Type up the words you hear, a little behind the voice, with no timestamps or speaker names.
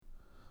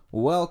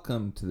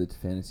Welcome to the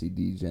Fantasy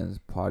Degens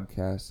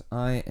podcast.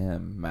 I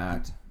am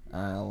Matt,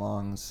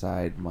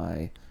 alongside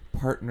my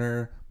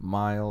partner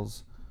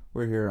Miles.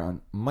 We're here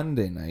on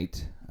Monday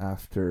night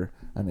after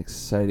an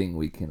exciting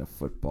weekend of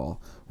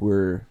football.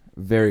 We're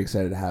very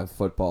excited to have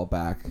football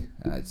back.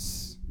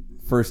 It's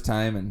first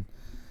time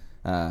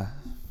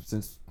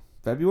since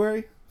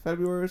February.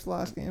 February was the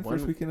last game.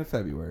 First weekend of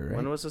February, right?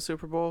 When was the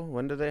Super Bowl?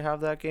 When did they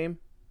have that game?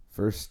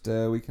 First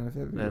weekend of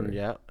February. And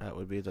yeah, that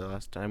would be the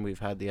last time we've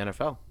had the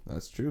NFL.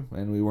 That's true.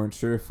 And we weren't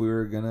sure if we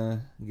were going to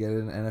get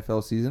an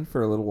NFL season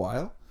for a little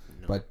while.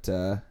 No. But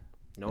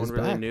no one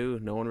really knew.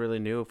 No one really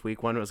knew if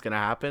week one was going to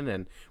happen.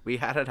 And we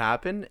had it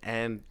happen.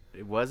 And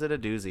was it a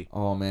doozy?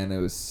 Oh, man, it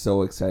was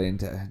so exciting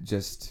to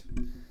just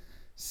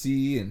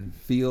see and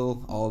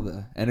feel all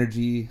the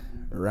energy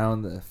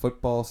around the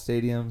football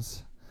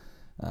stadiums.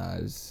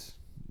 It was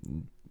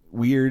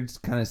weird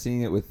kind of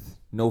seeing it with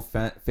no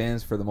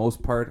fans for the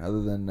most part,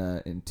 other than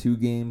in two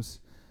games.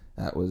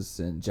 That was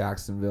in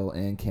Jacksonville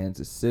and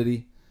Kansas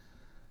City.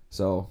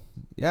 So,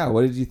 yeah,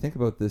 what did you think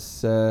about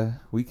this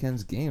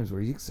weekend's games? Were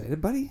you excited,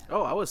 buddy?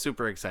 Oh, I was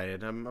super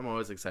excited. I'm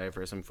always excited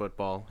for some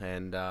football,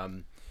 and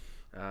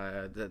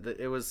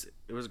it was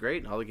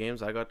great. All the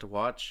games I got to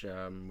watch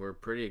were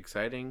pretty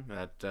exciting.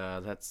 That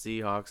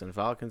Seahawks and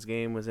Falcons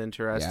game was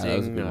interesting. Yeah, that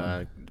was a good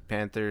one.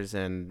 Panthers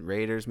and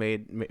Raiders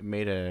made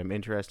an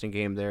interesting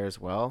game there as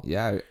well.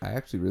 Yeah, I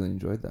actually really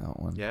enjoyed that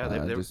one. Yeah,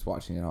 they just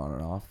watching it on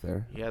and off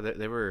there. Yeah,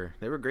 they were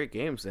great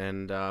games,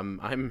 and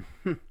I'm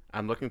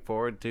I'm looking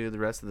forward to the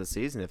rest of the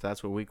season if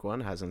that's what Week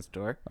 1 has in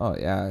store. Oh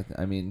yeah,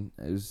 I mean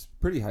it was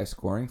pretty high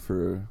scoring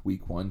for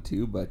Week 1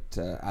 too, but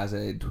as I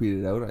had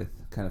tweeted out, I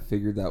kind of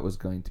figured that was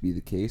going to be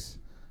the case.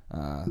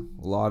 A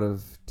lot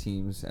of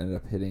teams ended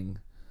up hitting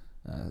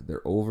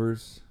their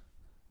overs.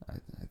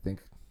 I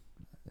think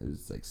it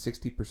was like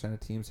 60% of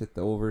teams hit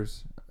the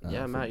overs.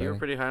 Yeah, Matt, you were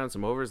pretty high on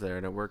some overs there,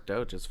 and it worked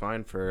out just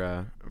fine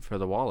for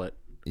the wallet.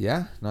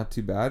 Yeah, not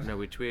too bad. No,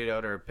 we tweeted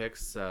out our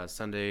picks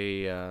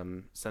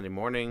Sunday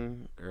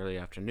morning, early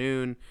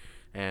afternoon,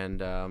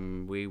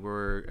 and we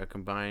were a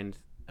combined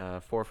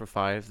 4 for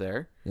 5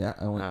 there. Yeah,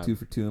 I went 2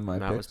 for 2 in my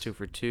picks. Matt was 2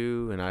 for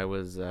 2, and I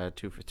was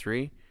 2 for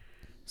 3.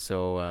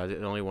 So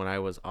the only one I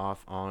was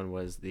off on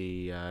was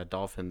the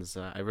Dolphins.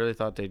 I really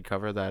thought they'd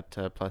cover that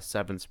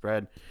 +7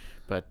 spread,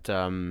 but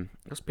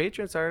those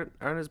Patriots aren't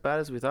as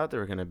bad as we thought they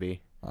were going to be.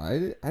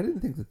 I didn't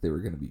think that they were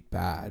going to be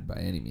bad by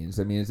any means.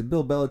 I mean, it's a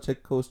Bill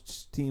Belichick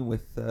coach team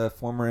with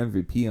former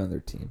MVP on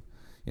their team.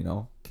 You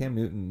know, Cam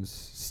Newton's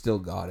still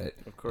got it.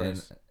 Of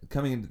course. And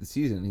coming into the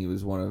season, he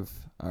was one of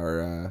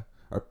our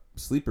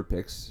sleeper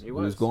picks. He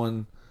was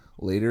going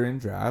later in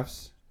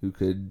drafts, who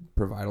could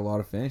provide a lot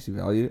of fantasy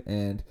value.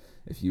 And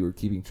if you were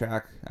keeping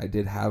track, I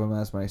did have him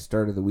as my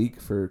start of the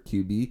week for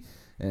QB.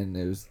 And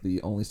it was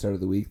the only start of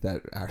the week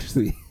that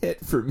actually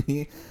hit for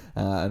me,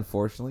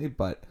 unfortunately.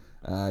 But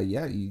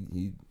yeah,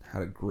 he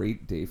had a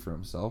great day for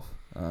himself.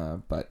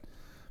 But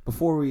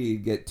before we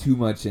get too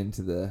much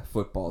into the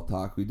football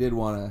talk, we did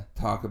want to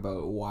talk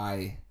about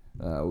why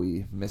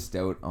we missed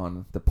out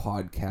on the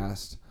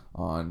podcast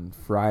on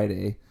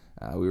Friday.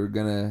 We were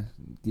going to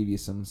give you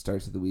some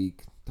starts of the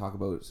week, talk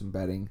about some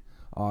betting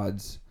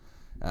odds.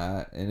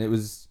 And it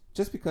was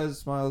just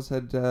because Miles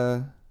had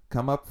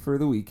come up for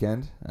the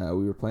weekend.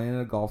 We were playing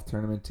a golf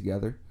tournament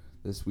together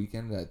this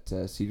weekend at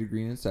Cedar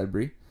Green in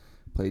Sudbury.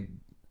 Played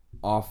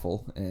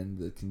awful, and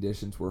the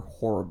conditions were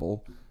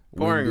horrible.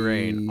 Pouring Windy,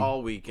 rain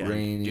all weekend.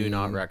 rainy. Do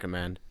not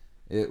recommend.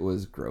 It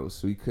was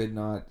gross. We could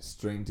not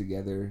string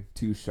together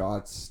 2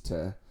 shots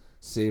to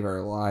save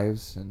our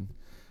lives, and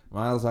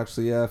Miles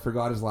actually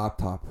forgot his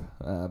laptop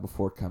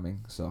before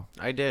coming. So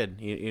I did.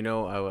 You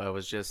know, I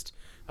was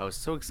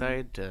so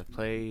excited to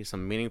play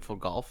some meaningful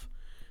golf.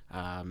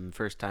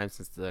 First time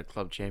since the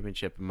club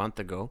championship a month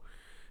ago,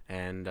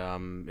 and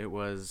it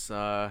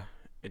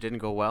didn't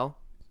go well.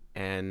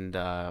 And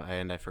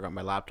I forgot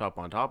my laptop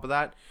on top of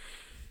that,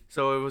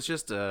 so it was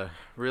just a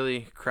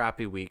really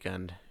crappy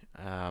weekend.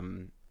 I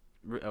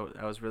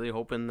was really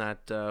hoping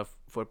that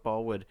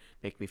football would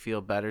make me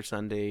feel better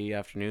Sunday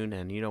afternoon,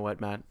 and you know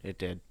what, Matt? It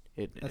did.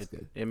 That's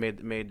good. It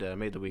made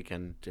the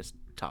weekend just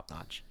top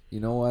notch. You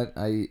know what?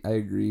 I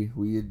agree.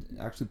 We had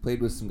actually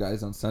played with some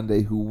guys on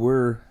Sunday who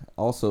were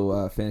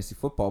also fantasy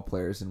football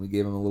players, and we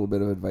gave them a little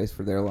bit of advice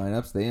for their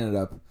lineups. They ended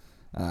up.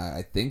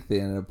 I think they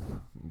ended up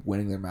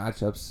winning their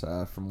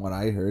matchups from what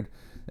I heard.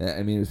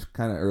 I mean, it was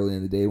kind of early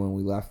in the day when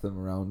we left them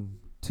around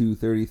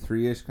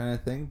 2:33-ish kind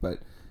of thing, but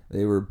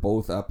they were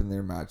both up in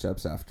their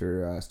matchups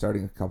after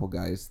starting a couple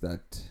guys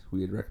that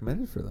we had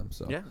recommended for them.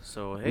 So yeah,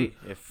 so hey,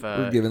 if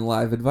we're giving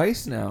live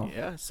advice now.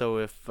 Yeah, so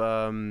if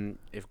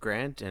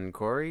Grant and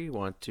Corey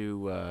want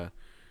to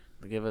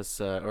give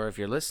us, or if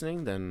you're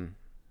listening, then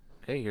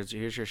hey, here's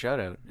your shout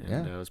out,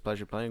 and it was a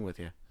pleasure playing with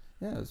you.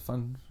 Yeah, it was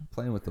fun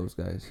playing with those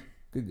guys.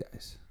 Good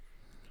guys.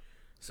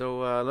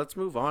 So let's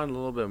move on a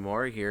little bit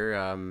more here.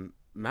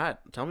 Matt,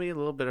 tell me a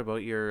little bit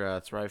about your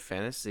Thrive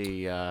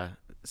Fantasy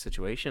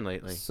situation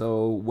lately.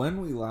 So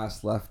when we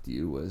last left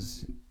you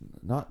was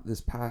not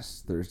this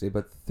past Thursday,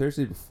 but the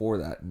Thursday before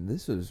that, and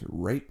this was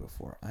right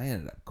before I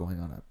ended up going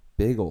on a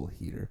big old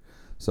heater.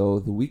 So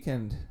the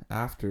weekend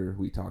after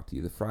we talked to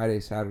you, the Friday,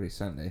 Saturday,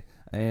 Sunday,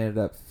 I ended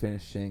up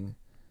finishing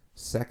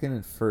second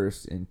and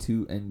first in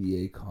 2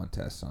 NBA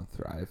contests on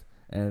Thrive.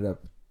 I ended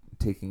up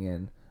taking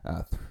in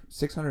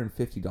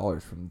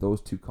 $650 from those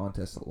 2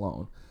 contests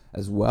alone,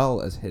 as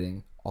well as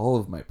hitting all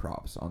of my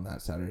props on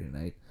that Saturday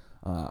night.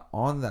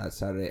 On that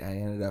Saturday, I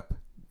ended up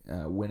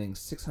winning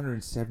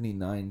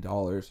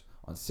 $679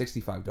 on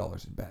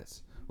 $65 in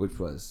bets, which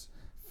was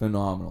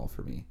phenomenal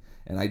for me.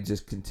 And I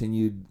just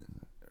continued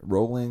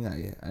rolling.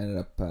 I ended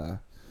up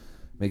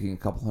making a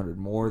couple hundred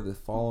more the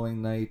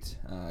following night.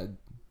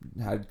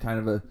 Had kind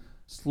of a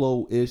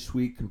slow-ish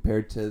week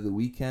compared to the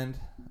weekend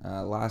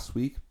last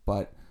week,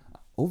 but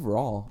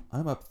overall,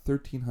 I'm up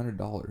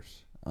 $1,300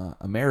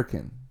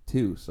 American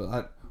too. So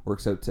that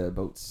works out to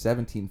about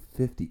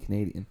 $1,750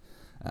 Canadian.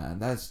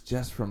 And that's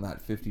just from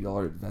that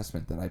 $50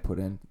 investment that I put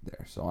in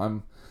there. So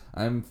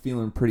I'm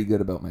feeling pretty good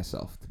about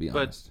myself, to be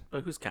honest.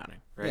 But who's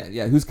counting, right?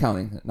 Yeah, who's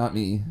counting? Not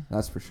me,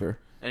 that's for sure.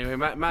 Anyway,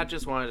 Matt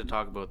just wanted to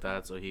talk about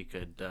that so he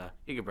could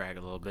brag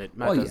a little bit.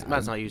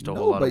 Matt's not used to a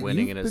whole lot of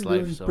winning in his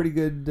life. Doing so pretty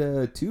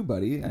good too,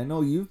 buddy. I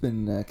know you've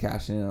been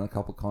cashing in on a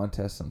couple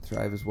contests on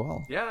Thrive as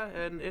well. Yeah,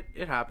 and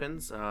it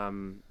happens.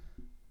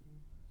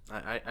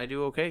 I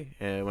do okay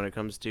when it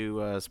comes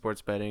to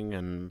sports betting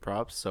and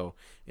props, so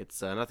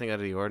it's nothing out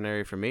of the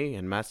ordinary for me.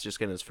 And Matt's just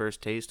getting his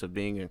first taste of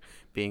being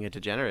a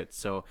degenerate.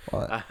 So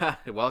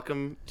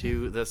welcome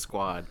to the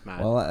squad,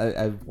 Matt. Well,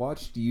 I've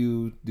watched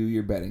you do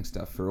your betting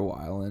stuff for a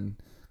while and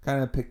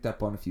kind of picked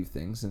up on a few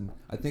things, and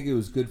I think it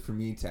was good for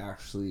me to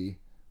actually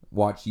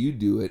watch you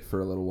do it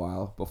for a little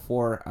while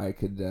before I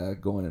could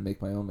go in and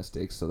make my own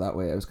mistakes. So that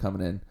way I was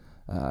coming in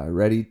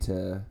ready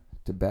to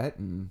bet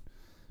and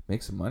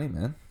make some money,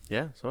 man.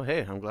 Yeah, so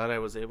hey, I'm glad I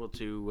was able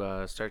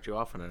to start you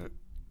off on a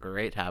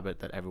great habit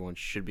that everyone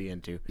should be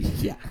into.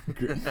 Yeah,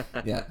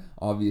 yeah.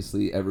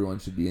 Obviously, everyone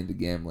should be into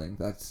gambling.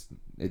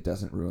 It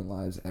doesn't ruin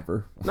lives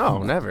ever.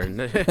 No, never. And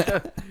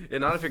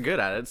not if you're good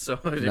at it. So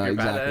if you're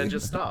bad at it,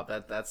 just stop.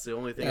 That's the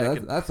only thing. Yeah,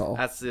 that's all.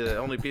 That's the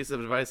only piece of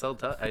advice I'll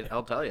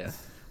tell you.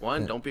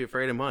 One, don't be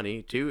afraid of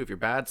money. Two, if you're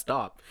bad,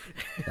 stop.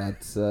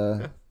 That's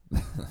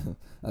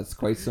that's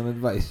quite some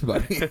advice,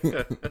 buddy.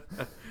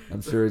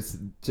 I'm sure it's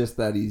just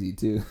that easy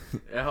too.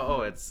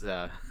 Oh, it's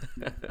that's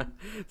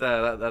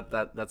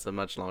a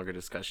much longer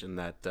discussion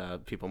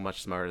that people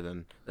much smarter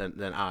than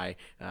I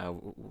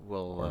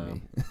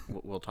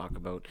will talk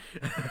about.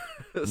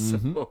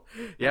 So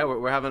yeah,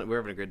 we're having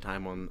a good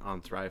time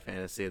on Thrive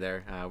Fantasy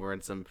there. We're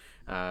in some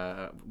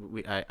I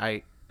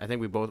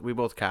think we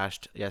both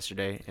cashed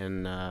yesterday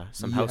in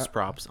some house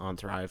props on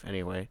Thrive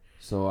anyway.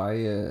 So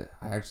I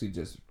actually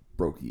just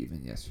broke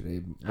even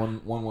yesterday.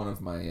 One of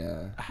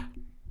my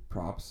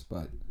props,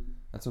 but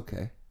that's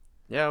okay.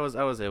 Yeah, I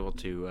was able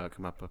to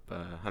come up with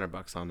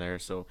 $100 on there.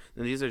 So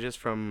and these are just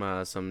from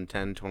some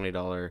 $10,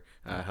 $20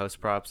 house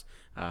props.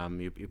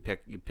 You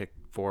pick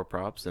 4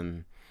 props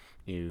and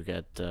you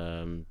get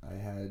I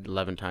had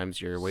 11 times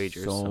your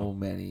wager. So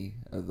many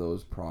of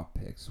those prop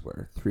picks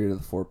where 3 out of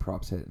the 4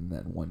 props hit and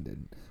then 1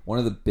 didn't. One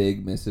of the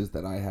big misses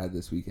that I had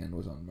this weekend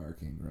was on Mark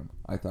Ingram.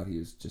 I thought he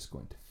was just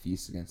going to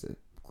feast against the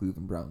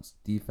Cleveland Browns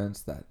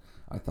defense that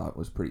I thought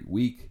was pretty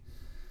weak.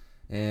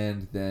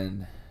 And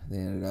then they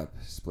ended up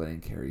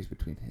splitting carries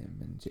between him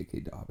and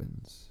J.K.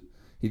 Dobbins.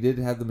 He did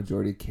have the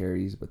majority of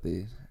carries, but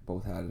they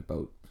both had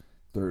about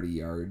 30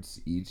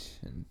 yards each.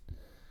 And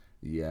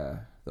the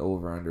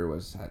over-under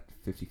was at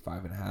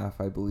 55.5,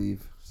 I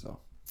believe. So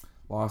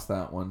lost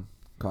that one.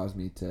 Caused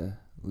me to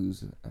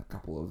lose a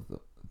couple of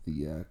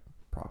the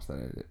props that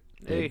I did.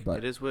 Hey, but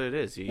it is what it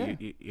is.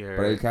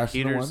 But I cashed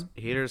in one.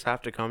 Heaters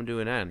have to come to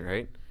an end,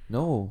 right?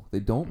 No, they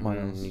don't,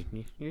 Miles.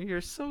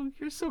 You're so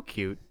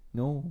cute.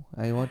 No,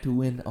 I want to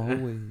win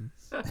always.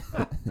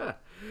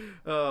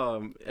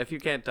 If you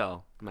can't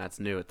tell, Matt's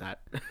new at that.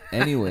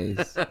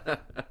 Anyways,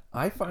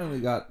 I finally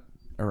got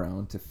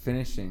around to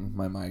finishing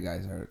my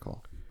Guys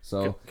article.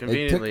 So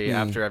conveniently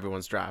after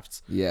everyone's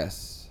drafts.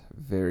 Yes,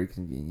 very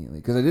conveniently,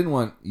 because I didn't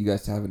want you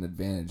guys to have an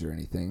advantage or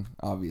anything.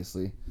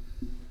 Obviously,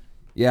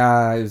 yeah,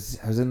 I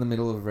was in the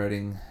middle of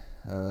writing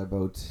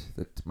about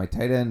my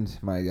tight end,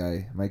 my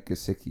guy Mike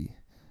Gesicki,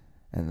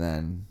 and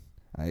then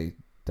I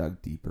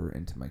dug deeper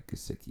into Mike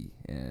Gesicki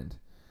and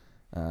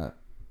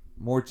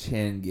more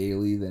Chan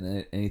Gailey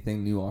than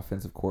anything. New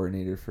offensive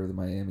coordinator for the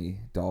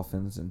Miami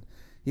Dolphins, and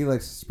he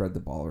likes to spread the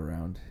ball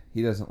around.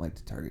 He doesn't like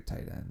to target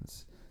tight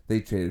ends. They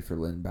traded for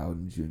Lynn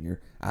Bowden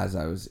Jr. as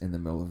I was in the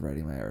middle of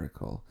writing my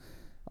article.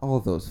 All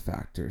of those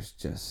factors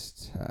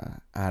just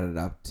added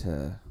up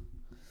to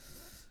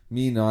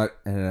me not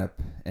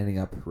ending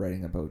up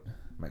writing about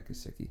Mike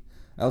Gesicki.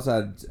 I also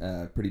had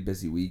a pretty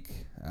busy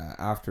week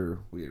after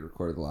we had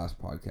recorded the last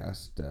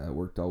podcast.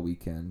 Worked all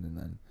weekend and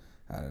then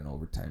had an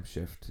overtime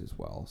shift as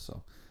well.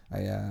 So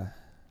I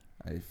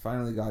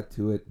finally got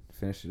to it,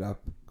 finished it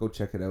up. Go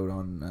check it out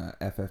on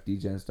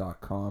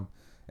ffdegens.com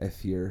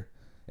if you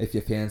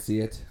fancy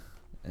it.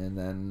 And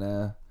then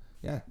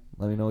let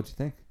me know what you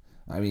think.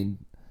 I mean,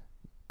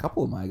 a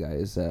couple of my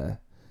guys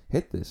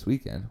hit this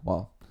weekend.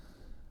 Well,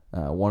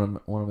 One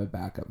of my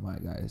backup my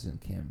guys in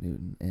Cam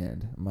Newton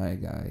and my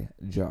guy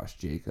Josh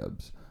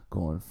Jacobs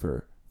going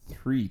for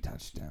 3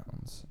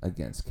 touchdowns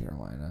against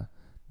Carolina.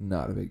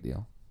 Not a big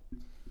deal.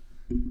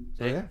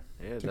 So Yeah,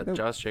 check it that out.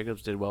 Josh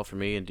Jacobs did well for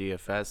me in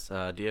DFS.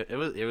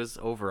 It was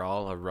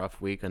overall a rough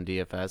week on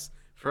DFS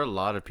for a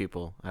lot of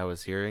people. I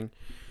was hearing,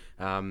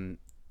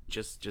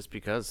 just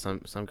because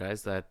some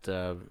guys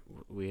that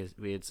we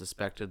had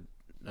suspected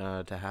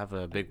to have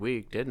a big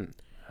week didn't,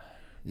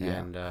 Yeah.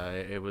 and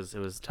it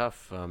was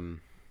tough.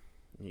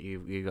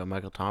 You got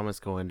Michael Thomas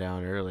going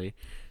down early,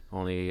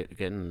 only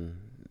getting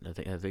I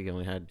think he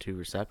only had 2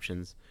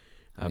 receptions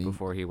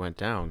before he went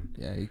down.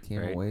 Yeah, he came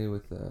Right. away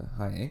with a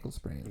high ankle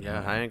sprain.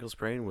 Yeah, high ankle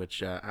sprain,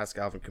 which ask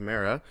Alvin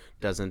Kamara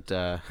doesn't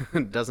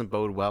doesn't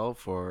bode well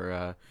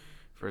for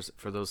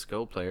those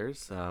skill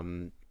players.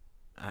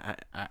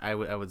 I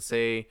would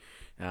say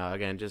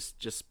again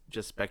just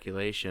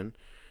speculation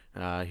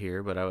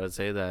here, but I would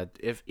say that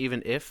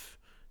even if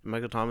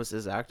Michael Thomas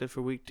is active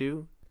for week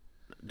 2,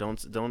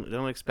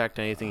 don't expect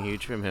anything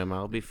huge from him.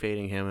 I'll be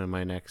fading him in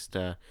my next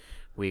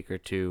week or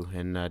 2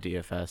 in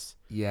DFS.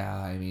 Yeah,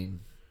 I mean,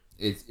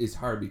 it's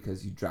hard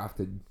because you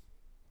drafted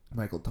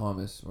Michael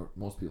Thomas, or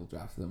most people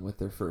drafted them with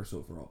their first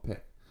overall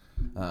pick.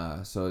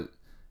 So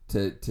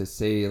to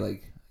say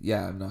like,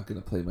 yeah, I'm not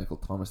gonna play Michael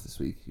Thomas this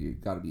week, you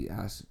got to be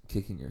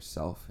kicking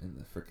yourself in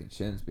the freaking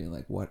shins, being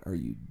like, what are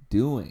you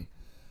doing?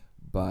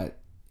 But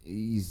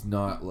he's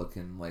not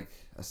looking like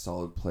a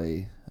solid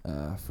play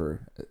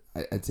for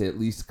I'd say at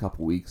least a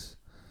couple weeks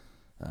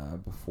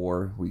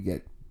before we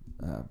get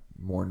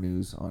more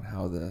news on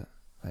how the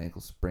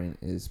ankle sprain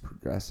is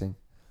progressing.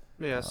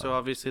 Yeah, so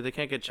obviously they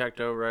can't get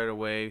checked out right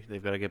away.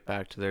 They've got to get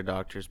back to their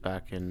doctors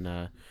back in.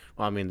 Well,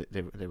 I mean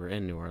they were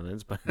in New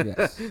Orleans, but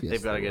Yes,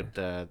 they've got to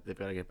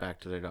get back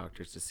to their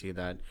doctors to see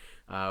that.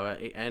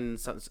 And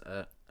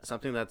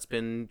something that's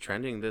been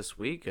trending this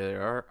week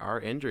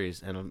are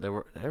injuries, and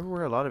there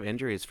were a lot of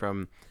injuries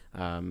from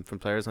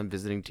players on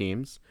visiting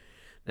teams.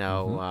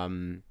 Now,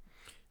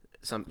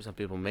 some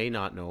people may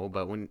not know,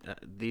 but when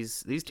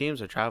these teams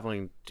are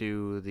traveling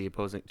to the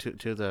opposing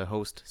to the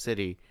host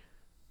city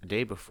a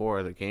day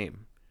before the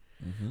game.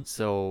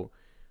 So,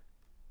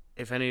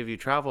 if any of you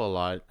travel a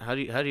lot, how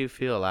do you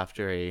feel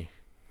after a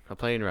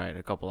plane ride,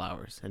 a couple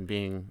hours, and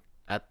being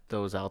at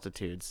those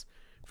altitudes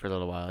for a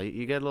little while?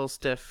 You get a little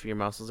stiff, your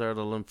muscles are a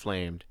little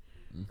inflamed,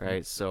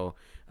 right? So,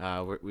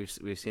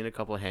 we've seen a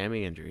couple of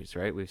hammy injuries,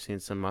 right? We've seen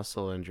some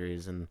muscle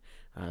injuries and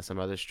some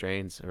other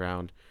strains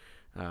around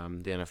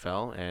the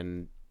NFL,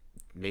 and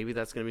maybe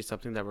that's going to be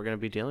something that we're going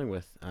to be dealing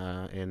with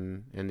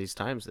in these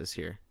times this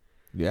year.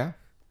 Yeah,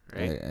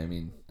 right. I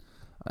mean,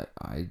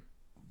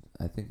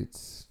 I think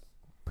it's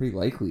pretty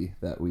likely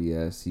that we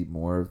see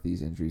more of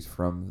these injuries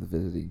from the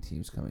visiting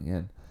teams coming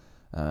in.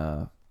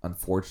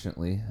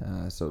 Unfortunately,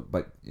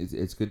 but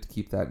it's good to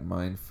keep that in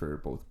mind for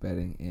both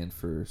betting and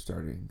for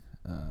starting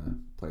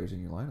players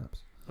in your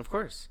lineups. Of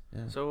course.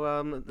 Yeah.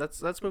 So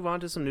let's move on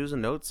to some news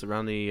and notes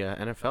around the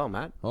NFL,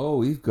 Matt. Oh,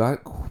 we've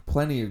got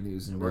plenty of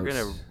news and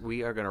notes.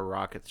 We are gonna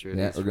rocket through.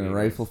 Yeah, these we're gonna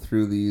rifle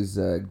through these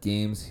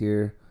games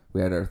here.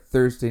 We had our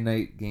Thursday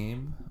night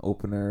game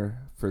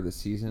opener for the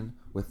season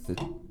with the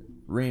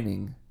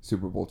reigning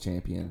Super Bowl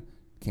champion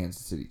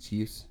Kansas City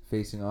Chiefs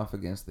facing off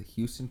against the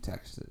Houston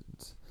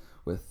Texans,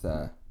 with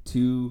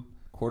 2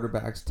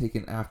 quarterbacks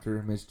taken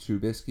after Mitch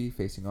Trubisky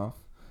facing off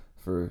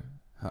for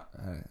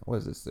what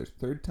is this? Their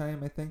 3rd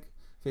time, I think,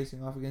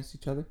 facing off against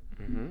each other.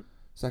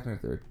 Second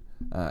or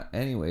 3rd.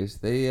 Anyways,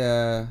 they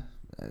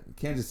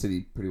Kansas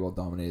City pretty well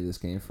dominated this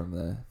game from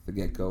the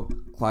get-go.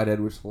 Clyde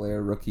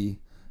Edwards-Helaire,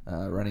 rookie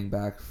running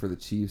back for the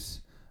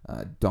Chiefs,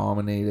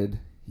 dominated.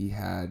 He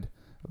had,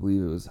 I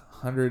believe it was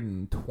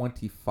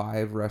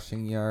 125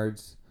 rushing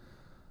yards,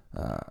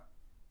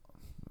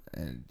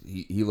 and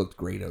he looked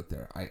great out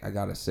there. I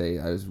gotta say,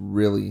 I was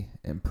really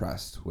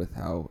impressed with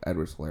how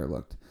Edwards-Helaire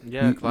looked.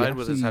 Yeah, Clyde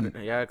was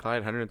Clyde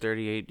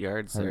 138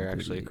 yards there.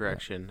 Actually,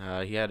 correction.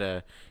 Yeah. He had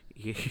a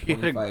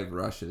 25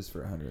 rushes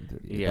for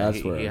 138. Yeah,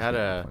 That's where he had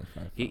a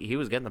 25 he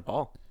was getting the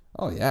ball.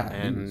 Oh yeah,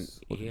 and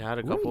he had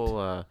a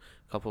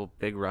couple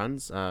big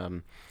runs.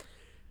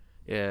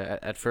 Yeah,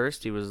 at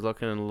first he was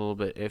looking a little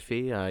bit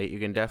iffy. You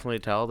can definitely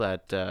tell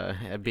that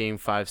at being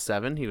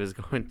 5'7", he was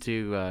going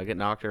to get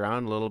knocked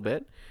around a little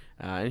bit.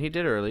 And he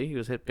did early. He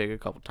was hit big a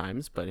couple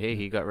times, but hey,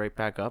 he got right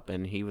back up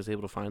and he was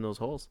able to find those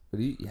holes. But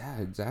yeah,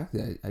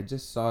 exactly. I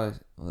just saw,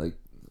 like,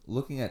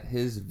 looking at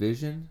his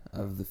vision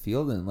of the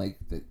field, and like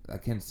the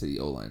Kansas City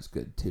O-line's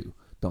good too.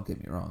 Don't get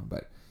me wrong,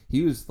 but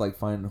he was like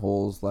finding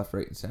holes left,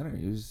 right, and center.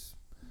 He was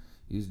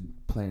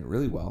playing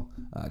really well.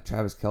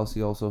 Travis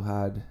Kelce also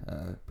had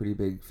a pretty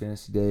big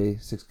fantasy day.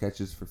 6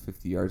 catches for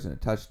 50 yards and a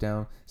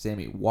touchdown.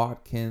 Sammy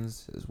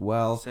Watkins as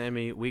well.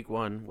 Sammy, week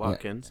 1,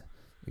 Watkins. Yeah,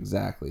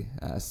 exactly.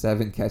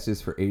 7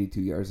 catches for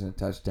 82 yards and a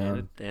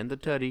touchdown. And the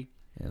tutty.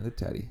 And the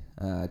tutty.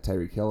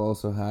 Tyreek Hill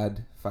also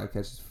had 5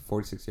 catches for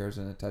 46 yards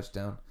and a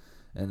touchdown.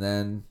 And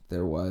then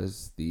there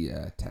was the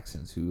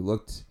Texans, who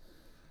looked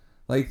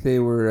like they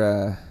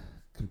were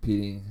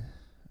competing.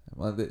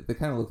 Well, they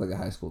kind of looked like a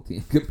high school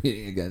team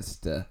competing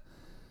against,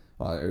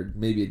 or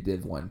maybe a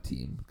Div 1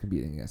 team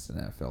competing against an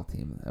NFL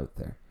team out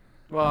there.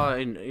 Well,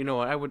 and you know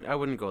what? I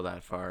wouldn't go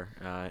that far.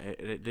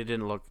 They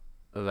didn't look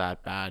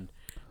that bad.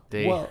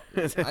 Well,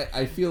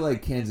 I feel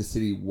like Kansas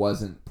City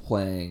wasn't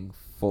playing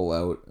full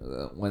out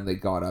when they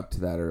got up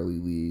to that early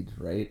lead,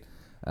 right?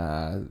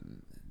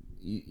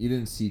 You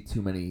didn't see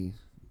too many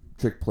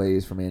trick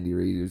plays from Andy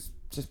Reid. He was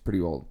just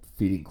pretty well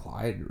feeding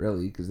Clyde,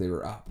 really, because they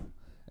were up.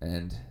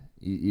 And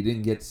you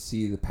didn't get to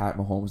see the Pat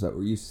Mahomes that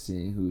we're used to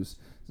seeing, who's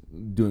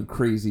doing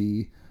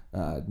crazy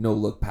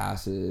no-look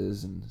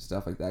passes and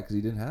stuff like that, because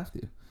he didn't have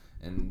to.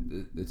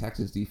 And the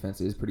Texans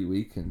defense is pretty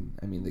weak, and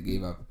I mean they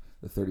gave up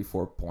the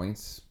 34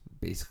 points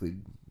basically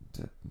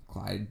to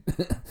Clyde,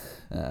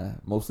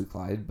 mostly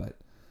Clyde, but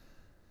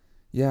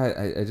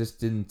yeah, I just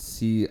didn't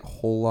see a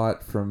whole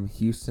lot from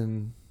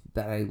Houston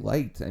that I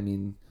liked. I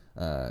mean,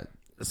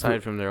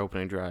 aside from their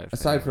opening drive.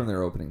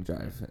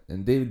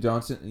 And David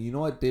Johnson, you know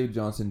what? David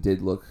Johnson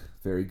did look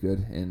very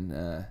good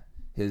in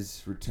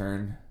his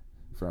return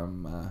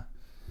from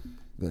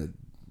the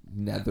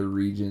nether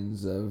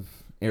regions of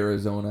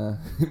Arizona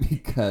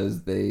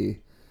because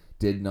they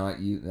did not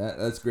use that.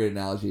 That's a great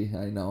analogy.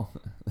 I know.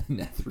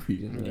 Nether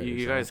region.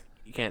 You guys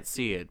can't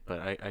see it,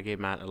 but I gave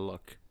Matt a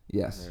look.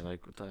 Yes. They're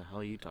like, what the hell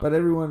are you talking But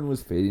everyone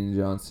was fading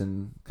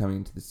Johnson coming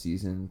into the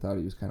season. Thought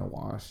he was kind of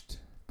washed.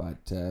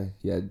 But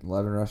he had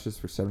 11 rushes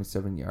for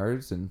 77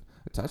 yards and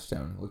a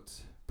touchdown. It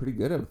looked pretty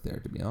good out there,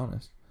 to be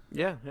honest.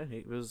 Yeah,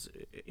 it was.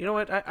 You know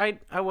what?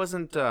 I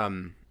wasn't.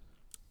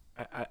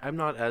 I'm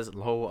not as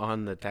low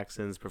on the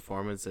Texans'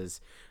 performance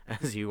as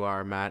you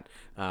are, Matt.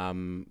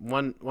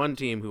 One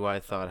team who I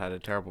thought had a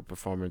terrible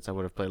performance, I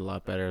would have played a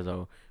lot better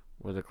though,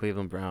 were the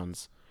Cleveland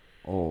Browns.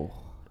 Oh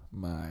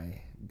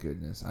my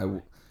goodness!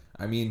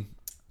 I mean,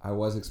 I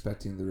was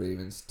expecting the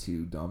Ravens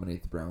to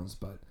dominate the Browns,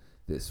 but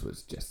this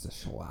was just a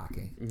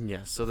shellacking.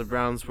 Yeah, so the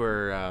Browns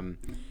were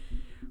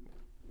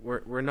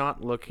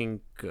not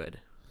looking good.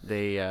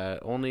 They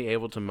only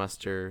able to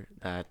muster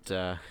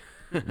that.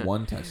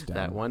 One touchdown.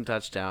 That one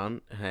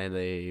touchdown, and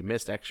they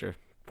missed extra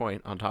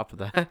point on top of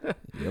that.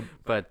 Yep.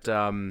 But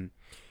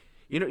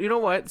you know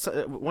what?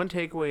 So, one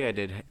takeaway I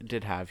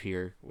did have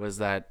here was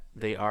that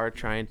they are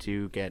trying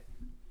to get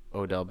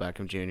Odell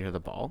Beckham Jr.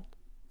 the ball.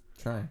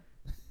 Trying.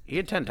 He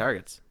had 10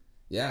 targets.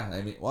 Yeah,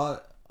 I mean,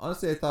 well,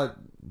 honestly, I thought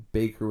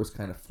Baker was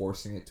kind of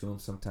forcing it to him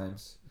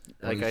sometimes.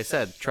 Like I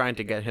said, trying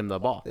to get him the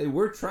ball. They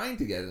were trying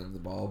to get him the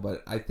ball,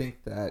 but I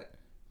think that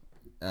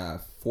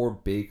for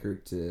Baker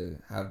to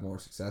have more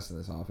success in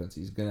this offense,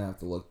 he's going to have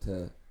to look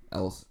to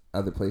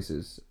other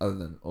places other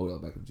than Odell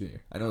Beckham Jr.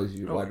 I know he's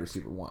your wide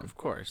receiver one. Of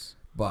course.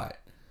 But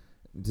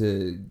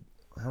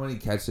how many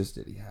catches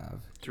did he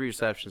have? 3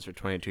 receptions for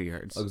 22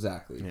 yards.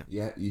 Exactly.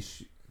 Yeah, you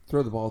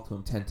throw the ball to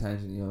him 10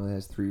 times and he only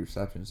has 3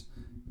 receptions.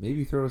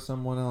 Maybe throw to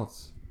someone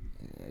else.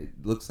 It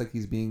looks like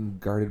he's being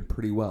guarded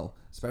pretty well,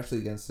 especially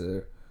against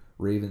the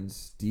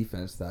Ravens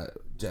defense that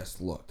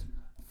just looked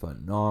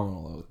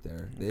phenomenal out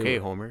there.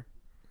 Homer.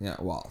 Yeah,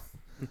 well,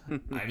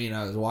 I mean,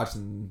 I was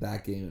watching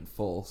that game in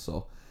full,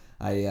 so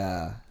they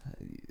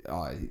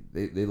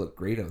look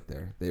great out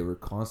there. They were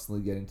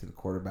constantly getting to the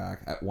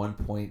quarterback. At one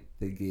point,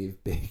 they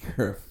gave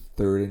Baker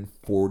a 3rd and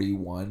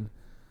 41.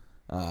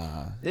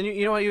 And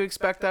you know what, you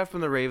expect that from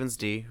the Ravens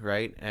D,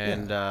 right?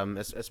 And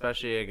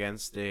especially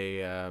against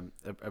a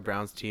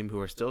Browns team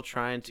who are still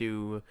trying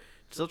to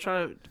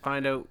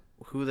find out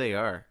who they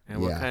are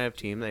and what kind of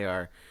team they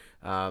are.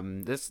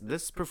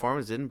 This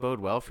performance didn't bode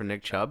well for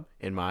Nick Chubb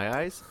in my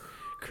eyes.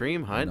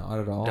 Kareem Hunt Not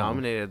at all.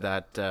 dominated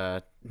that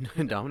backfield,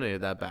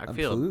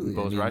 Absolutely.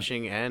 both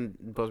rushing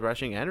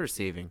and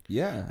receiving.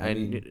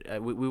 Yeah,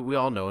 we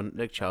all know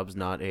Nick Chubb's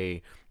not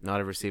a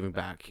receiving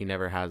back. He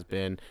never has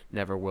been,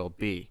 never will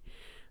be.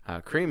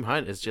 Kareem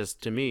Hunt is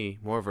just, to me,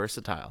 more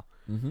versatile.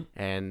 Mm-hmm.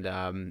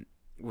 And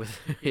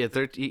he had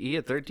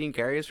 13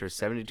 carries for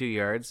 72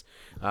 yards.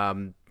 I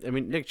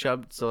mean, Nick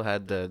Chubb still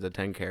had the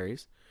 10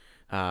 carries.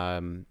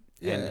 And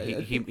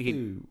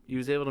he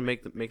was able to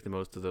make the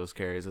most of those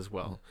carries as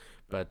well.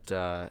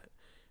 But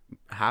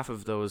half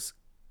of those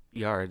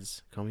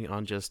yards coming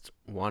on just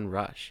one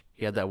rush.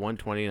 He had that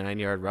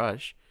 129-yard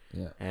rush,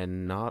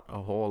 and not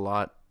a whole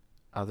lot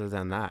other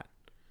than that.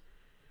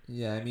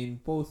 Yeah, I mean,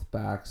 both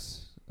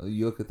backs,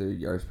 you look at their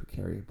yards per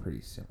carry,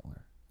 pretty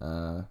similar.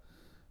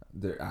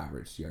 Their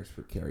average yards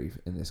per carry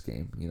in this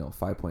game,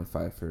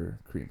 5.5 for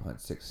Kareem Hunt,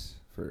 6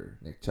 for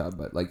Nick Chubb.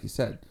 But like you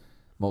said,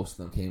 most of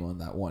them came on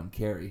that one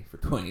carry for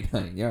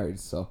 29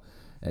 yards. So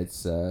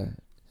it's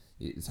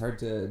hard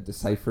to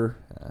decipher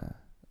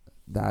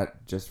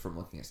that just from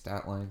looking at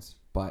stat lines.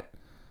 But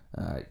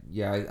I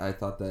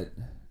thought that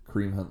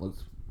Kareem Hunt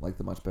looked like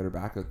the much better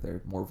back out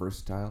there, more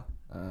versatile.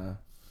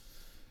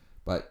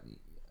 But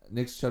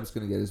Nick Chubb's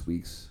going to get his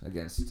weeks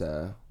against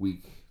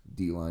weak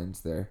D lines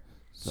there.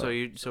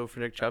 So for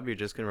Nick Chubb, you're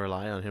just going to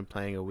rely on him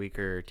playing a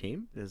weaker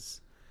team?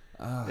 Is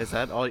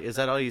that all? Is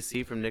that all you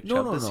see from Nick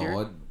Chubb this year?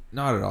 No,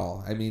 not at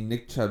all. I mean,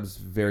 Nick Chubb's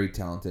very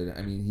talented.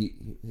 I mean, he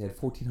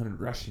had 1,400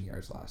 rushing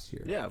yards last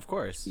year. Yeah, of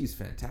course. He's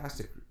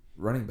fantastic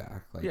running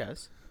back.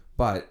 Yes.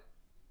 But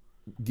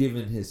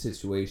given his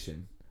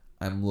situation,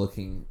 I'm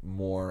looking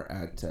more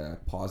at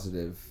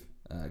positive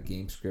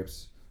game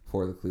scripts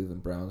for the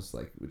Cleveland Browns,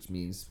 which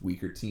means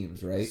weaker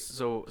teams, right?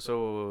 So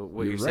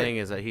what You're you're right. saying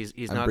is that he's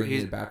I'm not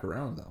bringing it back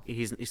around though.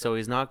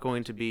 he's not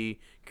going to be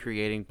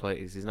creating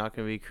plays. He's not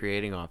going to be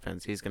creating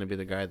offense. He's going to be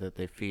the guy that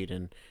they feed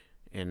in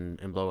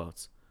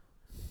blowouts.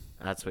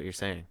 That's what you're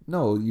saying.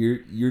 No,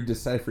 you're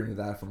deciphering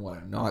that from what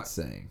I'm not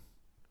saying.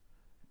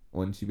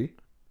 Wouldn't you be?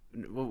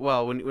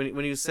 Well,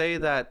 when you say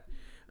that.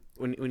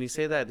 When you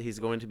say that he's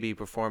going to be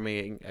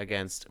performing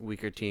against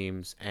weaker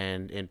teams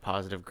and in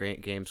positive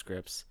game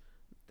scripts,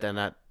 then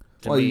that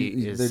to me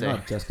is they're saying,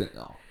 not just gonna.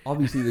 No.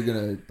 Obviously,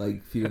 they're gonna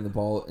feed him the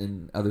ball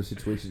in other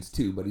situations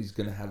too. But he's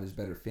gonna have his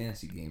better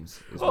fantasy games.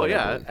 oh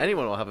yeah,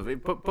 anyone will have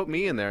put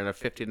me in there in a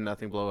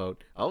 50-0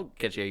 blowout. I'll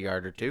get you a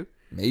yard or two.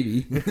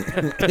 Maybe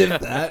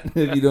if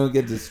you don't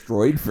get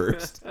destroyed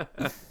first.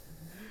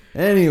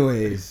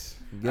 Anyways,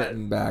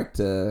 getting back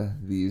to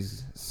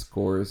these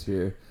scores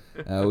here.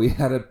 We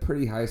had a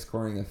pretty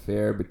high-scoring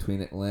affair between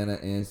Atlanta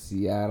and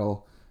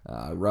Seattle.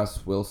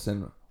 Russ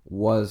Wilson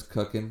was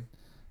cooking.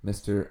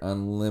 Mr.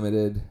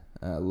 Unlimited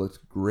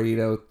looked great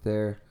out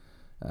there.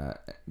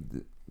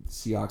 The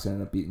Seahawks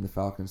ended up beating the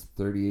Falcons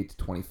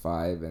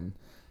 38-25, and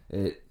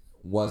it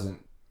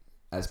wasn't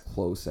as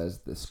close as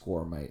the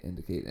score might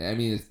indicate. I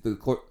mean,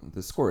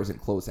 the score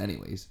isn't close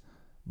anyways,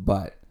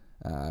 but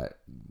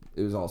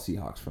it was all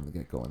Seahawks from the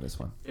get-go in this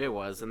one. It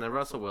was, and then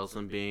Russell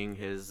Wilson being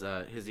his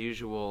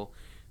usual.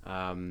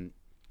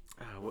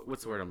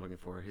 What's the word I'm looking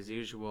for? His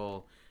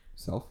usual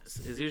self.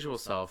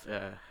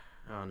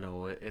 Oh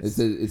no, it's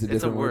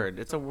a word.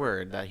 It's a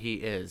word that he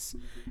is,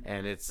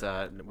 and it's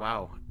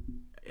wow.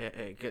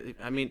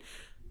 I mean,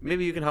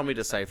 maybe you can help me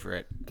decipher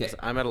it. Okay.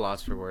 I'm at a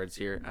loss for words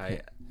here.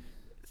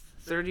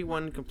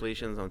 31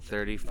 completions on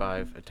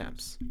 35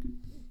 attempts.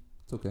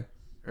 It's okay.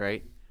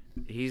 Right?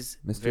 He's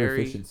Mr.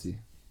 very Efficiency.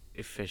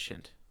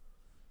 efficient.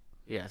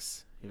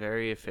 Yes.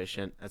 Very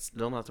efficient. That's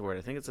still not the word.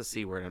 I think it's a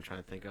C word I'm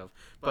trying to think of.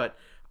 But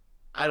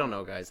I don't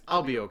know, guys.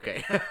 I'll be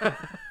okay.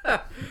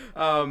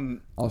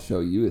 I'll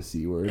show you a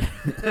C word.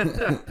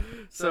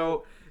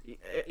 So,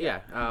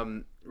 yeah.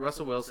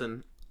 Russell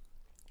Wilson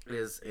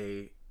is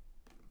a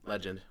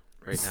legend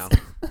right now.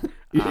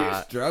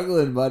 You're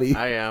struggling, buddy.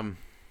 I am.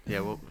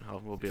 Yeah,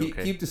 we'll be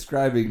okay. Keep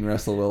describing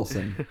Russell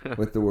Wilson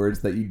with the words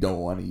that you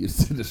don't want to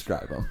use to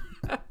describe him.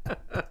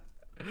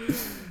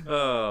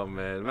 Oh,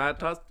 man.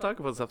 Matt, talk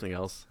about something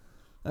else.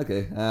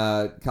 Okay,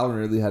 Calvin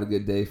Ridley had a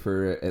good day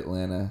for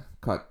Atlanta.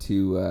 Caught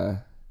 2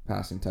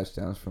 passing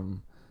touchdowns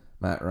from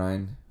Matt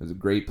Ryan. It was a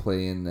great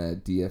play in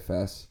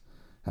DFS.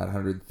 Had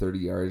 130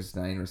 yards,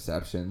 9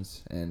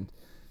 receptions. And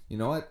you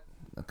know what?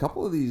 A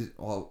couple of these,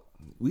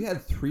 we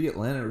had 3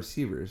 Atlanta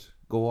receivers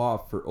go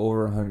off for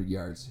over 100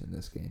 yards in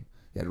this game.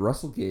 You had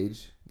Russell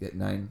Gage get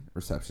 9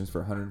 receptions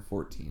for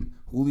 114.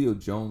 Julio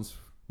Jones,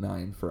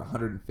 9 for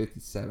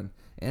 157.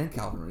 And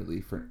Calvin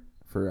Ridley for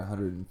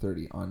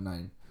 130 on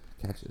 9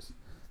 catches.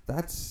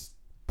 That's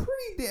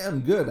pretty damn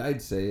good,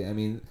 I'd say. I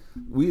mean,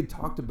 we had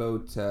talked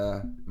about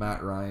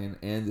Matt Ryan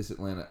and this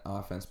Atlanta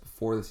offense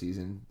before the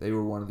season. They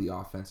were one of the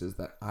offenses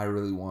that I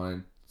really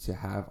wanted to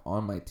have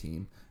on my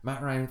team.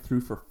 Matt Ryan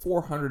threw for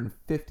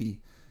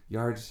 450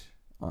 yards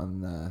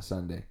on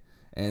Sunday,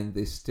 and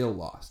they still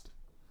lost.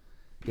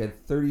 He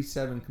had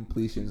 37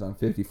 completions on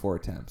 54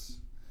 attempts.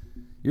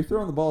 You're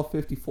throwing the ball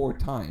 54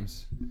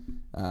 times.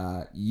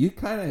 You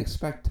kind of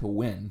expect to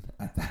win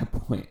at that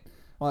point.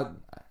 Well,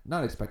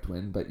 not expect to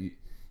win, but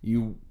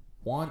you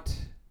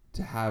want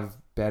to have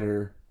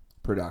better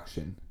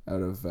production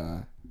out of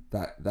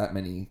that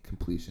many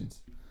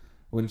completions,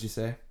 wouldn't you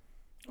say?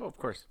 Oh, of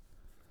course.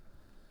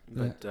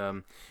 But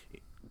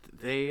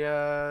they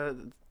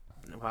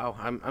wow,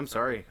 I'm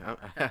sorry.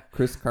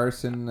 Chris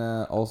Carson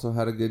also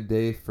had a good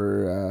day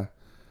for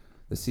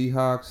the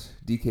Seahawks.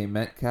 DK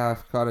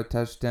Metcalf caught a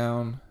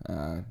touchdown.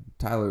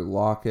 Tyler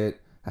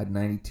Lockett had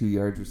 92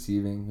 yards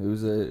receiving. It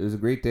was a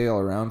great day all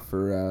around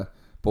for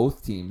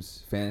both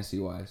teams,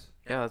 fantasy-wise.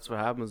 Yeah, that's what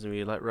happens when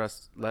you let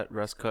Russ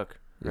cook,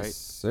 right? Yes,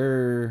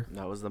 sir.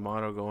 That was the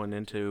motto going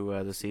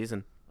into the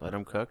season. Let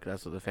him cook.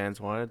 That's what the fans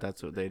wanted.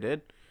 That's what they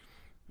did,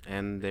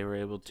 and they were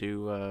able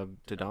to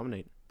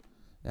dominate.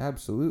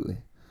 Absolutely.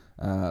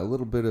 A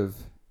little bit of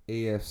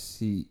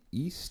AFC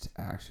East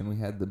action. We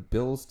had the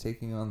Bills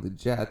taking on the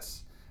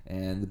Jets,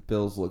 and the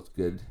Bills looked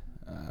good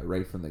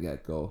right from the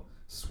get-go,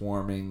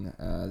 swarming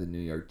the New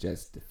York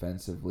Jets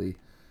defensively.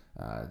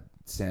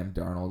 Sam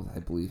Darnold, I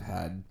believe,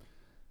 had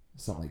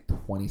something like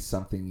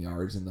 20-something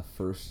yards in the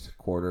first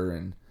quarter,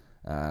 and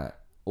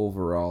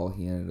overall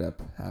he ended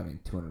up having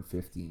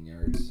 215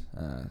 yards.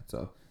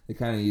 So they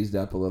kind of used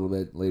up a little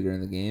bit later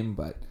in the game,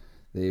 but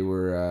they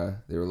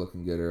were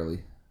looking good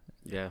early.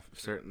 Yeah,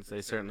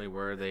 they certainly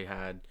were. They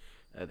had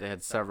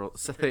several.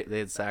 They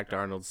had sacked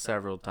Darnold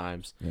several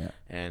times. Yeah,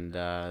 and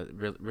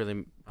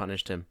really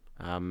punished him.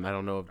 I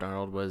don't know if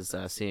Darnold was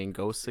seeing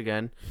ghosts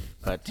again,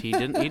 but he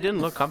didn't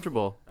look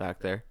comfortable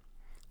back there.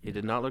 He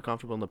did not look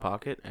comfortable in the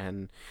pocket,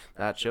 and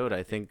that showed.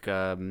 I think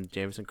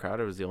Jamison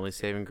Crowder was the only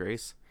saving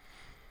grace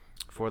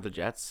for the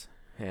Jets,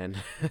 and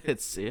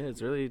it's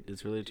really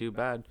too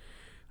bad.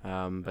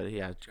 But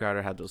yeah,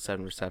 Crowder had those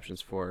 7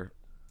 receptions for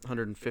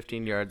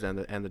 115 yards and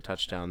the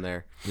touchdown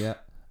there. Yeah.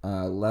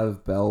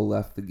 Lev Bell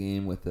left the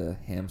game with a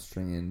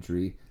hamstring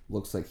injury.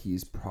 Looks like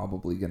he's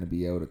probably going to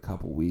be out a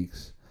couple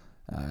weeks.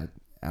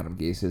 Adam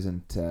Gase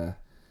isn't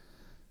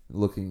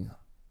looking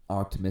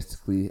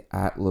optimistically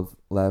at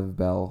Lev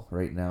Bell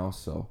right now.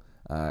 So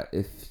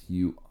if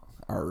you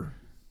are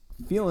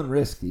feeling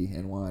risky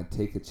and want to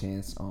take a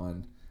chance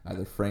on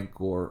either Frank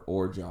Gore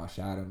or Josh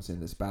Adams in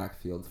this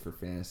backfield for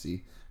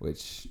fantasy,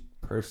 which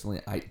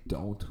personally I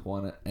don't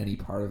want any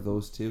part of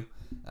those two.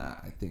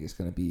 I think it's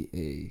going to be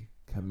a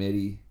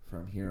committee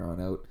from here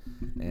on out.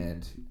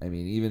 And I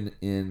mean, even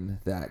in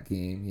that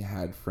game, you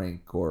had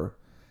Frank Gore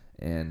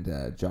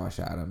and Josh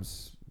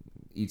Adams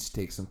each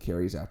take some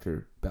carries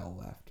after Bell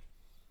left.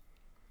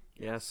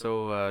 Yeah,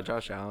 so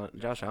Josh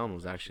Allen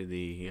was actually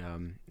the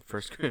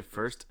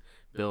first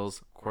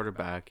Bills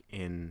quarterback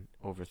in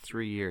over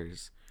 3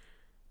 years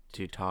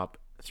to top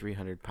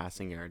 300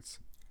 passing yards.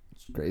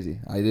 It's crazy.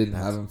 I didn't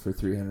have him for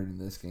 300 in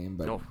this game,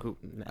 but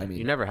I mean,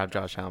 you never have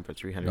Josh Allen for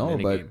 300 no, in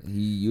a but game.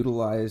 he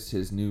utilized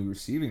his new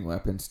receiving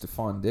weapon,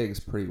 Stephon Diggs,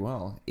 pretty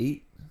well.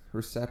 8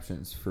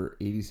 receptions for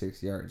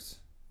 86 yards.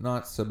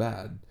 Not so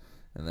bad.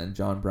 And then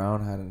John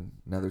Brown had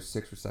another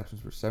 6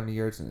 receptions for 70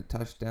 yards and a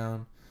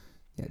touchdown.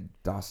 Yeah,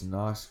 Dawson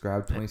Knox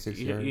grabbed 26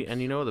 yards.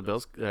 And the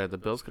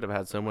Bills could have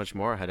had so much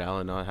more had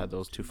Allen not had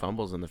those 2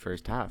 fumbles in the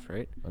first half,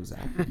 right?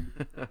 Exactly.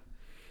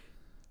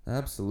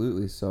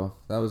 Absolutely. So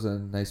that was a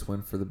nice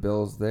win for the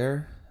Bills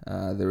there.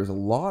 There was a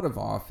lot of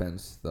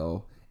offense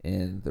though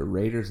in the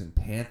Raiders and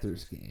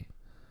Panthers game.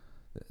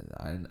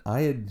 And I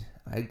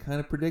had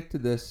kind of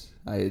predicted this.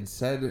 I had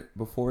said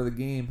before the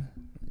game,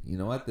 you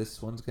know what,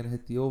 this one's gonna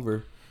hit the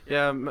over.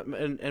 Yeah,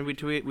 and we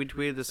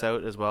tweeted this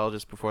out as well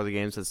just before the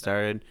games had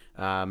started.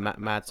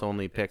 Matt's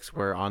only picks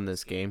were on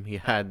this game. He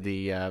had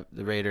the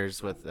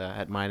Raiders with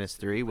at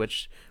 -3,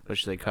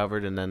 which they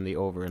covered, and then the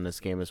over in this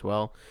game as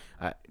well.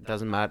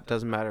 Doesn't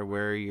matter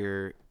where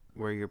your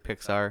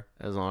picks are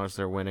as long as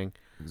they're winning.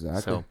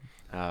 Exactly. So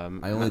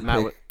I only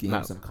pick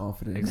games I'm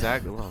confident in.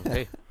 Exactly. Well,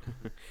 hey,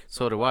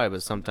 so do I,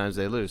 but sometimes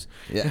they lose.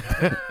 Yeah.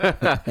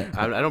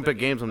 I don't pick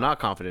games I'm not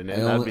confident in.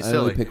 That'd be I silly.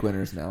 only pick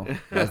winners now.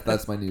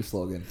 That's my new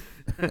slogan.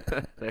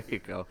 There you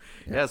go.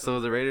 Yeah, so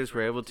the Raiders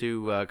were able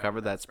to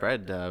cover that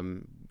spread,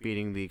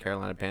 beating the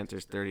Carolina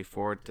Panthers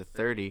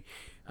 34-30,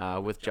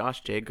 with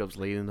Josh Jacobs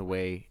leading the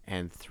way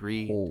and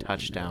 3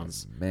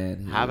 touchdowns.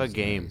 Man, have a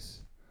game.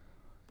 Nice.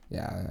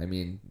 Yeah, I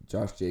mean,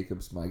 Josh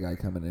Jacobs, my guy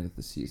coming into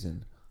the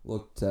season,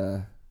 looked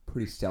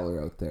pretty stellar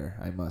out there,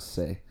 I must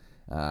say.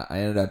 I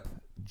ended up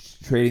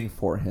trading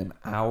for him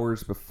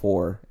hours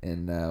before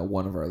in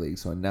one of our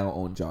leagues, so I now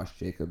own Josh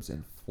Jacobs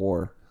in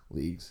 4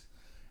 leagues.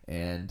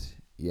 And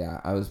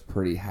yeah, I was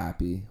pretty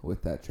happy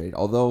with that trade.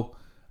 Although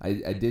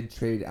I did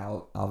trade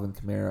Alvin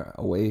Kamara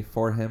away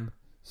for him,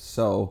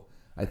 so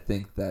I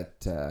think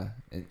that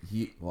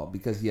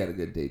because he had a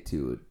good day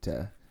too,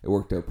 it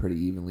worked out pretty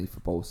evenly for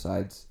both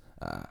sides.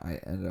 I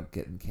ended up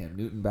getting Cam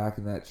Newton back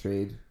in that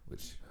trade,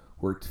 which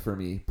worked for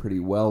me pretty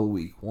well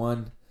week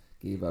 1.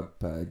 Gave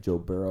up Joe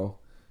Burrow,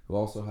 who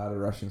also had a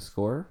rushing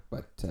score,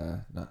 but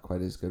not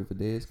quite as good of a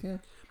day as Cam.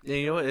 Yeah,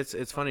 you know what?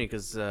 It's funny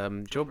because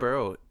Joe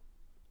Burrow,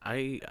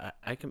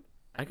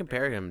 I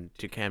compare him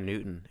to Cam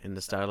Newton in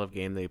the style of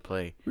game they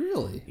play.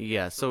 Really?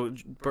 Yeah. So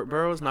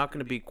Burrow's not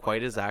going to be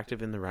quite as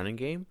active in the running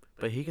game,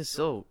 but he'll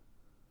still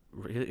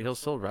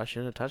rush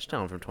in a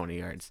touchdown from 20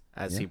 yards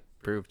as he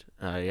proved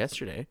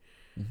yesterday.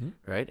 Mm-hmm.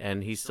 Right,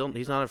 and he's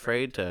not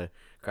afraid to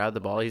grab the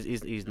ball.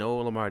 He's no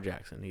Lamar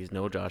Jackson. He's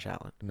no Josh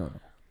Allen. No.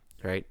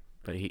 Right,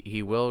 but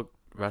he will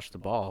rush the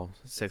ball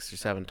 6 or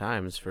 7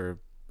 times for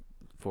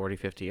 40,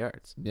 50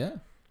 yards. Yeah.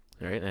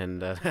 Right,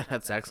 and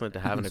that's excellent to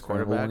have in a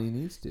quarterback. When he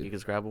needs to. He can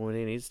scrabble when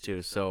he needs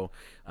to. So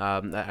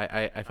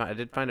I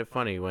did find it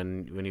funny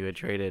when you had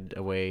traded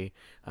away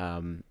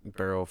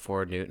Burrow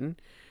for Newton.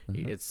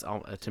 Mm-hmm. It's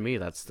to me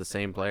that's the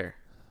same player.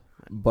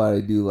 But I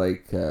do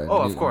like.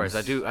 Of course,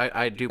 I do.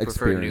 I do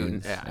prefer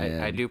Newton.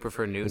 I do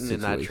prefer Newton in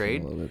that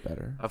trade. A little bit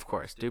better. Of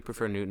course, do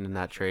prefer Newton in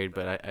that trade.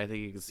 But I think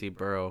you can see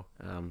Burrow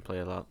play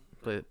a lot.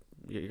 You're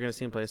going to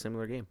see him play a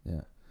similar game.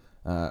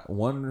 Yeah.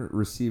 One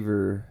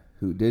receiver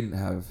who didn't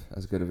have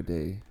as good of a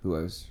day, who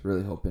I was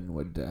really hoping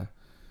would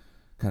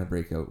kind of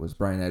break out, was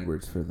Bryan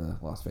Edwards for the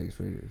Las Vegas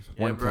Raiders.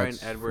 Yeah, Bryan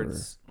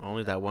Edwards,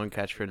 only that one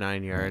catch for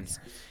 9 yards.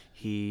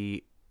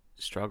 He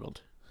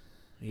struggled.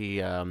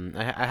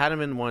 I had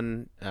him in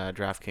one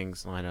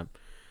DraftKings lineup,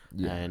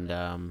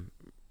 and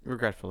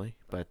regretfully,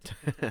 but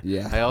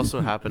I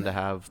also happened to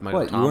have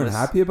Michael Thomas. You weren't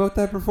happy about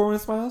that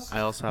performance, Miles? I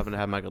also happen to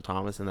have Michael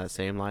Thomas in that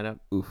same lineup.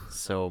 Oof.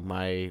 So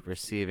my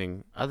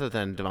receiving, other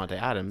than Devontae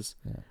Adams,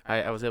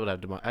 I was able to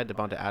have I had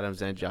Devontae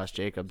Adams and Josh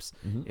Jacobs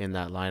in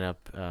that lineup,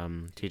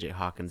 T.J.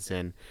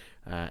 Hawkinson,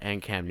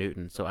 and Cam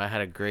Newton. So I had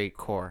a great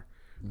core.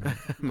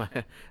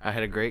 I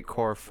had a great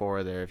core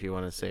 4 there, if you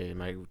want to say.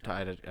 I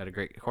had a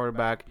great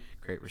quarterback,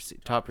 great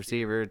top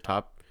receiver,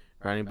 top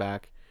running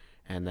back,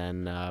 and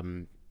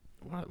then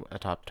a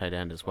top tight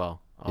end as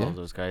well. All of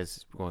those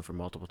guys going for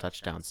multiple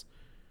touchdowns.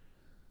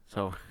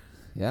 So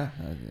Yeah,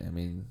 I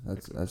mean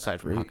that's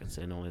Aside from great.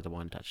 Hawkinson, only the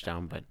one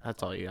touchdown, but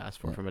that's all you ask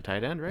for from a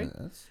tight end, right?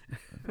 That's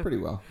pretty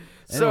well.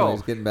 So,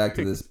 Anyways, getting back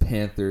to this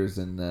Panthers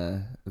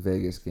and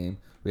Vegas game,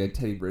 we had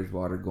Teddy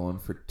Bridgewater going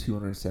for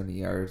 270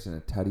 yards and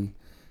a tutty.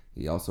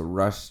 He also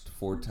rushed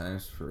 4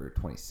 times for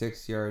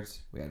 26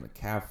 yards. We had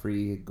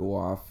McCaffrey go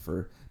off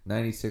for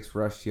 96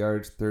 rush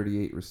yards,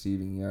 38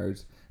 receiving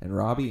yards, and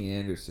Robbie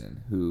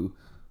Anderson, who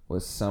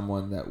was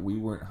someone that we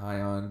weren't high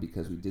on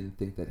because we didn't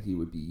think that he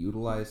would be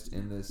utilized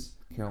in this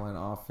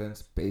Carolina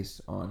offense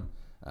based on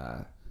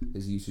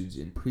his usage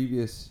in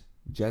previous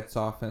Jets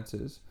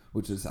offenses,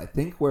 which is, I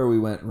think, where we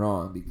went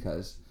wrong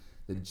because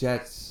the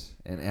Jets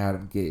and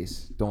Adam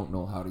Gase don't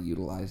know how to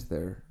utilize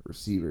their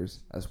receivers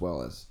as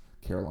well as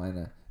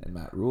Carolina and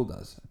Matt Rule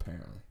does,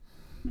 apparently.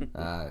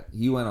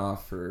 He went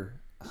off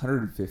for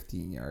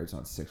 115 yards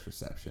on 6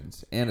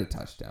 receptions and a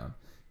touchdown.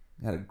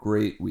 Had a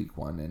great week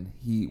 1, and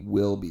he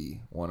will be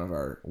one of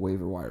our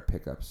waiver wire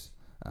pickups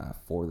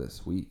for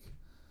this week.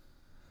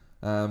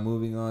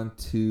 Moving on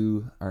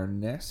to our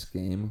next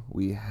game,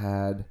 we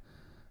had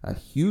a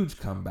huge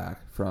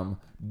comeback from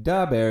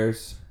the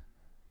Bears.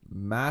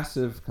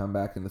 Massive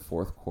comeback in the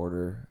fourth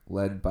quarter,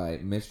 led by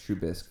Mitch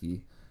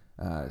Trubisky.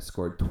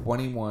 Scored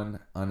 21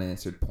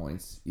 unanswered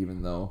points,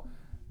 even though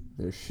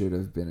there should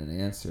have been an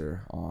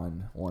answer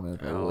on one of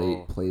the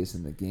late plays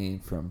in the game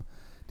from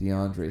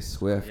DeAndre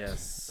Swift.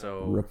 Yes,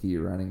 so rookie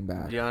running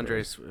back.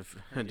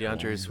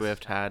 DeAndre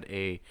Swift had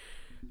a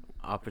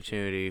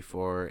opportunity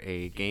for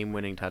a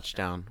game-winning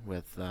touchdown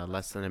with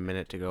less than a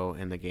minute to go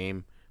in the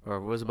game, or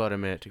it was about a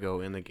minute to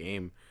go in the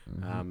game.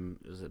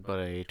 It was about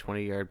a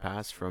 20-yard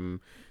pass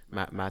from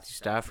Matthew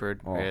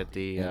Stafford at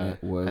the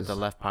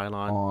left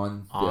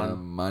pylon on the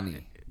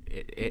money.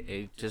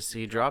 It just,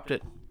 he dropped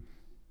it.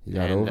 He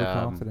got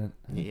overconfident.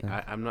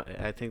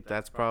 I think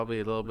that's probably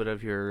a little bit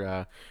of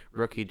your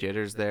rookie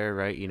jitters there,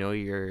 right? You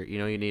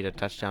need a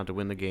touchdown to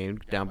win the game,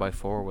 down by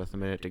 4 with a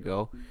minute to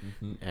go,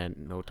 and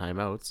no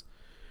timeouts.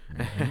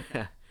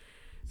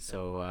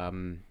 So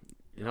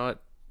you know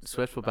what?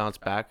 Swift will bounce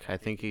back. I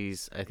think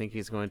he's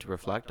going to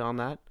reflect on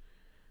that,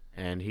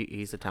 and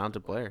he's a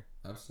talented player.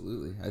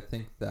 Absolutely. I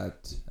think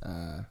that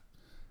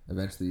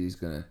eventually he's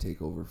going to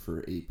take over for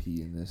AP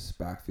in this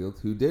backfield,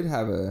 who did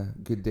have a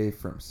good day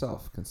for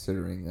himself,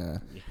 considering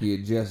he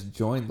had just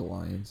joined the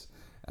Lions.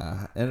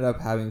 Ended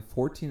up having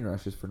 14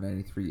 rushes for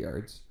 93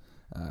 yards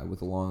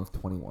with a long of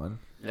 21.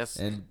 Yes.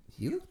 And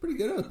he looks pretty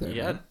good out there.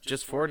 Yeah, man.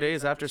 just 4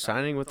 days after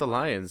signing with the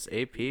Lions,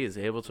 AP is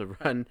able to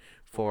run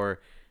for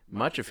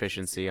much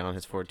efficiency on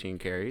his 14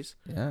 carries.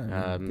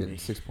 Yeah, getting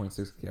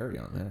 6.6 carry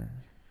on there.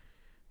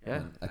 Yeah.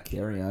 And a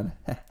carry on.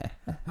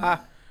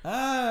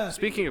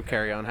 Speaking of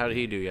carry on, how did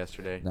he do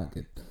yesterday? Not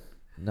good.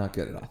 Not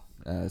good at all.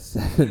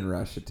 7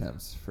 rush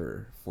attempts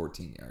for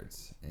 14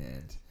 yards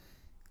and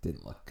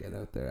didn't look good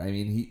out there. I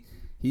mean,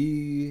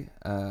 he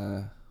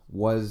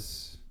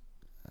was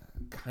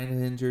kind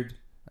of injured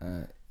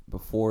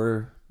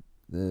before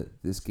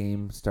this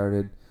game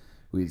started.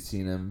 We'd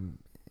seen him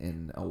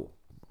in a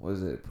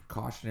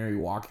precautionary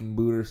walking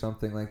boot or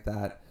something like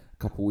that a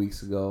couple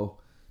weeks ago.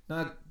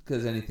 Not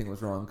because anything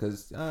was wrong,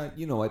 because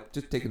you know what,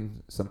 just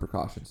taking some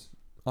precautions,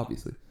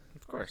 obviously.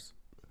 Of course.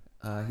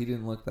 He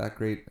didn't look that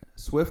great.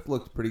 Swift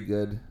looked pretty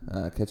good,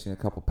 catching a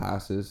couple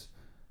passes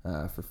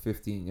for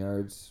 15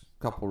 yards,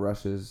 couple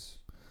rushes,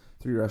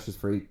 3 rushes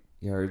for 8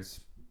 yards.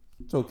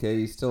 It's okay.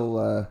 He's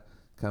still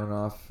coming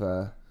off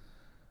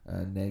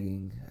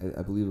nagging,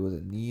 I believe it was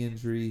a knee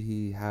injury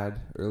he had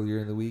earlier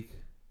in the week.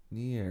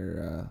 Knee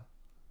or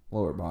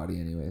lower body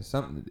anyway.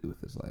 Something to do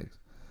with his legs.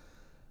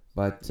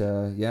 But,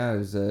 yeah, it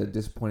was a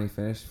disappointing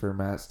finish for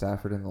Matt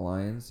Stafford and the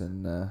Lions.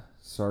 And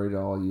sorry to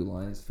all you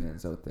Lions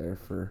fans out there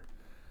for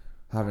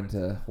having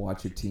to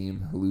watch your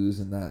team lose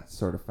in that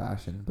sort of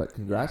fashion. But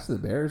congrats to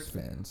the Bears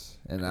fans.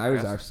 And I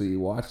was actually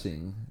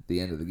watching the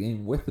end of the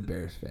game with the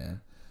Bears fan,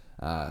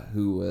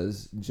 who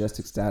was just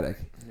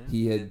ecstatic. Yeah.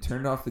 He had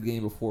turned off the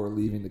game before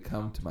leaving to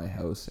come to my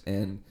house.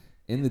 And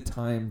in the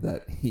time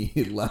that he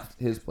had left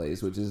his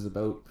place, which is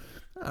about,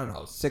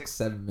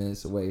 6-7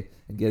 minutes away,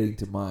 and getting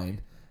to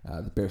mine,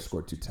 the Bears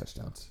scored 2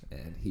 touchdowns,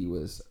 and he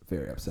was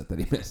very upset that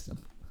he missed them.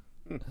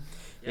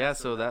 Yeah,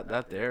 so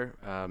that there,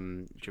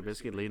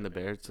 Trubisky leading the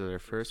Bears to their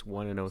first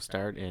 1-0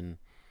 start in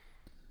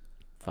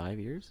 5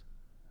 years.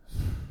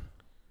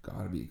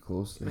 Gotta be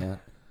close to that.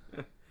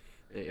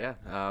 Yeah.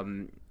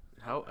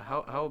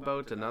 How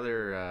about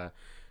another?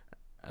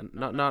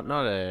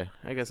 Not a.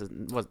 I guess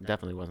it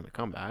definitely wasn't a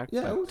comeback.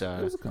 Yeah, but,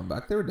 it was a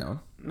comeback. They were down.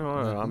 No,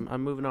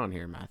 I'm moving on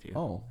here, Matthew.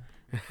 Oh.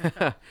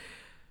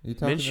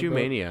 Minshew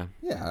Mania.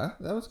 Yeah,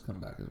 that was a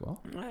comeback as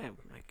well. I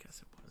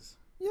guess it was.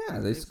 Yeah,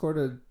 they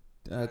scored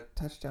a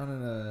touchdown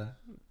and a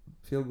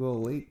field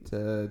goal late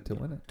to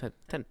win it.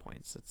 10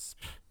 points. It's.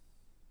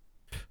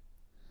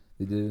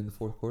 They did it in the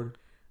fourth quarter.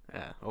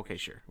 Yeah. Okay.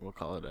 Sure. We'll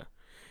call it a.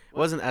 It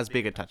wasn't as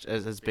big a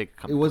as big a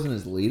comeback. It wasn't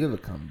as late of a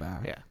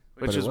comeback. Yeah,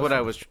 which was what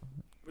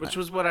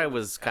I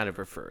was kind of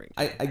referring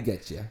to. I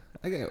get you.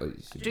 I get what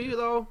you should do. You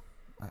though?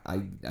 I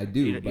do.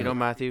 You know,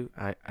 Matthew.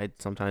 I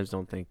sometimes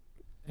don't think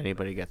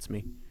anybody gets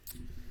me.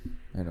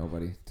 I know,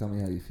 buddy. Tell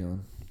me how you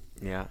feeling.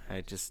 Yeah,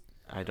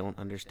 I don't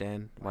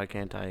understand. Why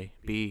can't I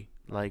be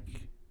like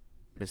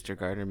Mr.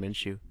 Gardner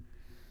Minshew?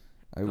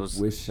 I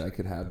wish I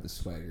could have the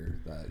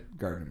swagger that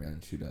Gardner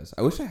Minshew does.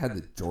 I wish I had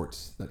the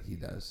jorts that he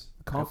does.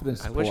 The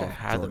confidence I to wish pull I off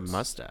had the jorts.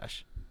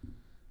 mustache.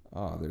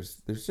 Oh,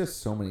 there's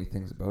just so many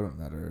things about him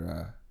that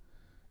are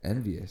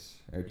envious,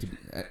 or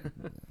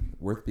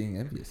worth being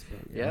envious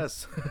about.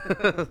 Yes.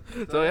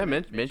 So yeah,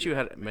 Minshew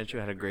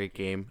had a great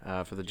game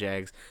for the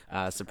Jags,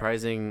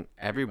 surprising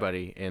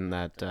everybody in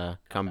that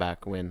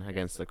comeback win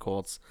against the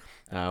Colts,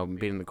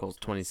 beating the Colts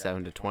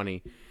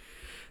 27-20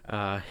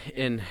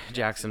 in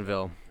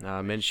Jacksonville.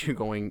 Minshew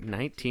going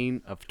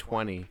 19 of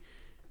 20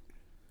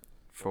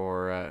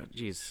 for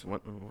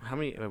how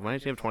many?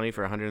 19 of 20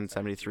 for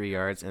 173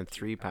 yards and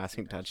 3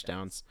 passing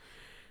touchdowns.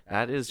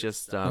 That is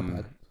just Not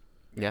bad.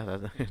 yeah.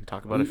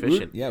 Talk about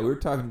efficient. We were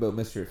talking about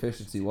Mr.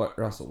 Efficiency,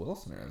 Russell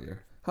Wilson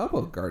earlier. How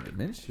about Gardner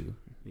Minshew?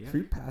 Yeah.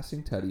 3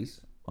 passing tutties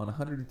on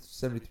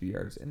 173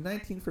 yards and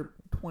 19 for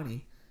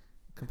 20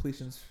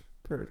 completions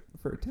for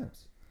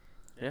attempts.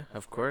 Yeah,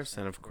 of course,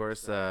 and of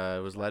course,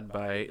 it was led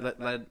by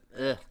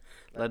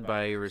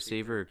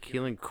receiver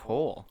Keelan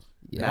Cole.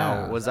 Yeah.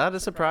 Now, was that a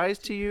surprise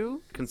to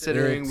you,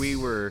 considering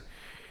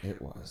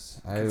It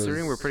was.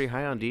 We're pretty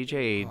high on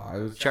DJ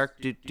Chark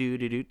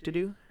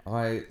do.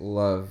 I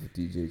love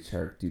DJ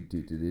Chark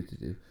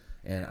do.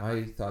 And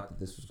I thought that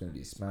this was going to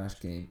be a smash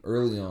game.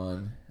 Early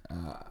on,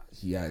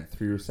 he had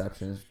 3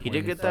 receptions. He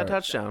did get that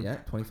touchdown. Yeah,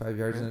 25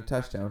 yards and a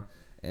touchdown.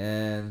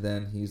 And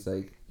then he's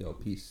like, yo,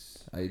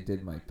 peace. I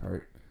did my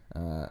part.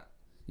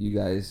 You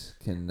guys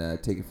can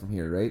take it from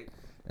here, right?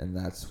 And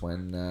that's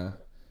when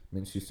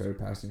Minshew started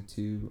passing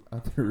to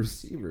other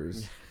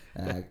receivers.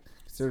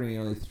 Considering he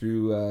only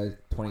threw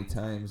 20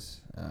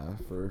 times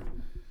for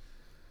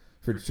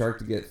Chark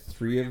to get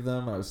 3 of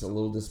them, I was a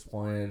little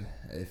disappointed.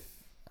 If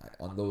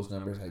on those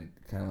numbers, I'd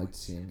kind of like to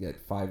see him get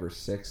 5 or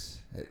 6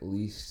 at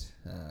least,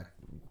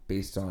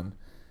 based on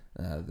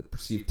the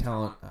perceived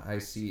talent I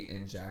see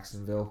in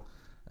Jacksonville.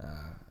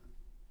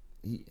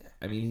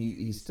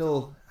 He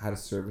still had a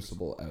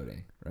serviceable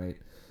outing, right?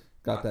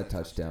 Got that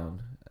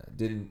touchdown,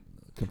 didn't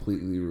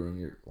completely ruin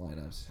your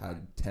lineups.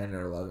 Had 10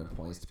 or 11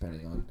 points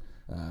depending on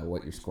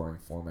what your scoring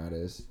format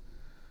is.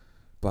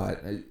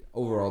 But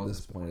overall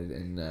disappointed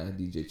in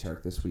DJ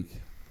Chark this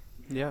week.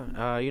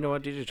 Yeah, you know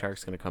what? DJ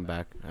Chark's going to come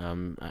back.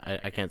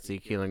 I can't see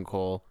Keelan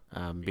Cole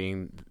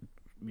being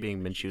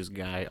Minshew's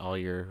guy all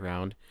year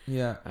round.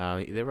 Yeah.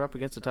 They were up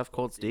against a tough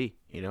Colts D,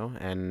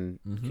 and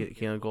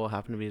Keelan Cole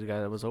happened to be the guy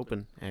that was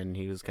open, and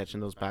he was catching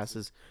those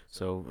passes.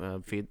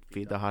 So feed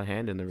the hot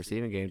hand in the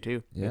receiving game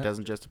too. Yeah. It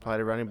doesn't just apply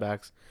to running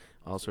backs,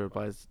 also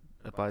applies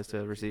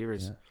to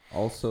receivers. Yeah.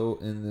 Also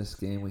in this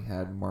game, we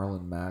had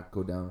Marlon Mack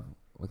go down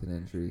with an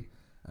injury.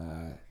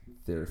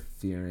 They're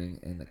fearing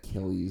an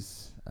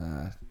Achilles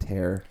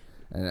tear,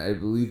 and I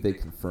believe they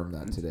confirmed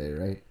that today,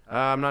 right?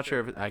 I'm not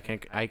sure if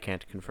I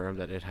can't confirm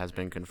that it has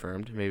been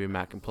confirmed. Maybe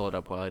Matt can pull it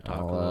up while I talk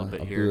a little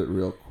bit I'll here. do it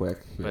real quick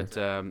here. But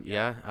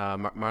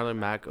Marlon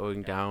Mack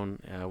going down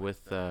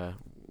with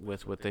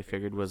what they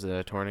figured was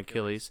a torn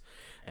Achilles,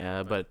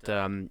 but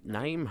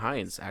Nyheim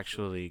Hines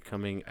actually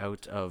coming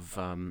out of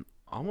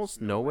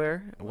almost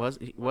nowhere.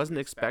 Wasn't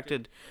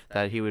expected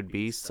that he would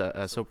be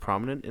so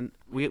prominent, and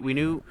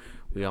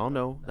we all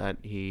know that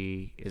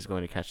he is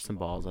going to catch some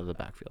balls out of the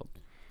backfield.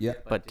 Yeah.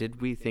 But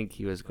did we think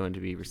he was going to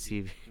be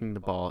receiving the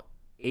ball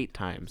 8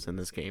 times in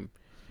this game?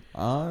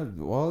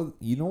 Well,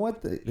 you know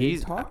what? They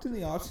talked in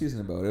the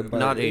offseason about it, but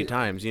not 8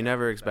 times. You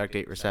never expect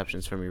 8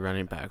 receptions from your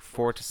running back.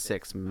 4 to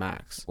 6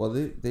 max. Well,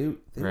 they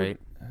right.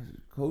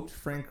 Coach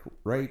Frank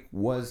Reich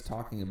was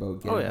talking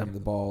about getting him the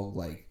ball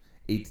like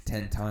 8 to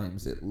 10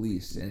 times at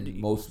least, and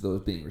most of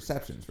those being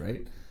receptions,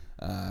 right?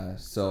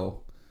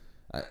 So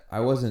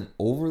I wasn't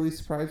overly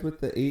surprised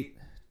with the eight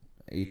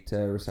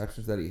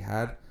receptions that he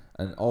had.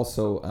 And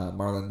also,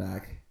 Marlon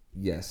Mack,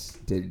 yes,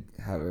 did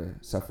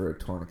suffer a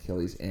torn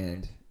Achilles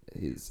and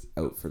is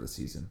out for the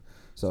season.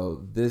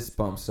 So this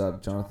bumps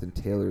up Jonathan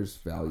Taylor's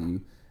value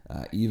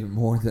even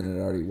more than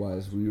it already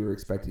was. We were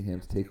expecting him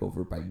to take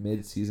over by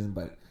mid-season,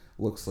 but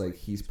looks like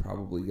he's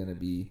probably going to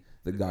be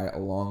the guy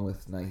along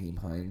with Nyheim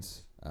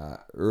Hines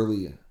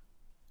early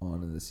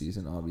on in the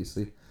season,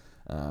 obviously.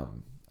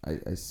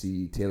 I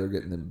see Taylor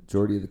getting the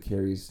majority of the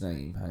carries,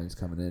 Nyheim Hines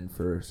coming in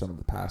for some of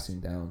the passing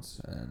downs,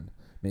 and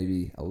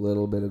maybe a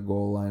little bit of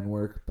goal line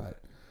work,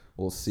 but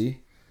we'll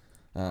see.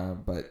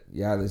 But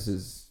yeah,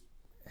 it's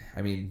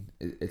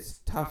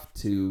tough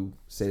to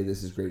say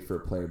this is great for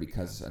a player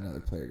because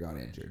another player got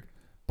injured.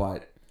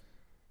 But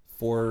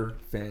for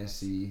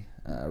fantasy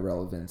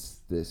relevance,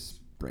 this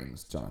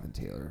brings Jonathan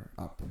Taylor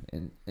up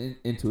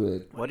into a.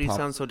 Why do you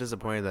sound so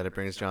disappointed that it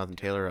brings Jonathan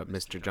Taylor up,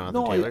 Mr.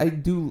 Jonathan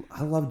Taylor?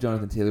 I love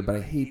Jonathan Taylor, but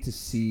I hate to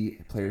see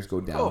players go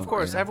down. Oh, of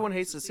course, everyone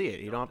hates to see it.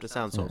 You don't have to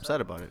sound so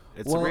upset about it.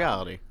 It's a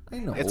reality. I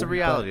know. It's a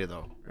reality,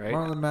 though, right?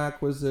 Marlon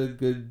Mack was a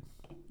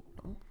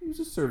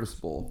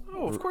serviceable.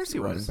 Oh, of course he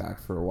was. Running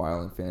back for a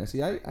while in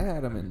fantasy. I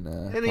had him in.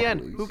 In the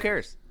end, leagues. who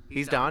cares?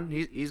 He's done.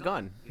 He's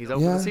gone. He's out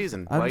for Yeah, the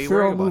season. Why I'm are you sure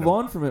worrying I'll about move him?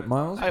 on from it,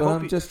 Miles. I But hope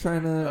I'm you- just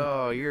trying to.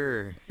 Oh,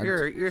 you're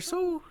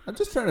so. I'm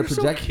just trying to You're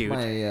so project cute.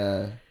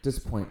 my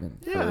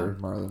disappointment Yeah. for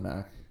Marlon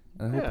Mack.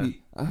 Yeah.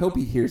 I hope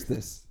he hears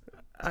this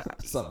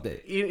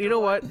someday. You know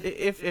what?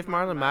 If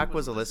Marlon Mack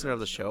was a listener of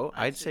the show,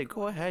 I'd say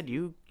go ahead.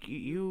 You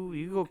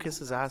go kiss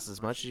his ass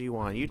as much as you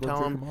want. You Go tell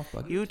jerk him. him off,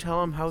 buddy. You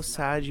tell him how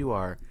sad you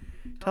are.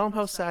 Tell him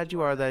how sad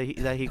you are that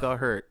he got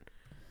hurt.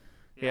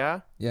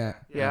 Yeah. Yeah.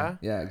 Yeah.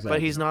 Exactly.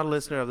 But he's not a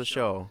listener of the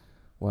show.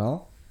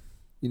 Well,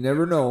 you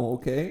never know.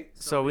 Okay.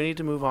 So we need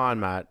to move on,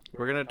 Matt.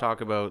 We're gonna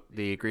talk about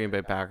the Green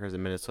Bay Packers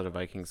and Minnesota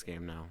Vikings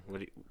game now.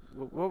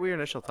 What were your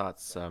initial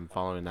thoughts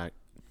following that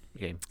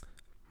game?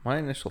 My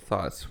initial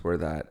thoughts were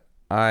that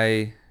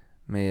I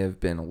may have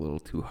been a little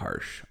too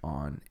harsh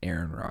on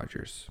Aaron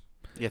Rodgers.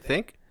 You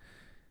think?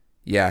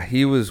 Yeah,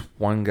 he was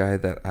one guy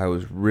that I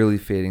was really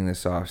fading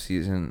this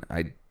offseason.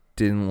 I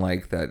didn't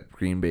like that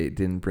Green Bay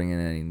didn't bring in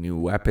any new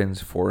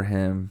weapons for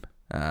him.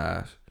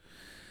 I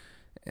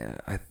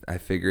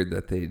figured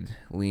that they'd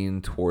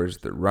lean towards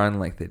the run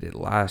like they did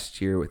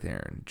last year with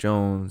Aaron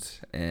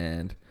Jones.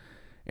 And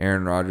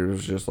Aaron Rodgers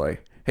was just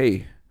like,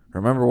 hey,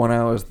 remember when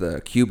I was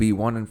the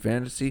QB1 in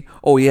fantasy?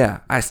 Oh, yeah,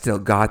 I still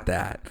got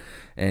that.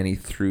 And he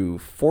threw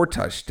 4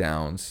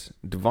 touchdowns.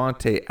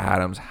 Devontae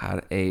Adams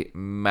had a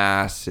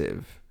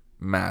massive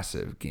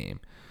game.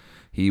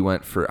 He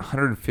went for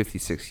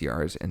 156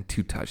 yards and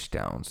 2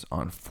 touchdowns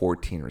on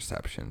 14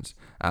 receptions.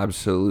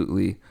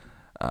 Absolutely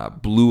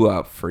blew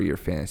up for your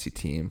fantasy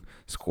team.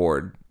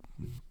 Scored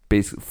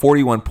basically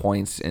 41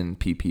 points in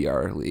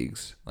PPR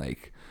leagues.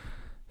 Like,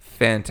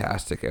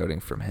 fantastic outing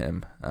from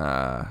him.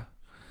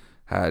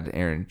 Had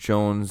Aaron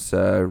Jones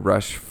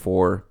rush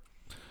for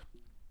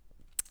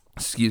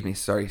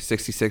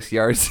 66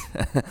 yards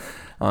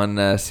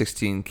on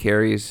 16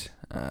 carries.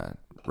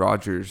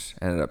 Rodgers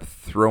ended up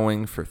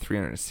throwing for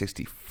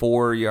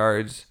 364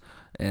 yards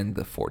and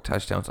the 4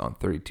 touchdowns on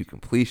 32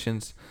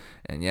 completions.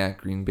 And yeah,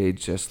 Green Bay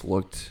just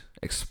looked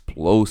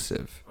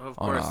explosive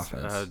on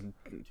offense.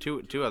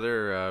 Two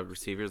other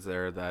receivers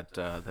there that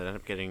ended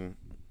up getting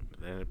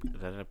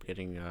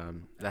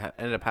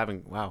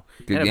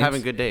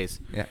having good days.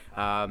 Yeah.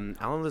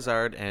 Alan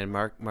Lazard and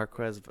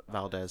Marquez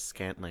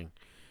Valdez-Scantling.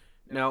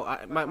 Now,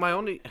 my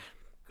only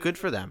good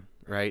for them,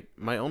 right?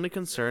 My only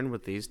concern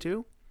with these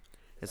two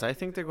is I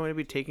think they're going to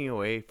be taking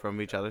away from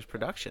each other's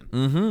production.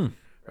 Mm-hmm.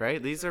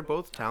 Right? These are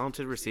both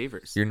talented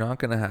receivers. You're not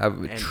going to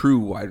have a true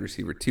wide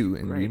receiver 2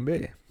 in Green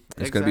Bay.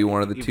 It's going to be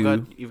one of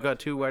the You've got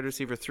 2 wide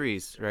receiver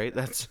 3s, right?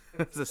 That's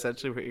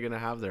essentially what you're going to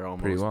have there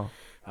almost. Pretty well.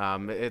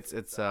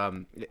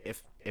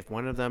 If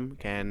one of them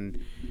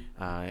can,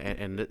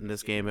 and in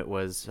this game it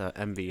was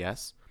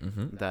MVS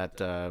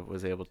that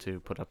was able to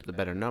put up the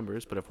better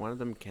numbers. But if one of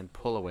them can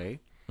pull away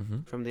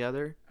from the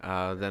other,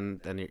 then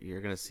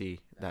you're going to see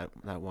that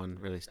one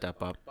really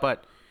step up.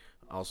 But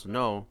also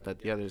know that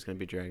the other is going to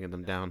be dragging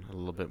them down a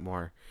little bit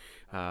more.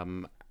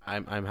 I'm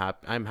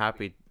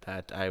happy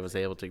that I was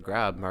able to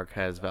grab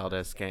Marquez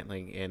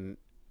Valdez-Scantling in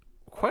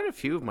quite a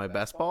few of my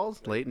best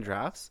balls late in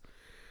drafts.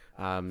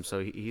 So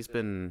he's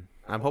been.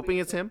 I'm hoping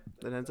it's him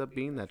that ends up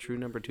being that true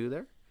number 2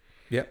 there.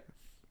 Yep.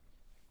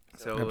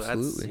 So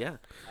absolutely.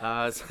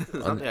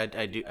 Something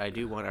I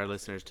do want our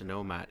listeners to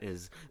know, Matt,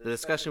 is the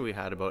discussion we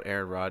had about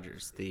Aaron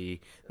Rodgers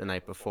the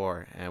night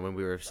before, and when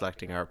we were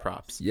selecting our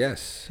props.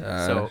 Yes.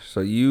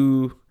 So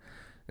you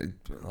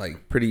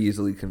pretty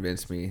easily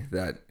convinced me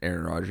that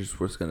Aaron Rodgers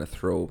was going to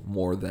throw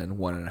more than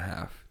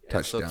 1.5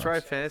 touchdowns. So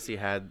Thrive Fantasy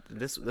had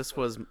this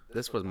was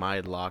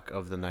my lock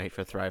of the night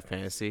for Thrive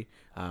Fantasy.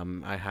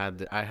 I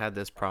had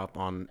this prop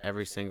on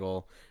every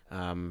single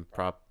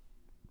prop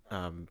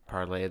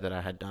parlay that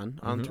I had done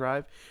on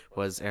Thrive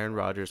was Aaron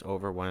Rodgers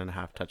over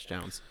 1.5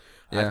 touchdowns.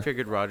 Yeah. I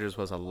figured Rodgers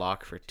was a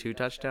lock for 2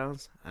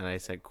 touchdowns, and I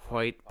said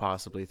quite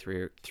possibly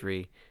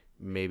three,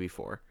 maybe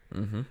 4.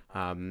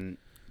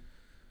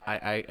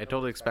 I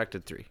totally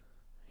expected 3.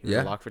 He was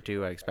a lock for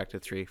 2. I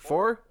expected 3.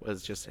 4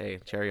 was just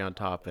cherry on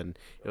top, and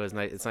it was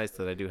nice. It's nice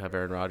that I do have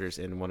Aaron Rodgers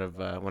in one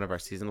of our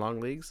season long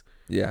leagues.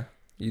 Yeah,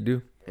 you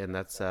do. And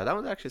that's that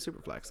one's actually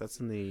super flex. That's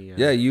in the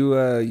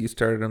you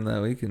started him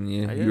that week, and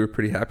you were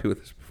pretty happy with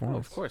his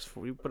performance. Of course,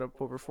 you put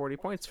up over 40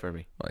 points for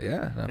me. Well,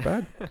 yeah, not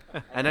bad.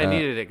 And I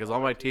needed it because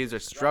all my teams are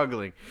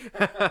struggling.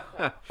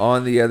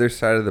 On the other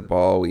side of the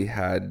ball, we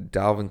had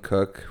Dalvin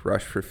Cook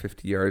rush for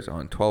 50 yards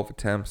on 12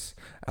 attempts.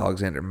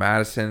 Alexander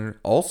Madison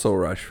also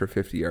rushed for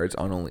 50 yards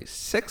on only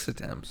 6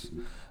 attempts.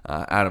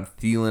 Adam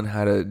Thielen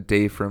had a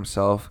day for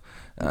himself,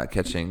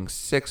 catching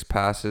 6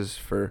 passes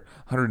for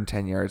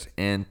 110 yards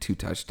and 2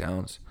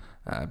 touchdowns.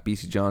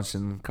 BC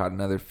Johnson caught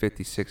another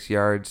 56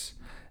 yards.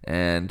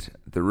 And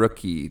the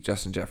rookie,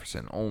 Justin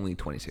Jefferson, only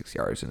 26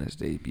 yards in his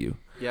debut.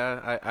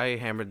 Yeah, I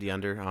hammered the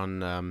under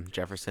on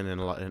Jefferson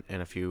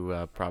in a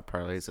few prop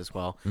parlays as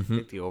well. I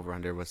think the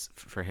over-under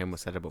for him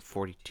was set about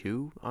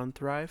 42 on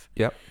Thrive.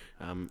 Yep.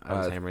 I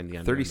was hammering the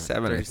under.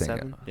 37, I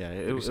think. Yeah,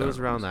 it was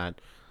around that.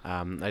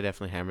 I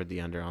definitely hammered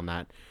the under on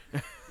that.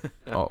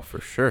 Oh,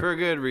 for sure. For a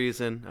good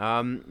reason.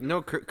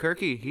 No,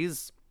 Kirky,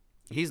 he's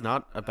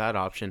not a bad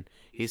option.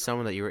 he's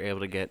someone that you were able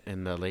to get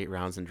in the late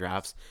rounds and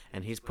drafts,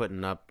 and he's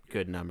putting up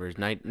good numbers.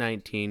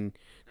 19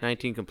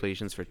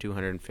 completions for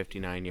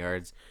 259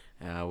 yards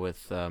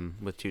with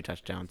 2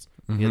 touchdowns.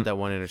 He had that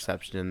 1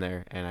 interception in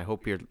there, and I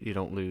hope you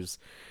don't lose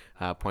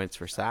points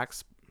for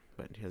sacks,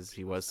 but because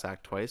he was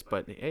sacked twice.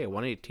 But hey, a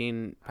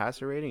 118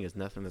 passer rating is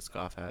nothing to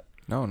scoff at.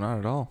 No, not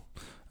at all.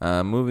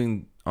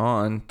 Moving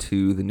on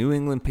to the New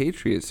England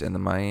Patriots and the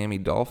Miami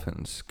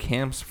Dolphins.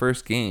 Cam's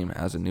first game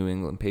as a New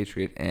England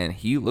Patriot, and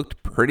he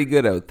looked pretty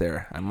good out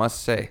there, I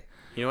must say.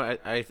 You know,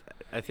 I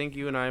think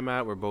you and I,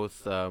 Matt, we're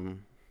both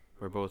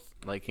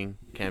liking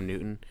Cam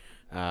Newton.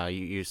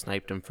 You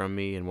sniped him from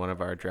me in one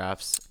of our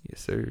drafts.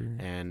 Yes, sir.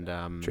 And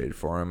traded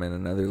for him in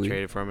another league.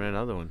 Traded for him in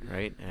another one,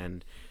 right?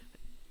 And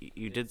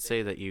you did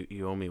say that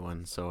you owe me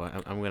one, so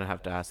I'm gonna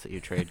have to ask that you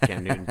trade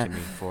Cam Newton to me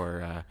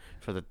for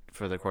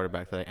the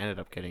quarterback that I ended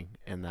up getting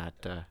in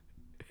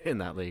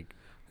that league.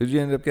 Who'd you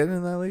end up getting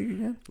in that league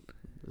again?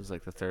 It was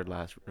like the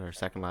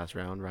second last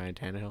round, Ryan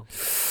Tannehill.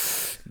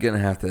 Gonna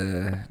have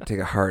to take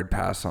a hard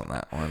pass on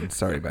that one.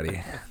 Sorry,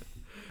 buddy.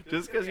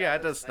 Just because you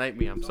had to snipe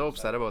me. I'm so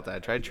upset about that. I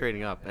tried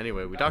trading up.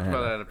 Anyway, we talked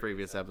about that in a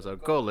previous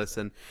episode. Go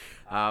listen.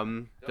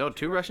 2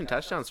 rushing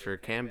touchdowns for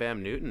Cam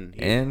Bam Newton.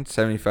 And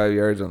 75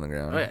 yards on the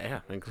ground. Oh,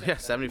 yeah,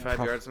 75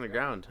 yards on the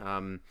ground.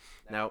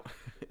 Now,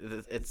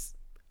 it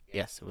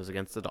was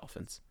against the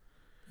Dolphins.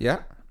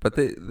 Yeah, but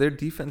their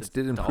defense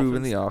did improve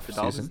in the offseason. The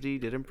Dolphins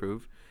did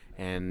improve,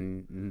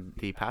 and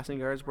the passing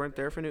yards weren't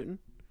there for Newton,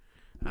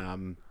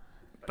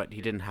 but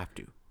he didn't have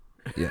to.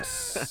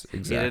 Yes, exactly.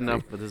 He did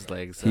enough with his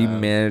legs. He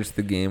managed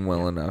the game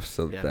well enough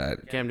so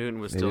that Cam Newton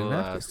was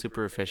still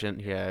super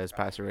efficient. His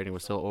passer rating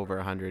was still over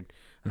 100.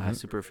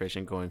 Super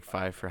efficient, going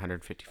 5 for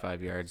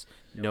 155 yards.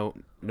 No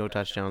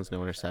touchdowns,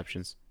 no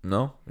interceptions.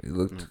 No, he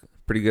looked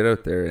pretty good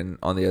out there. And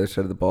on the other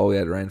side of the ball, we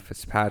had Ryan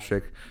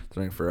Fitzpatrick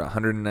throwing for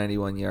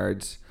 191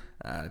 yards.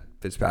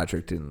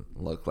 Fitzpatrick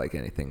didn't look like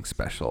anything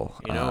special.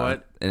 You know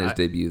what? In his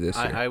debut this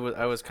year, I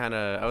was kind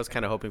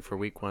of hoping for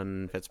Week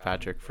 1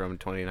 Fitzpatrick from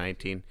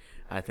 2019.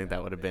 I think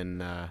that would have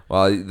been.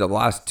 Well, the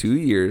last 2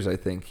 years, I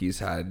think he's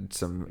had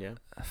some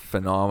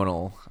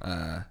phenomenal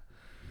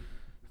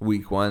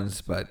Week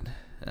 1s, but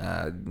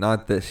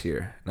not this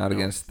year. Not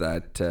against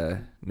that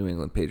New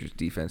England Patriots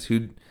defense,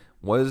 who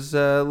was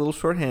a little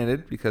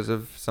shorthanded because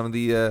of some of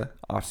the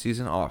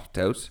off-season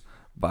opt-outs,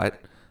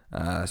 but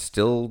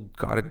still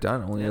got it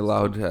done. Only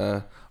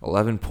allowed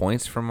 11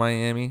 points from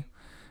Miami,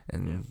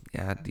 and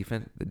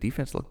the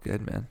defense looked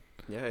good, man.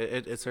 Yeah,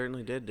 it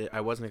certainly did.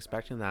 I wasn't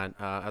expecting that.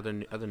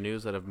 Other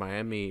news out of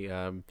Miami,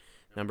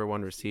 number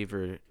 1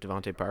 receiver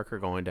Devontae Parker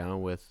going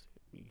down with,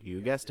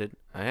 you guessed it,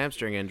 a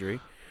hamstring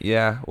injury.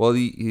 Yeah, well,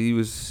 he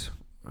was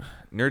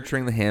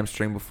nurturing the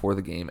hamstring before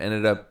the game,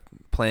 ended up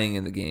playing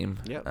in the game,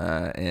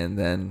 and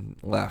then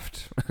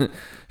left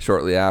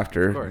shortly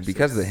after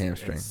because of the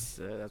hamstring.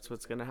 That's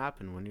what's going to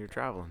happen when you're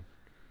traveling,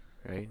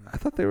 right? I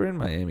thought they were in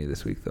Miami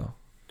this week, though.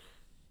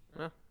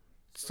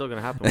 It's still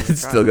gonna happen.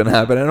 It's still gonna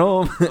happen at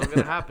home. It's still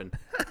gonna happen.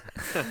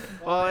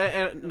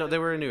 Well, no, they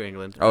were in New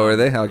England. Oh, were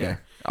they? Okay. Yeah.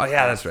 Oh,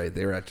 yeah, that's right.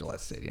 They were at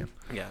Gillette Stadium.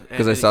 Yeah.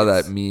 Because I saw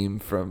that meme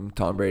from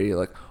Tom Brady,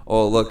 like,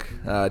 oh, look,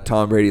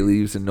 Tom Brady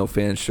leaves and no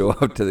fans show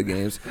up to the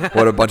games.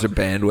 What a bunch of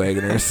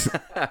bandwagoners.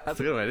 That's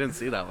a good one. I didn't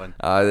see that one.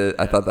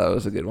 I thought that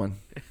was a good one.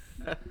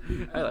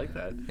 I like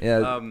that.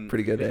 Yeah,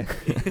 pretty good, eh?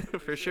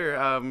 For sure.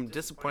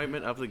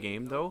 Disappointment of the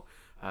game, though.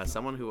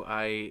 Someone who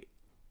I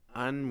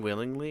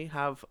unwillingly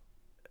have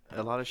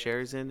a lot of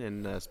shares in,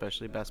 and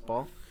especially best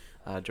ball,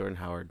 Jordan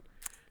Howard.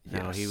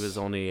 Now, he was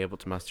only able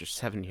to muster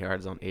 7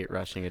 yards on 8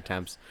 rushing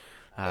attempts,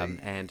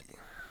 and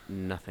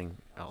nothing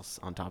else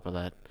on top of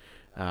that.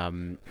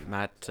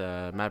 Matt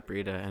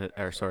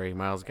Breida,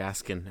 Myles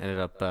Gaskin ended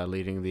up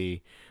leading the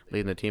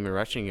team in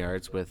rushing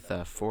yards with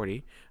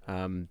 40.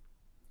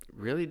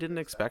 Really didn't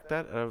expect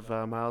that of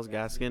Myles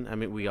Gaskin. I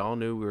mean, we all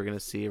knew we were going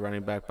to see a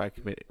running back by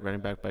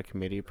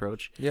committee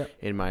approach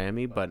in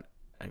Miami, but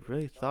I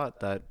really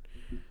thought that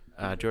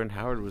Jordan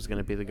Howard was going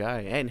to be the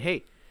guy. And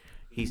hey,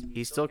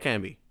 he still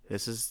can be.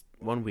 This is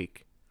 1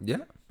 week. Yeah,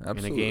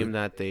 absolutely. In a game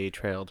that they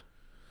trailed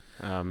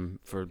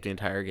for the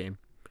entire game.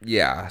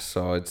 Yeah,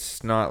 so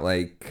it's not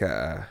like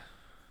Howard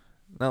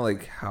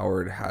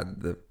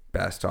had the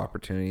best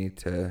opportunity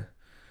to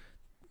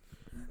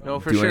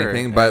do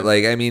anything. But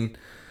I mean,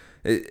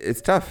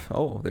 it's tough.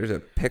 Oh, there's a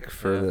pick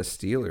for the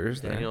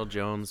Steelers. Daniel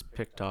Jones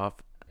picked off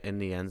in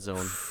the end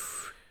zone.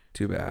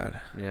 Too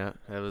bad. Yeah,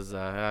 it was.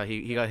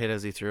 He got hit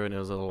as he threw, and it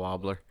was a little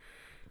wobbler.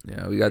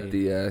 Yeah, we got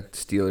the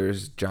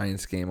Steelers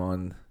Giants game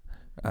on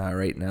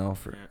right now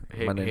for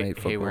Monday Night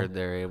Football. Hayward,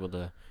 they're able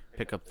to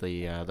pick up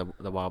the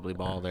wobbly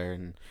ball there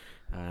and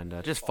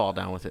just fall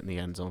down with it in the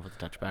end zone for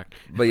the touchback.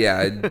 But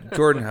yeah,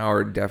 Jordan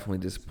Howard definitely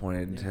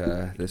disappointed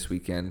this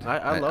weekend.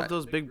 I love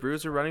those big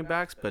bruiser running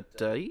backs, but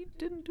he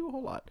didn't do a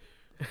whole lot.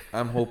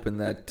 I'm hoping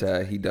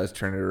that he does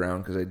turn it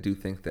around, because I do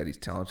think that he's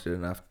talented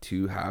enough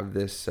to have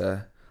this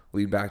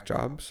lead back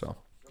job. So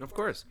of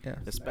course, yeah,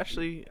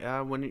 especially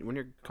when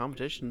your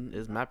competition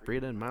is Matt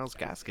Breida and Myles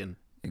Gaskin.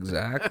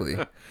 Exactly.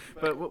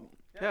 But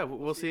Yeah,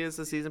 we'll see as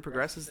the season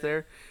progresses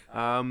there.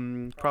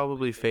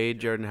 Probably fade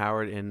Jordan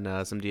Howard in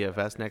some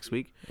DFS next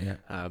week. Yeah.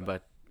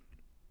 But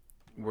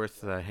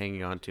worth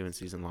hanging on to in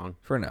season long.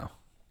 For now.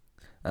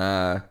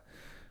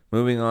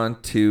 Moving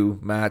on to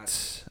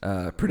Matt's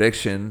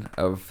prediction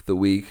of the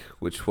week,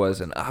 which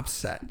was an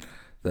upset.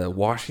 The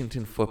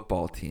Washington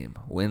football team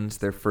wins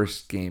their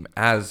first game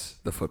as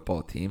the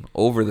football team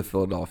over the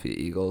Philadelphia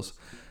Eagles.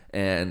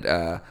 And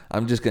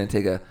I'm just going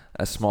to take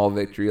a small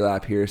victory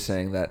lap here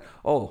saying that,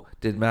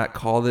 did Matt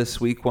call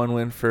this week one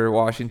win for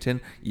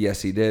Washington?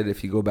 Yes, he did.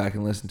 If you go back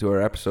and listen to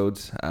our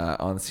episodes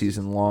on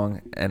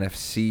season-long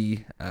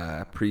NFC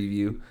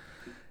preview,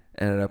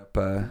 ended up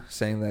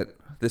saying that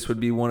this would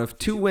be one of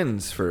 2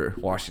 wins for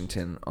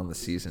Washington on the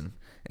season.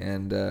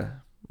 And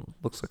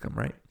looks like I'm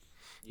right.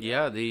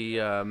 Yeah,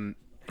 the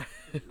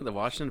the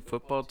Washington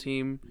football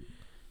team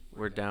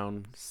were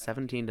down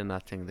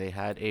 17-0. They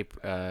had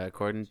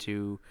according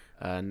to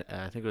I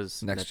think it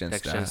was Next Gen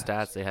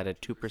Stats, they had a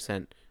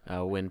 2%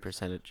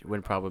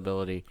 win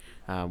probability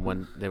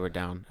when they were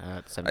down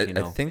at 17-0.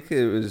 I think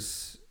it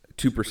was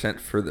 2%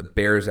 for the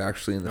Bears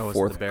actually in the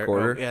fourth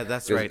quarter. Yeah,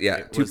 that's right.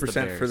 Yeah,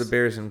 2% for the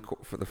Bears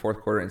for the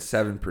fourth quarter and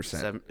 7%.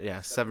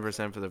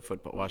 7% for the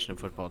Washington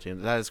football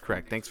team. That is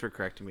correct. Thanks for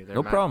correcting me there.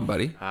 No Matt. problem,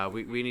 buddy.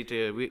 We need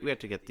to we have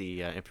to get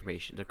the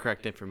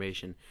correct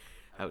information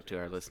out to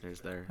our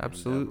listeners there.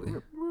 Absolutely.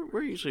 And,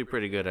 we're usually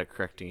pretty good at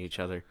correcting each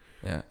other.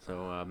 Yeah.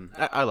 So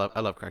I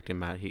love correcting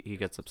Matt. He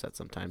gets upset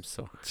sometimes.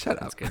 So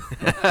shut up. Good.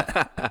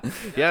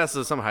 Yeah.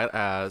 So some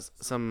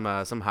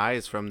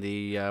highs from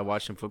the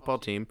Washington football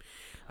team.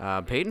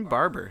 Peyton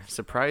Barber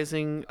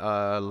surprising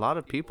a lot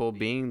of people,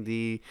 being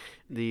the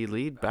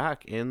lead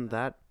back in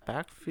that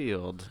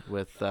backfield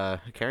with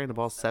carrying the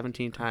ball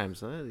 17 times.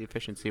 The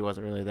efficiency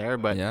wasn't really there,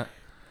 but yeah.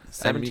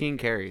 17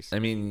 carries. I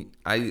mean,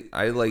 I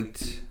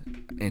liked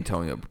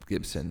Antonio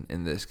Gibson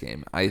in this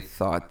game. I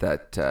thought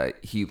that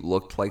he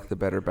looked like the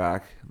better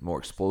back, more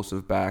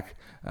explosive back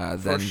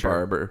than sure.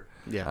 Barber.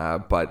 Yeah.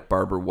 But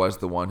Barber was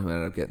the one who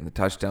ended up getting the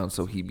touchdown,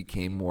 so he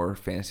became more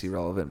fantasy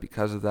relevant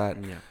because of that.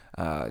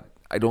 Yeah.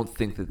 I don't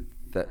think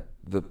that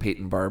the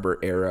Peyton Barber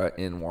era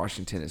in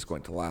Washington is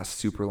going to last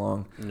super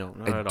long. No,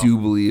 not I at do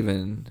all. believe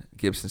in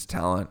Gibson's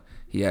talent.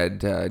 He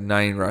had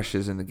 9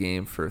 rushes in the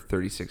game for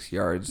 36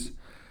 yards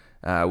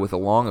with a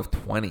long of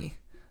 20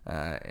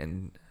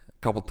 and a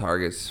couple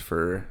targets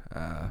for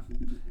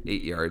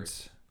 8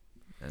 yards.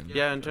 And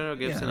Yeah, Antonio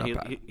Gibson,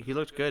 he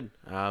looked good.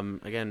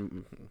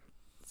 Again,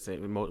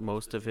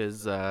 most of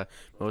his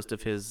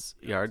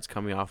yards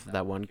coming off of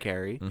that one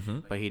carry,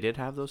 but he did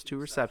have those 2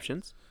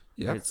 receptions.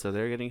 Yeah. Right, so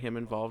they're getting him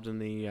involved in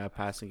the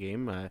passing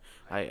game. I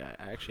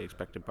actually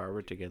expected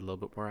Barber to get a little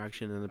bit more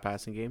action in the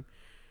passing game.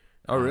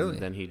 Oh, really?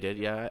 Than he did.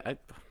 Yeah,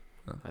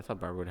 I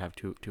thought Barber would have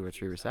two or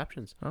 3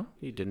 receptions. Oh,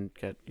 he didn't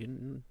get. He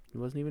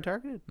wasn't even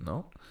targeted.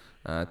 No.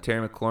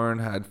 Terry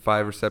McLaurin had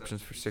 5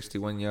 receptions for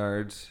 61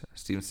 yards.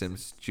 Steven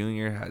Sims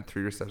Jr. had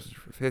 3 receptions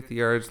for 50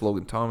 yards.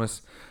 Logan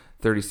Thomas,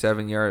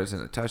 37 yards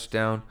and a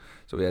touchdown.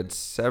 So we had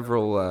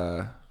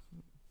several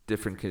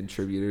different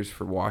contributors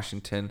for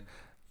Washington.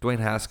 Dwayne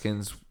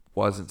Haskins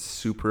wasn't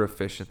super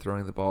efficient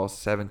throwing the ball,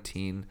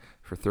 17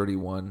 for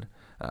 31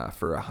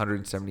 for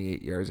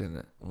 178 yards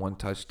and 1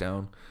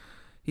 touchdown.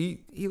 He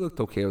looked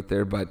okay out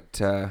there,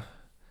 but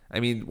I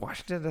mean,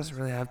 Washington doesn't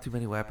really have too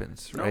many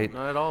weapons, right? No,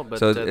 not at all. But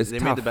so they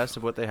tough. made the best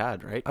of what they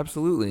had, right?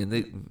 Absolutely, and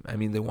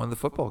they won the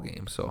football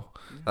game, so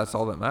that's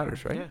all that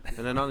matters, right? Yeah.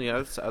 And then on the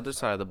other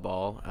side of the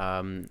ball,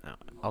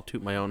 I'll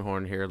toot my own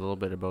horn here a little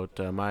bit about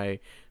my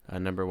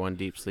number 1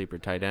 deep sleeper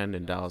tight end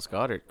in Dallas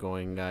Goedert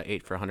going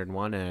 8 for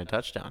 101 and a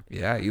touchdown.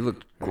 Yeah, he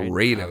looked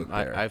great out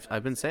there.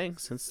 I've been saying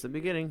since the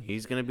beginning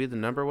he's going to be the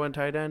number 1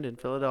 tight end in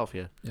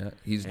Philadelphia. Yeah,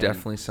 he's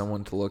definitely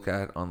someone to look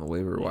at on the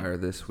waiver wire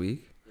this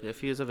week. If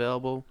he is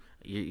available,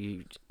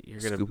 you're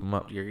gonna scoop him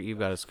up. You've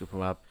got to scoop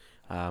him up.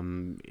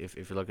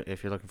 If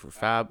you're looking for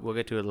Fab, we'll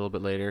get to it a little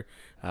bit later.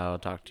 I'll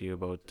talk to you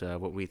about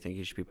what we think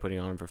you should be putting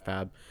on for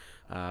Fab.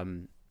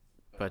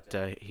 But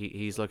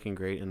he's looking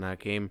great in that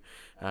game.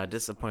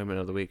 Disappointment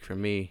of the week for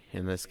me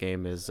in this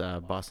game is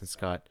Boston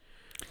Scott.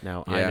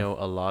 Now, Yeah. I know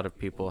a lot of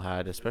people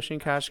had, especially in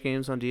cash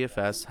games on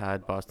DFS,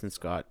 had Boston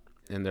Scott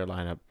in their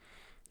lineup.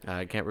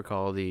 I can't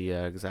recall the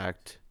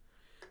exact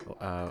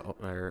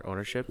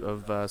ownership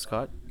of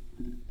Scott,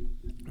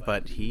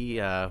 but he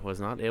was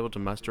not able to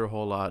muster a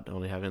whole lot,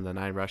 only having the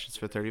 9 rushes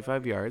for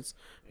 35 yards.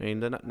 I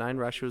mean, the 9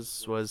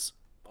 rushes was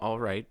all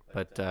right,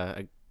 but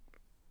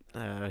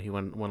he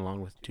went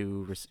along with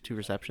two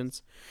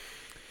receptions.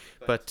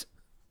 But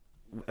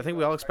I think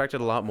we all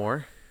expected a lot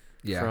more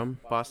from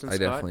Boston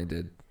Scott. I definitely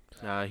did.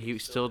 He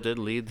still did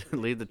lead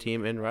the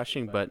team in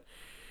rushing, but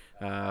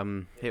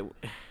it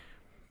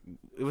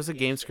was a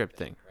game script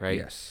thing, right?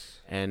 Yes.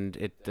 And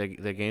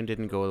the game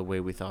didn't go the way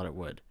we thought it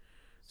would.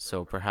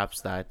 So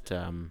perhaps that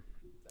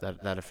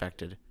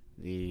affected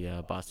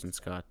the Boston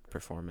Scott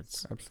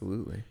performance.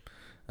 Absolutely.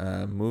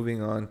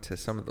 Moving on to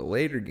some of the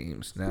later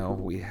games now,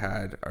 we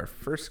had our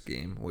first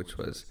game, which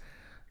was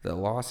the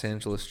Los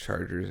Angeles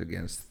Chargers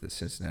against the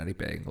Cincinnati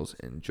Bengals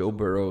in Joe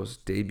Burrow's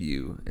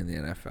debut in the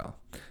NFL.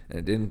 And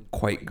it didn't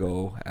quite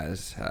go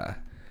as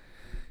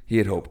he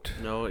had hoped.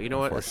 No, you know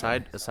what?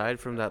 Aside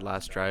from that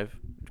last drive,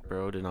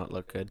 Burrow did not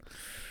look good.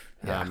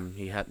 Yeah.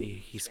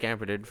 He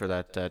scampered it for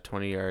that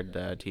 20-yard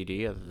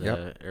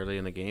TD early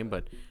in the game,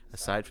 but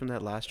aside from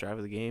that last drive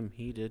of the game,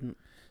 he didn't.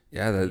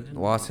 Yeah, the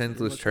Los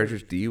Angeles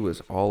Chargers D was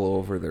all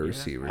over their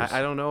receivers.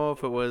 I don't know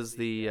if it was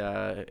the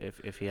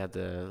if he had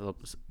the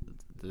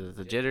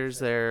jitters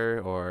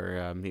there,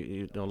 or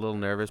he a little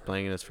nervous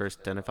playing in his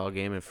first NFL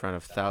game in front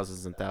of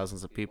thousands and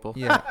thousands of people.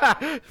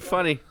 Yeah.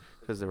 Funny,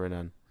 because there were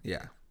none.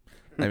 Yeah.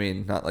 I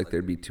mean, not like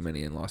there'd be too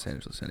many in Los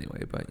Angeles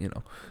anyway, but you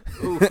know.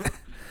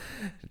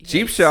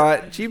 Cheap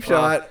shot.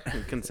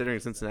 Considering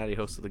Cincinnati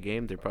hosted the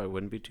game, there probably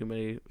wouldn't be too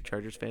many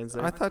Chargers fans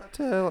there. I thought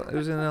it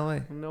was in LA.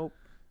 Nope.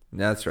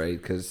 That's right,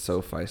 because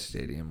SoFi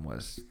Stadium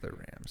was the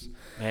Rams.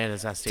 Man,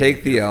 is that stadium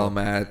Take the L,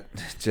 Matt.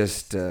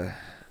 Just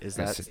is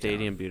that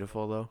stadium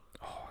beautiful though?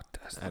 Oh, it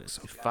does look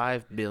so good.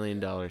 $5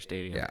 billion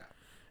stadium. Yeah.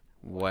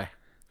 What?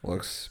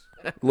 Looks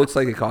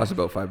like it costs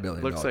about $5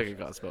 billion. Looks like it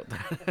costs about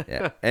that.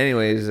 Yeah.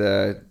 Anyways,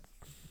 in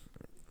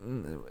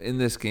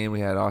this game we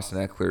had Austin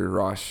Eckler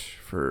rush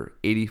for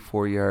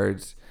 84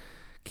 yards.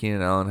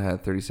 Keenan Allen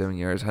had 37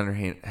 yards. Hunter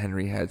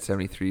Henry had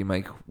 73.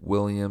 Mike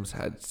Williams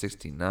had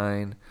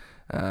 69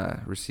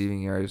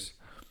 receiving yards.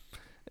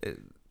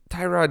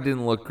 Tyrod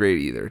didn't look great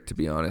either, to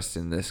be honest,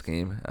 in this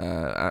game.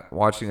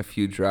 Watching a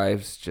few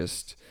drives,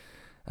 just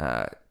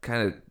kind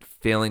of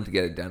failing to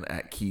get it done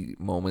at key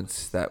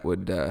moments that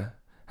would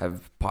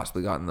have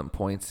possibly gotten them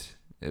points.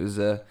 It was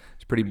a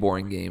pretty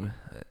boring game,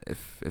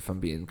 if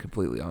I'm being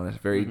completely honest.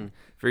 Very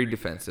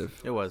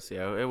defensive. It was,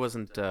 yeah. It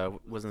wasn't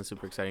a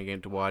super exciting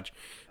game to watch.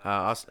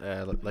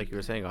 Like you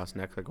were saying,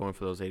 Austin Eckler going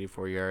for those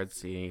 84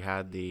 yards. He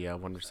had the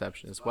one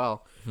reception as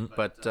well. Mm-hmm.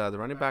 But the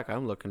running back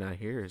I'm looking at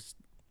here is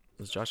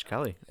Josh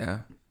Kelly.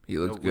 Yeah, he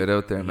looked good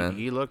out there, man.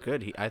 He looked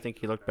good. I think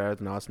he looked better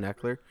than Austin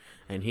Eckler,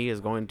 and he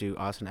is going to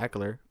Austin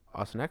Eckler.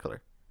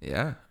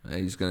 Yeah,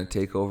 he's going to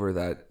take over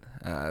that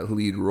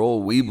lead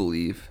role, we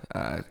believe,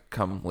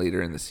 come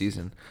later in the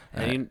season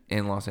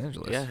in Los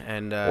Angeles. Yeah,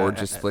 and or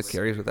just split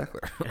carries with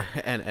Eckler.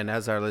 and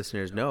as our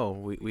listeners know,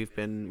 we've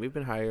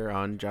been higher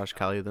on Josh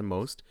Kelly than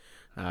most.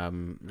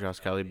 Josh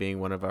Kelly being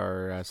one of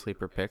our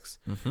sleeper picks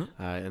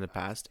in the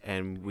past,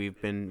 and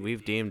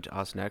we've deemed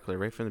Austin Eckler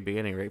right from the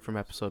beginning, right from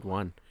episode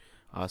 1.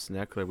 Austin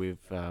Eckler, we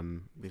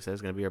said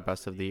is going to be our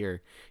best of the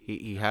year.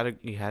 He had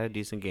a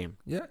decent game.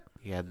 Yeah.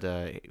 He had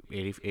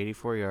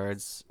 84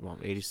 yards,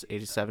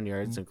 87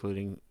 yards,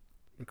 including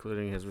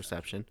his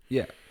reception.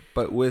 Yeah,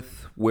 but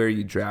with where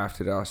you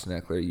drafted Austin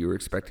Eckler, you were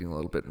expecting a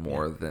little bit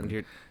more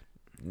than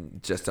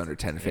just under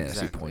 10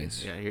 fantasy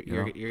points. Yeah,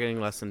 you're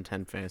getting less than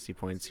 10 fantasy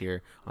points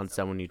here on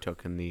someone you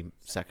took in the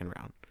second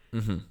round.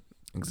 Mm-hmm.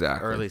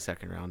 Exactly. Early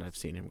second round, I've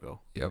seen him go.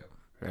 Yep.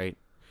 Right.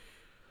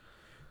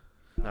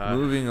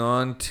 Moving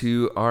on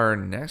to our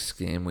next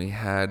game, we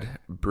had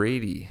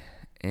Brady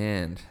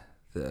and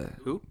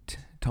who?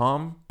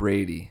 Tom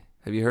Brady.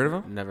 Have you heard of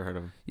him? Never heard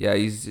of him. Yeah,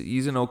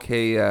 he's an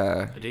okay.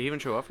 Did he even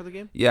show up for the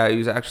game? Yeah, he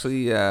was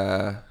actually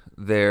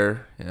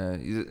there.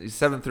 He's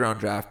 7th round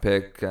draft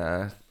pick.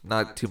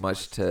 Not too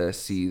much to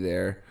see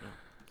there.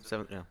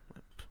 7th, yeah.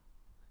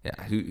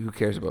 Yeah, who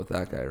cares about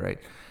that guy, right?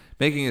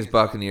 Making his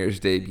Buccaneers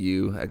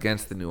debut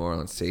against the New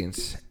Orleans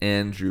Saints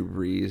and Drew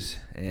Brees.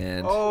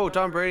 And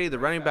Tom Brady, the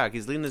running back.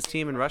 He's leading his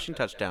team in rushing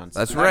touchdowns.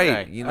 That's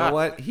right. You know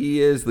what?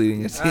 He is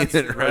leading his team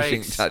in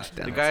rushing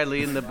touchdowns. The guy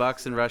leading the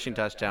Bucs in rushing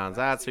touchdowns.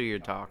 That's who you're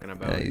talking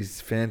about. Yeah,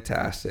 he's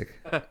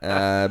fantastic.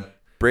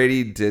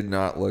 Brady did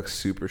not look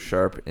super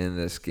sharp in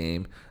this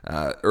game.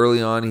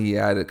 Early on, he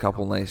had a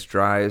couple nice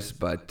drives,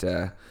 but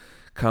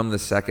come the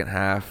second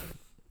half,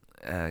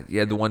 he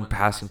had the one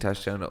passing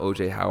touchdown to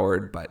O.J.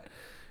 Howard, but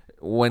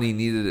when he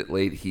needed it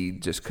late, he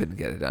just couldn't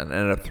get it done.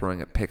 Ended up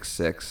throwing a pick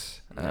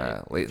six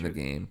late in the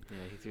game. Yeah,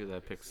 he threw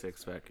that pick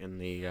six back in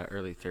the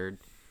early third.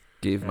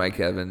 Gave Mike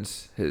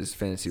Evans his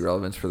fantasy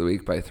relevance for the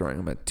week by throwing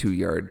him a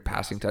 2-yard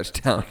passing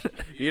touchdown.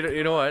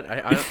 You know what?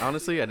 I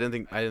honestly I didn't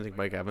think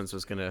Mike Evans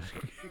was gonna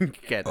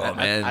get.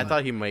 I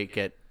thought he might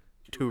get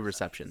 2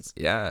 receptions.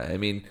 Yeah, I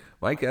mean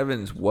Mike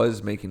Evans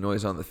was making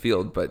noise on the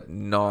field, but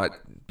not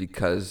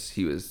because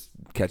he was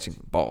catching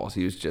balls.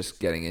 He was just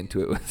getting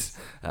into it with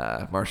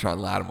Marshawn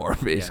Lattimore,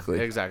 basically.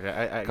 Yeah, exactly.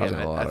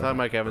 I thought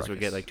Mike Evans would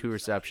get like 2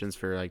 receptions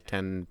for like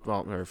 10,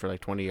 or for like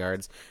 20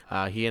 yards.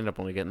 He ended up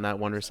only getting that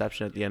 1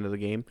 reception at the end of the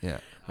game. Yeah.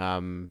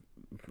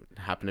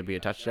 Happened to be a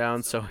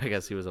touchdown, so I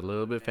guess he was a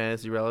little bit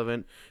fantasy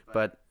relevant,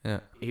 but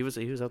he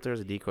was out there as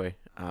a decoy.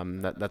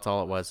 That's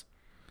all it was.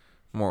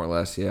 More or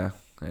less, yeah.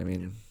 I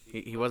mean,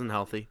 he wasn't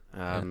healthy,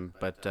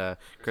 but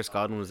Chris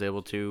Godwin was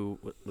able to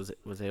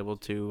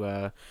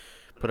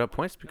put up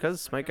points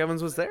because Mike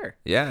Evans was there.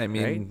 Yeah, I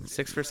mean, right?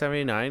 6 for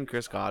 79.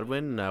 Chris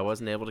Godwin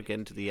wasn't able to get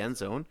into the end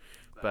zone,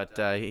 but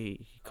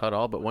he caught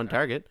all but 1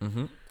 target.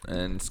 Mm-hmm.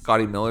 And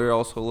Scotty Miller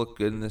also looked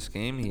good in this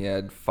game. He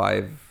had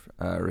 5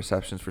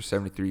 receptions for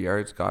 73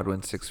 yards.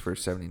 Godwin 6 for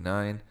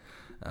 79.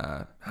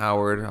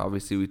 Howard,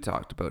 obviously, we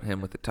talked about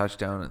him with the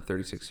touchdown and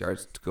 36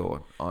 yards to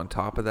go on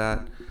top of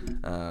that.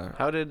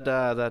 How did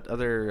that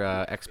other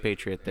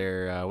expatriate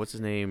there, what's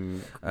his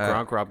name, Uh,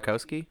 Gronk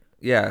Robkowski?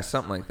 Yeah,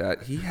 something like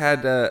that. He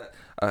had a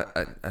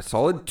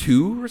solid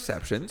 2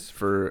 receptions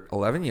for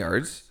 11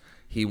 yards.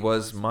 He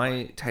was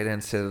my tight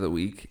end sit of the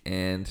week,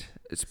 and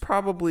it's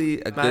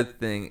probably a Matt, good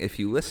thing if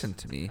you listen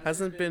to me.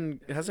 hasn't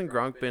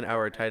Gronk been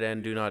our tight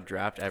end do not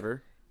draft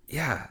ever?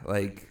 Yeah,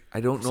 like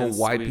I don't know Since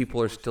why we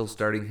people are still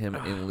starting him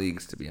in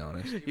leagues, to be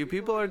honest. You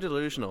people are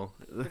delusional.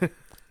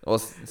 Well,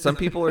 some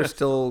people are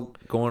still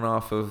going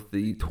off of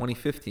the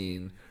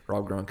 2015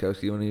 Rob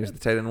Gronkowski when he was the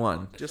tight end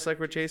 1. Just like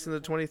we're chasing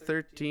the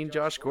 2013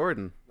 Josh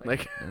Gordon.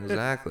 Like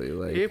Exactly.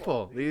 Like,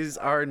 people, these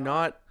are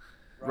not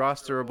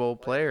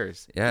rosterable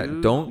players. yeah,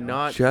 Do don't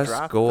not just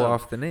draft go them.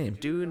 off the name.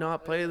 Do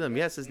not play them.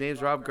 Yes, his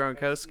name's Rob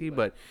Gronkowski,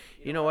 but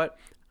you know what?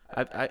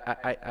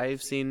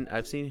 I've seen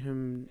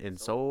him in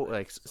so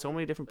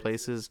many different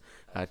places,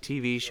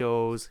 TV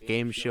shows,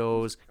 game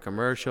shows,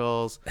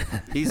 commercials.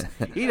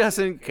 He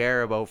doesn't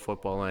care about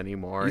football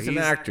anymore. He's an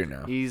actor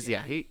now. He's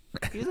an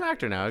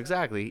actor now.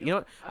 Exactly. You know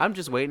what? I'm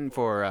just waiting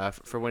for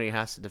when he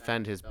has to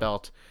defend his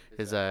belt,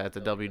 at the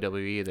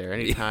WWE there,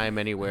 anytime,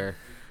 anywhere.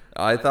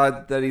 I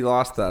thought that he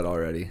lost that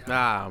already.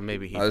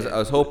 Maybe he. I did.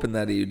 was hoping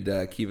that he'd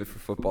keep it for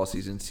football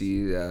season.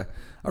 See a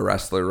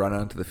wrestler run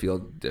onto the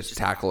field, just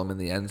tackle him in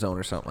the end zone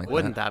or something like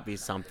Wouldn't that. that be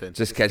something?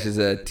 Just catches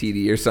a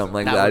TD or something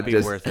like that. That would be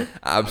just worth it.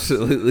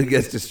 absolutely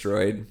gets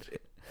destroyed.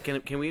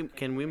 Can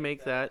we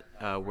make that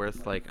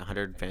worth like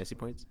 100 fantasy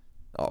points?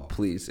 Oh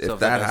please! So If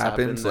that does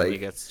happens, then he like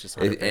gets just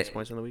 100 fantasy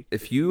points in the week.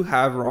 if you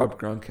have Rob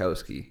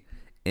Gronkowski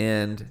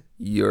and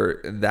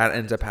that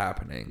ends up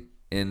happening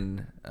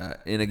in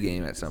a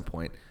game at some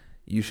point,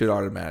 you should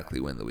automatically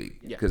win the week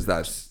because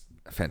that's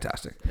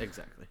fantastic.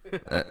 Exactly.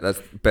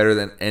 That's better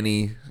than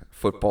any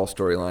football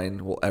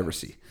storyline we'll ever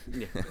see.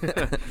 Yeah.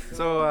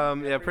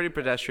 So pretty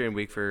pedestrian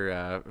week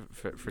for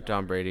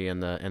Tom Brady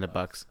and the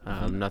Bucks.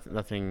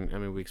 Nothing. I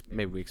mean,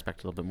 maybe we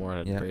expect a little bit more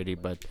out of Brady,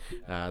 but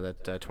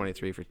that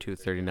 23 for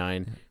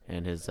 239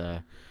 and his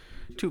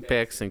 2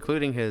 picks,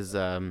 including his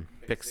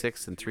pick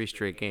 6 in 3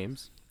 straight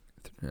games.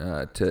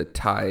 To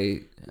tie,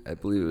 I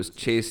believe it was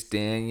Chase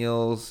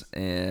Daniels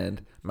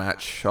and Matt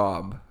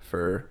Schaub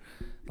for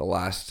the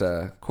last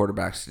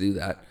quarterbacks to do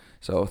that.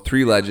 So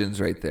 3 legends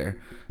right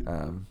there,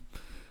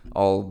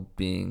 all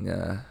being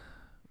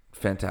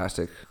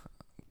fantastic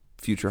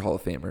future Hall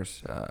of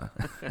Famers.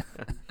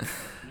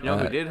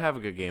 Who did have a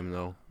good game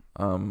though?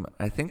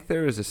 I think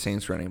there was a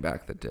Saints running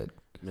back that did.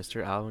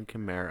 Mr. Alvin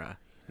Kamara.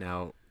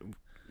 Now,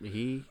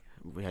 we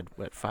had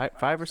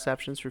 5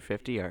 receptions for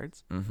 50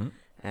 yards. Mm-hmm.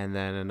 And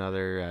then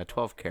another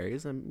 12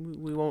 carries, and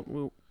we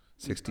won't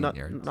 16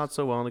 yards. Not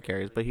so well in the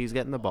carries, but he's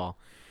getting the ball.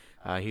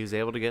 He was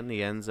able to get in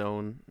the end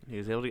zone. He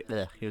was able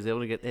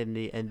to get in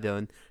the end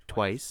zone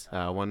twice.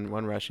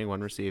 One rushing,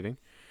 one receiving.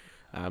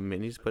 And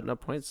he's putting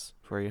up points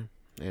for you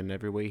in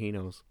every way he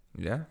knows.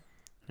 Yeah.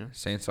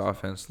 Saints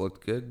offense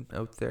looked good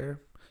out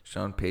there.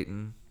 Sean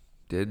Payton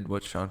did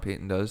what Sean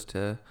Payton does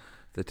to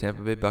the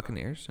Tampa Bay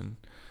Buccaneers and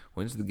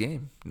wins the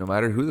game, no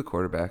matter who the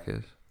quarterback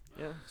is.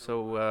 Yeah.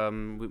 So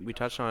we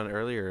touched on it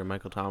earlier.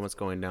 Michael Thomas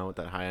going down with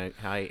that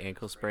high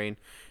ankle sprain.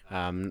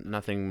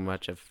 Nothing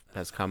much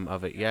has come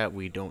of it yet.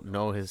 We don't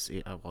know he's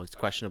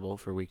questionable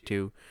for week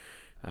 2.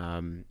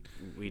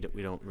 We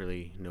don't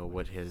really know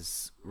what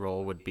his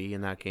role would be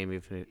in that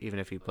game, even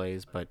if he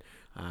plays. But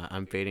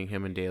I'm fading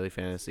him in daily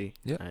fantasy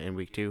in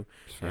week 2,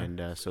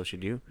 and so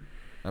should you.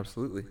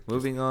 Absolutely.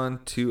 Moving on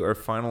to our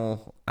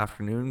final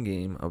afternoon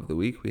game of the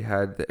week, we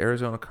had the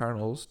Arizona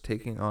Cardinals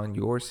taking on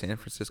your San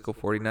Francisco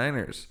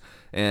 49ers.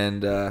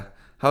 And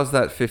how's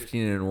that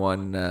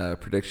 15-1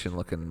 prediction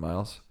looking,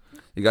 Miles?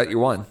 You got your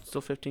one.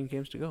 Still 15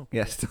 games to go.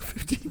 Yeah, still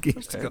 15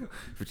 games to go.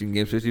 15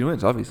 games, 15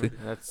 wins, obviously.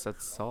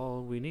 That's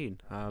all we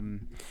need.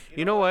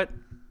 You know what?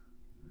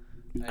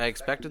 I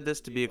expected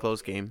this to be a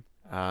close game.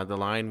 The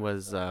line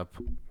was San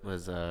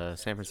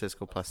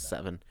Francisco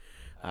 +7.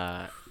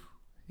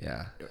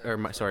 Yeah.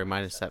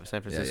 -7.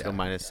 San Francisco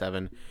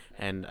 -7,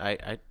 and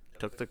I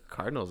took the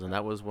Cardinals, and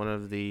that was one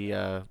of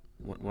the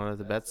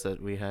bets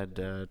that we had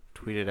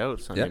tweeted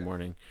out Sunday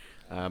morning.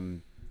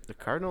 The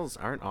Cardinals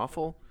aren't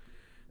awful.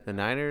 The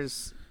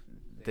Niners,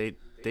 they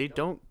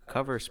don't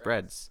cover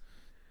spreads.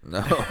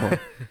 No,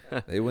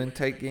 they win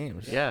tight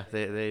games. Yeah,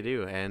 they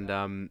do,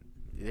 and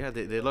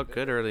they look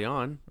good early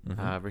on.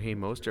 Raheem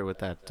Mostert with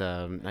that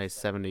nice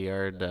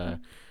 70-yard.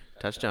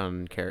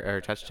 Touchdown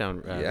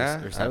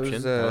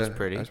reception. That was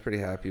pretty. I was pretty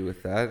happy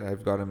with that.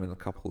 I've got him in a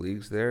couple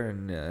leagues there,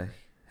 and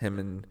him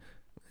and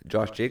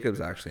Josh Jacobs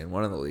actually in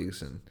one of the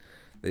leagues, and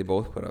they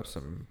both put up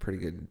some pretty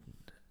good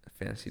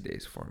fantasy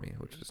days for me,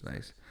 which was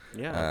nice.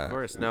 Yeah, of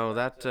course. No,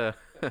 that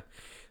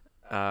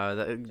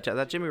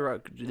Jimmy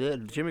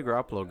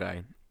Garoppolo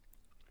guy,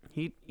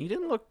 he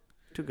didn't look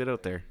too good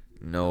out there.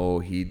 No,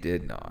 he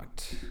did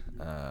not.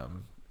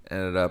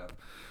 Ended up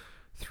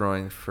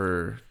throwing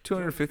for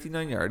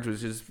 259 yards,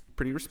 which is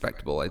pretty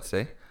respectable, I'd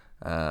say.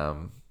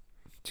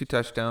 2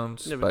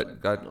 touchdowns, Yeah,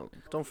 but got. no,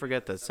 don't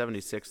forget that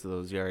 76 of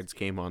those yards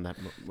came on that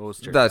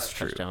Mostert That's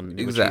true. touchdown.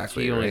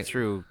 Exactly, Which he only right?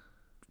 threw.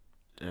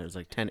 It was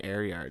like 10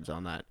 air yards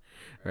on that,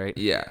 right?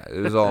 Yeah, it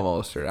was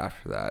almost right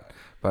after that,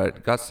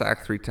 but got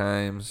sacked 3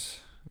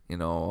 times.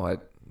 I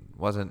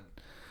wasn't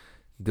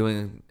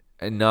doing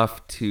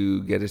enough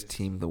to get his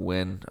team the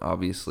win.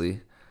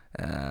 Obviously,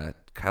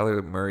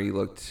 Kyler Murray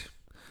looked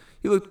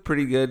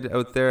pretty good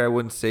out there. I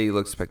wouldn't say he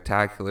looked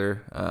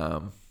spectacular.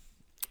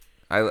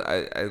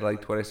 I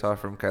liked what I saw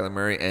from Kyler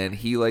Murray, and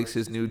he likes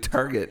his new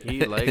target.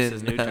 He likes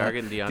his new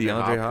target,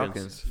 DeAndre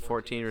Hopkins.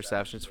 14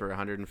 receptions for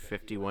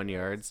 151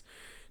 yards.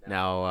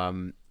 Now,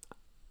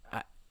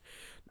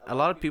 a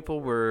lot of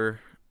people were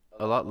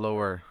a lot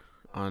lower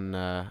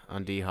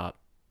on D-Hop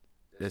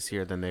this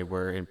year than they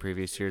were in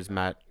previous years.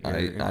 Matt,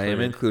 I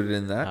am included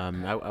in that.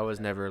 I was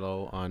never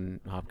low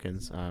on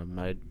Hopkins.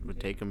 I would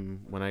take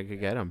him when I could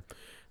get him.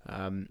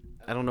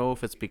 I don't know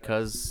if it's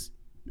because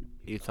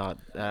you thought.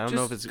 I don't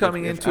know if it's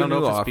coming into a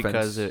new offense.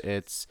 Because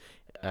it's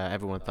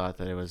everyone thought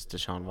that it was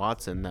Deshaun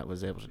Watson that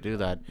was able to do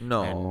that.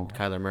 No. And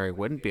Kyler Murray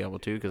wouldn't be able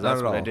to, because Not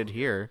that's at what I all. did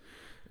here.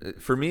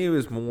 For me, it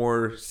was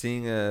more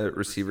seeing a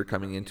receiver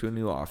coming into a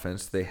new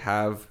offense.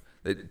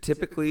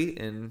 Typically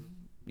in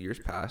years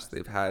past,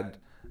 they've had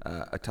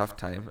a tough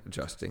time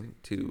adjusting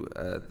to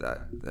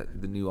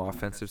the new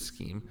offensive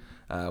scheme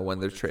when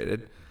they're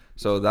traded.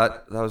 So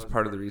that was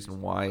part of the reason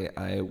why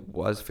I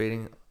was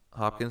fading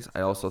Hopkins.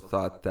 I also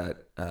thought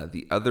that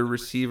the other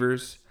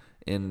receivers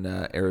in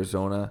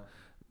Arizona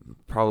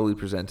probably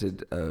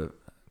presented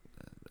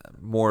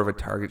more of a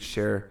target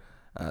share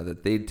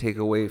that they'd take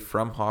away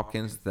from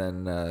Hopkins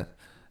than the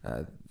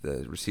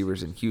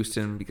receivers in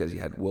Houston, because you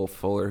had Will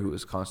Fuller, who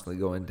was constantly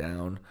going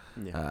down.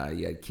 Yeah.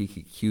 You had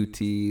Kiki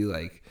QT.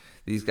 Like,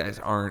 these guys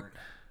aren't.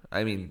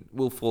 I mean,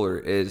 Will Fuller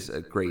is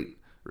a great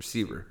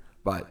receiver,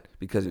 but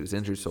because he was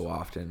injured so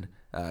often,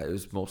 it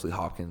was mostly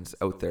Hopkins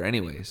out there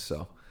anyways.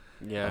 So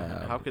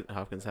yeah,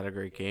 Hopkins had a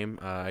great game.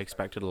 I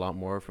expected a lot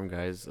more from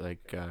guys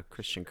like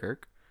Christian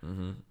Kirk.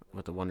 Mm-hmm.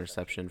 With the 1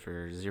 reception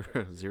for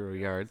zero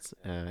yards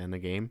in the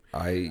game.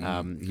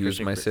 He was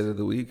my sit of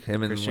the week.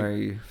 Him and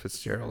Larry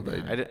Fitzgerald.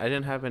 I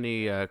didn't have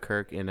any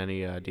Kirk in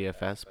any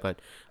DFS, but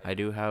I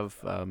do have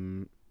a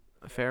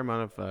fair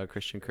amount of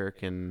Christian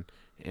Kirk in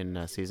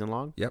season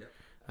long. Yep.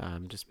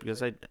 Just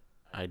because I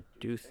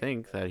do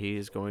think that he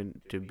is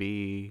going to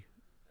be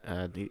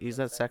he's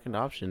that second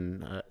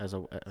option as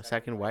a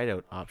second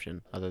wideout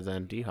option other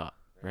than D-Hop.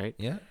 Right?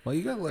 Yeah. Well,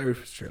 you got Larry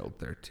Fitzgerald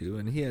there too,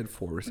 and he had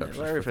 4 receptions.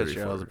 Yeah, Larry for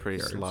Fitzgerald's a pretty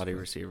yards, slotty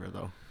receiver,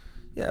 though.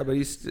 Yeah, but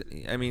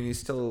he's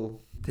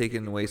still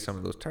taking away some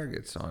of those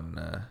targets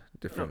on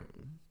different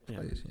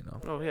plays.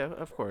 Oh yeah,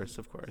 of course.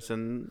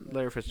 And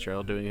Larry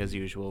Fitzgerald doing his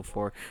usual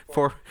four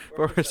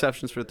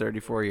receptions for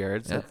 34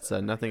 yards. Yeah. That's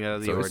nothing out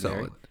of the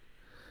ordinary.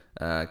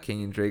 Solid.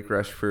 Kenyon Drake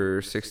rushed for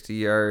 60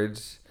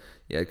 yards.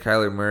 Yeah,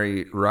 Kyler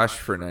Murray rushed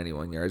for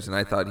 91 yards, and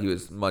I thought he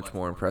was much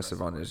more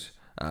impressive on his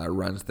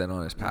runs than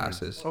on his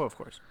passes. Oh, of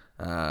course.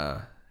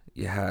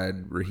 You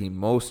had Raheem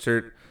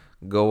Mostert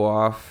go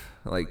off,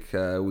 like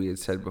we had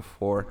said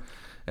before,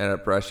 ended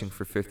up rushing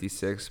for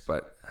 56,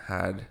 but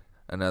had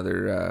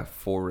another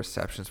 4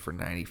 receptions for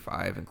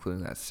 95,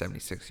 including that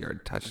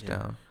 76-yard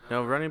touchdown. Yeah.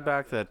 Now, running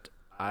back that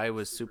I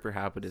was super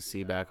happy to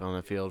see back on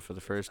the field for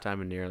the first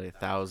time in nearly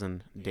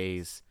 1,000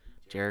 days,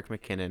 Jerick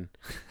McKinnon.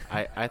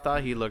 I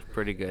thought he looked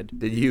pretty good.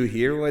 Did you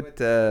hear what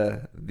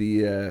the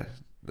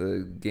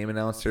game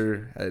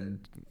announcer had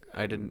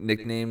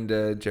nicknamed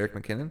Jerick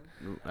McKinnon?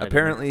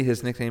 Apparently,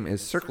 his nickname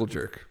is Circle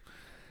Jerk.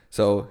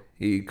 So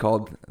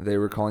they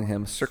were calling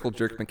him Circle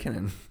Jerk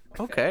McKinnon.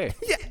 Okay.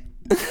 Yeah.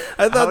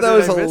 I thought that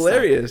was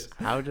hilarious.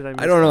 How did I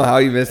miss I don't know that? how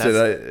you missed it.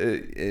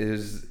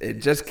 It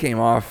just came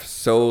off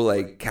so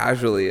like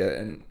casually,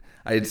 and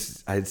I'd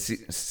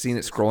seen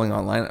it scrolling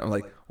online. I'm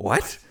like,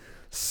 what?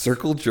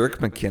 Circle Jerk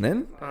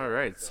McKinnon? All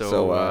right. So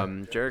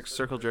Jerick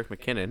Circle Jerk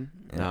McKinnon.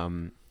 Yeah.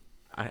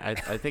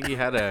 I think he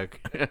had a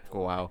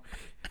wow.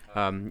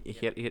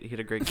 He had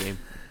a great game.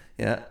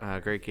 Yeah.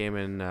 Great game,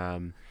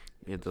 and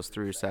he had those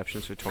 3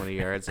 receptions for 20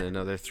 yards and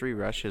another 3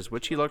 rushes,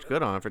 which he looked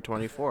good on for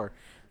 24,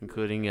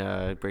 including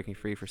breaking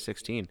free for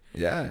 16.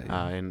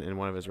 Yeah. In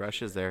one of his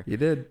rushes there. You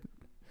did.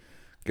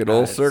 Good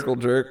old Circle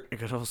Jerk.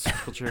 Good old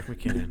Circle Jerk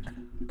McKinnon.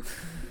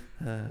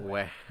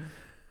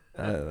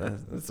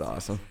 That's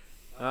awesome.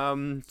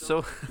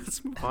 So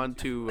let's move on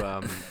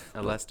to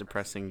a less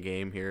depressing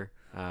game here.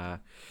 The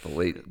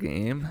late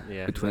game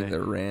between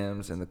the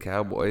Rams and the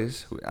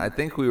Cowboys. I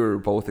think we were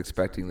both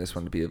expecting this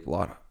one to be a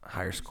lot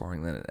higher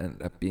scoring than it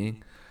ended up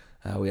being.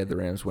 We had the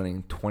Rams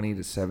winning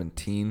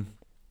 20-17,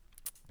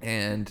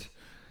 and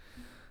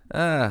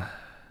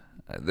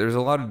there's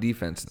a lot of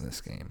defense in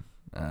this game.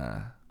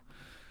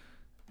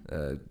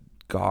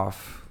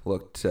 Goff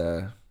looked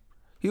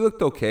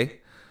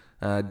okay.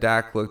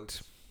 Dak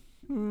looked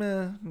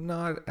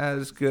not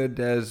as good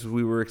as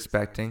we were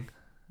expecting,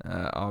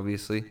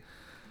 obviously.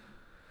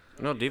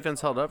 No, defense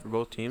held up for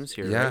both teams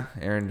here. Yeah, right?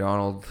 Aaron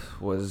Donald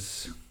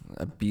was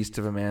a beast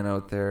of a man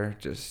out there,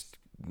 just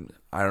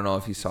I don't know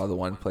if you saw the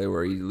one play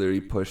where he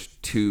literally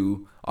pushed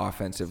 2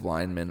 offensive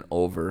linemen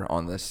over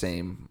on the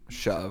same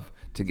shove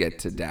to get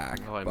to Dak.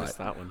 Oh, I missed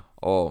that one.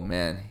 Oh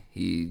man,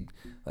 he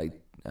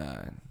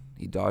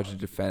he dodged a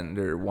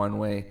defender one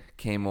way,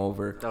 came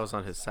over. That was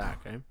on his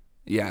sack, eh?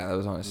 Yeah, that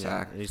was on his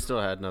sack. And he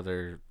still had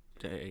another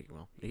day.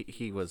 Well,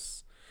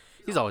 he's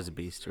always a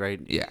beast,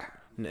 right? Yeah.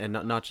 And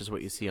not just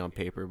what you see on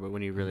paper, but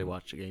when you really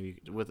watch the game,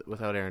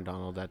 without Aaron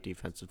Donald, that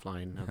defensive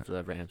line of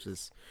the Rams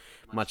is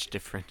much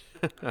different.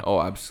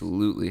 Oh,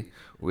 absolutely.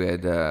 We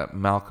had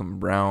Malcolm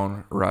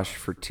Brown rush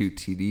for 2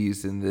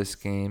 TDs in this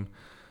game.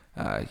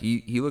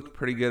 He looked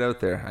pretty good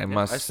out there, I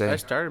must say. I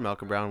started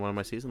Malcolm Brown in one of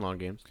my season-long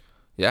games.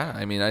 Yeah,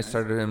 I mean, I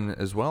started him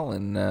as well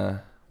in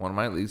one of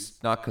my leagues,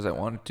 not because I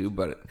wanted to,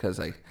 but because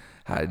I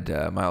had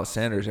Miles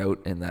Sanders out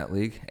in that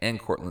league and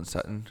Cortland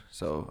Sutton,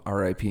 so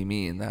R.I.P.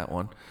 me in that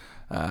one.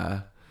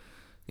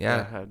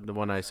 Yeah, the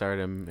one I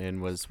started him in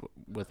was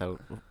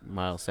without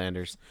Miles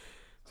Sanders,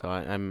 so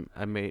I'm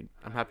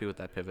happy with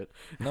that pivot.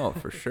 No,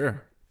 for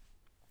sure.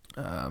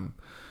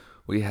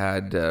 We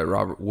had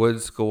Robert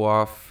Woods go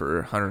off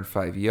for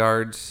 105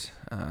 yards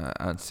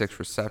on 6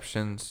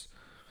 receptions.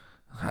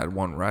 Had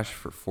 1 rush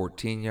for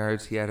 14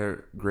 yards. He had a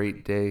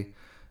great day.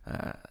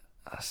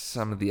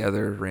 Some of the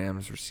other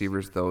Rams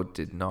receivers, though,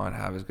 did not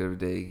have as good of a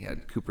day. He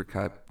had Cooper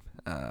Kupp,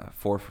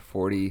 4 for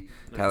 40.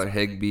 Tyler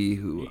Higbee,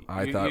 who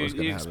I thought was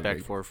going to have a big... You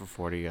expect 4 for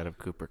 40 out of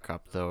Cooper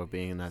Kupp, though,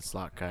 being that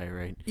slot guy,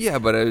 right? Yeah,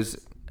 but I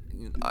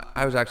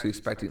was actually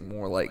expecting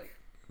more like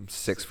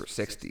 6 for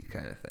 60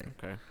 kind of thing.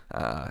 Okay.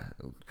 A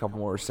couple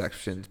more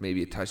receptions,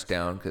 maybe a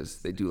touchdown,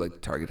 because they do like to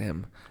target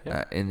him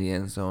in the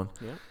end zone.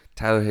 Yeah.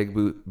 Tyler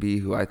Higbee,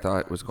 who I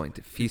thought was going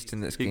to feast in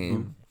this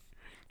game.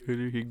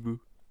 Tyler Higbee.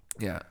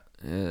 Yeah.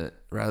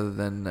 Rather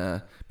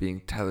than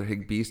being Tyler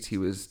Higbeast, he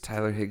was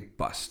Tyler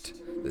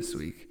Higbust this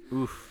week.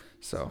 Oof.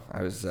 So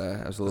I was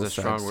a little sad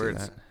strong to see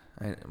words.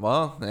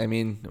 that. I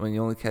mean, when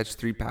you only catch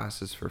 3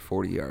 passes for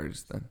 40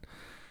 yards, then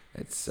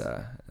it's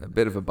a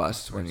bit of a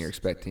bust when you're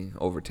expecting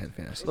over 10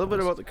 fantasy. A little bit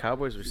about the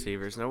Cowboys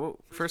receivers. Now,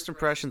 first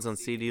impressions on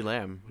CD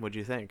Lamb. What do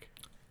you think?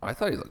 I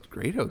thought he looked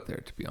great out there,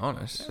 to be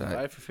honest.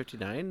 5 for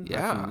 59.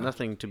 Yeah.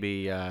 Nothing to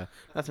be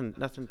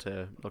nothing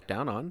to look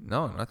down on.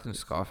 No, nothing to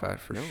scoff at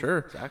for No, sure.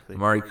 exactly.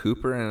 Amari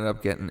Cooper ended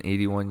up getting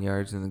 81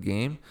 yards in the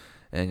game,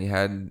 and you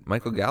had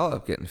Michael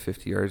Gallup getting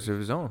 50 yards of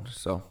his own.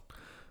 So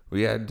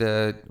we had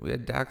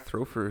Dak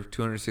throw for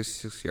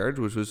 266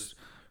 yards, which was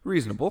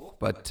reasonable,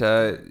 but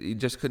he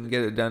just couldn't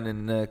get it done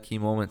in key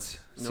moments.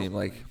 Seemed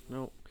like.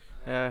 No.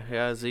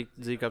 Yeah.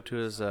 Zeke up to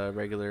his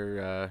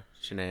regular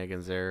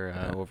shenanigans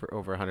there.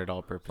 Over 100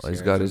 all-purpose. Well,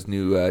 he's got his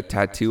new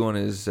tattoo on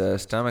his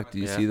stomach. Do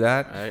you see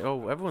that?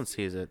 Everyone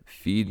sees it.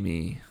 Feed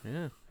me.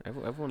 Yeah,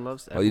 everyone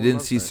loves. Well, you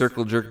didn't see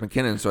Circle Jerk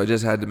McKinnon, so I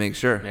just had to make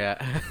sure. Yeah,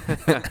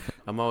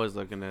 I'm always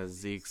looking at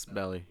Zeke's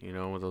belly,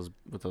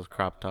 with those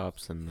crop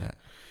tops and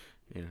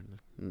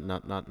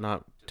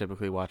not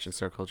typically watching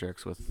circle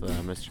jerks with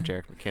Mr.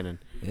 Jarek McKinnon.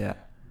 Yeah.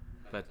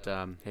 But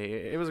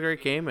hey, it was a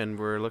great game, and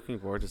we're looking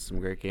forward to some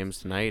great games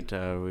tonight.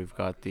 We've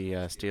got the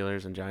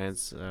Steelers and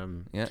Giants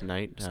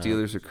tonight.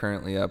 Steelers are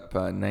currently up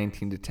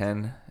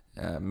 19-10,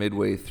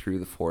 midway through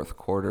the 4th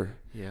quarter.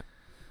 Yeah.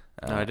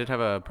 I did have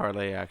a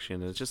parlay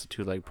action. It's just a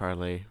 2-leg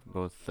parlay,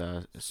 both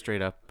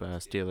straight up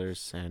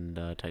Steelers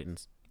and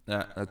Titans.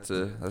 Yeah, that's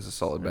a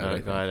solid bet. I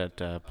got it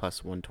at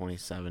plus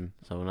 127,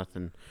 so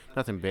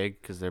nothing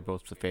big because they're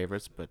both the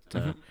favorites, but.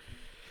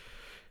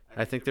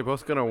 I think they're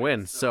both going to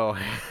win, so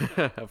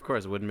of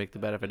course, I wouldn't make the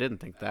bet if I didn't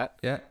think that.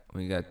 Yeah,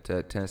 we got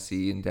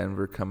Tennessee and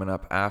Denver coming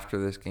up after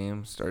this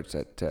game. Starts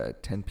at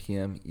 10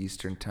 p.m.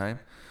 Eastern Time.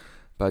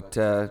 But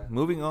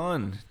moving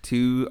on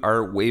to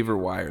our waiver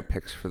wire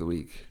picks for the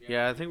week.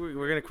 Yeah, I think we're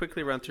going to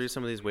quickly run through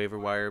some of these waiver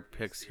wire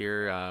picks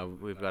here.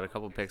 We've got a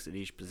couple picks at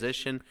each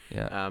position.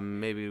 Yeah.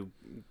 Maybe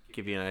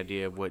give you an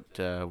idea of what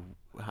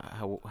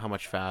how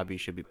much fab you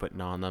should be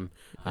putting on them.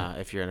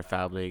 If you're in a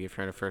fab league, if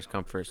you're in a first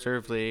come first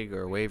serve league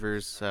or a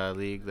waivers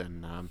league,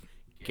 then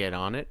get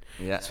on it.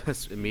 Yeah.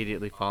 So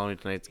immediately following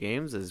tonight's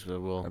games is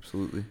we'll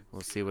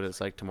see what it's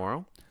like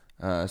tomorrow.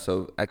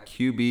 So at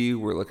QB,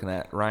 we're looking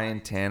at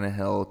Ryan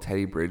Tannehill,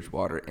 Teddy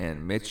Bridgewater,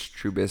 and Mitch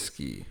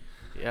Trubisky.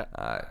 Yeah.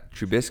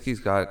 Trubisky's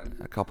got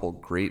a couple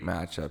great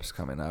matchups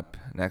coming up.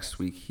 Next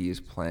week, he is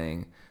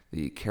playing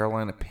the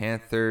Carolina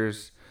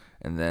Panthers,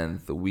 and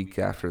then the week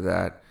after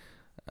that,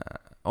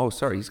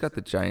 he's got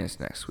the Giants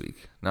next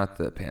week, not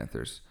the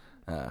Panthers.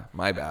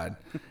 My bad.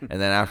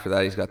 And then after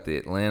that, he's got the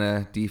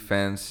Atlanta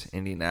defense,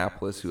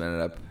 Indianapolis, who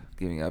ended up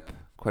giving up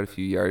quite a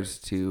few yards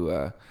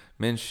to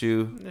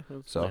Minshew. Yeah,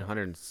 so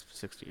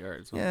 160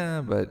 yards.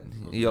 Yeah, but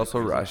he also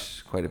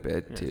rushed quite a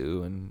bit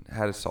too, and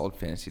had a solid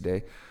fantasy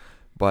day.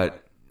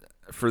 But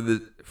for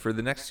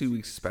the next 2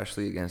 weeks,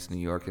 especially against New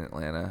York and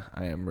Atlanta,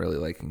 I am really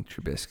liking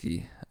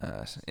Trubisky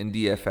in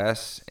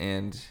DFS,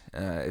 and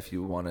if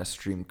you want to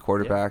stream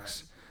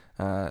quarterbacks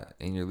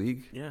in your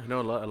league. Yeah,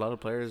 no, a lot of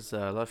players,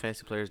 a lot of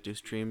fantasy players do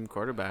stream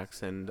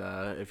quarterbacks, and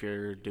if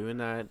you're doing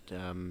that,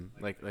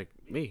 like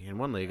me in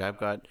one league, I've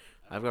got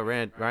I've got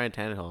Ryan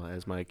Tannehill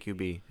as my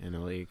QB in the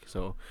league.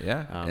 So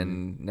Yeah, um,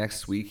 and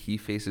next week he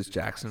faces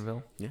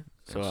Jacksonville, yeah.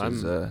 So which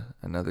is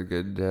another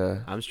good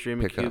I'm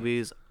streaming pickup.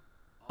 QBs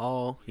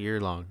all year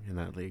long in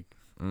that league.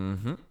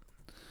 Mm-hmm.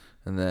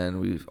 And then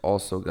we've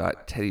also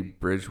got Teddy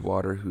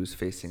Bridgewater, who's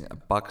facing a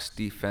Bucks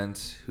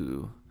defense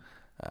who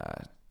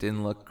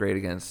didn't look great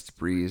against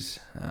Breeze,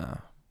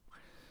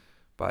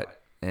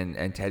 but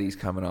and Teddy's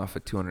coming off a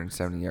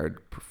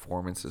 270-yard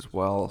performance as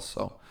well,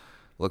 so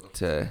look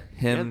to Yeah,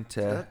 him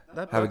to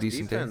that have a Bucks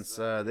decent day. defense,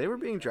 they were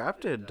being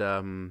drafted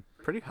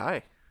pretty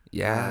high.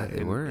 Yeah,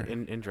 they in, were.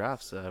 in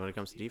drafts when it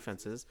comes to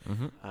defenses.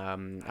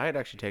 Mm-hmm. I had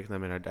actually taken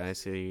them in our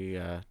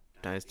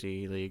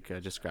dynasty league. I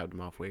just grabbed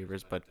them off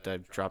waivers, but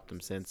I've dropped them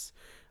since.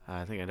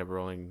 I think I ended up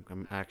rolling.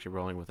 I'm actually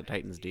rolling with the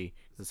Titans D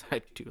because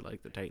I do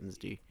like the Titans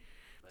D.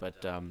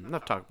 But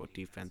enough talk about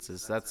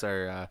defenses. That's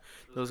our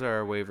those are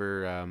our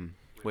waiver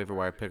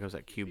wire pickups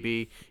at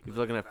QB. If you're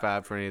looking at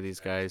fab for any of these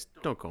guys,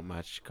 don't go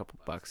much. A couple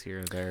bucks here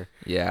or there.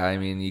 Yeah, I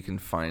mean, you can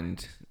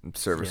find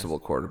serviceable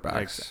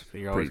quarterbacks Exactly.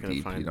 You're always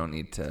pretty gonna deep. You don't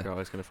need to. You're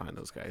always gonna find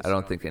those guys. I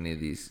don't think any of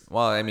these.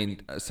 Well, I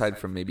mean, aside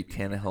from maybe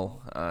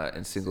Tannehill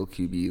in single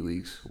QB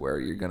leagues, where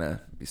you're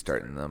gonna be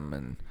starting them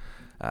and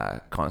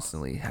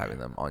constantly having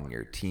them on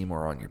your team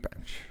or on your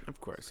bench. Of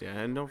course, yeah.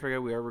 And don't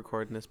forget, we are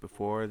recording this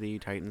before the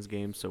Titans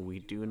game, so we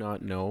do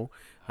not know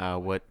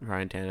what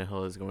Ryan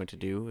Tannehill is going to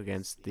do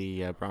against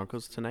the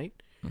Broncos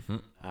tonight.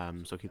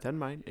 Mm-hmm. So keep that in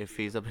mind. If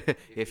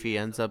if he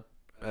ends up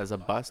as a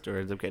bust or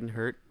ends up getting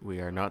hurt, we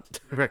are not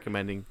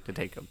recommending to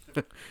take him.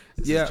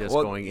 This is just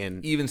going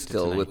in. Even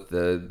still, tonight.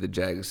 with the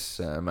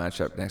Jags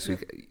matchup next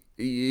week,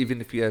 even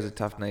if he has a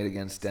tough night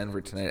against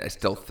Denver tonight, I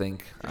still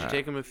think. Would you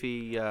take him if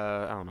he,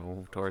 I don't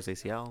know, tore his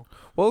ACL?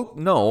 Well,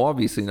 no,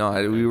 obviously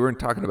not. We weren't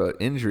talking about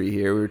injury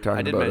here. We were talking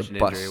I did about mention a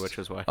bust. injury, which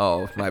was why.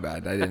 Oh, my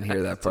bad. I didn't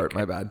hear that part. Okay.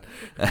 My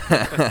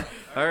bad.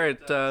 All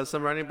right,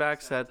 some running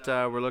backs that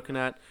we're looking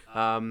at.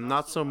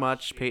 Not so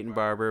much Peyton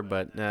Barber,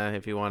 but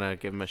if you want to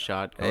give him a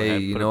shot, go Hey,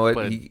 ahead. you know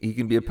what? He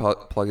can be a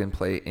plug and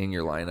play in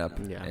your lineup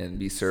and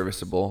be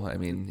serviceable. I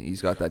mean,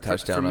 he's got that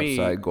touchdown me,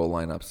 upside, goal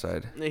line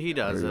upside. He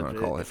does. Whatever you want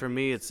to call it. For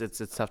me, it's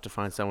tough to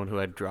find someone who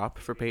I'd drop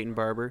for Peyton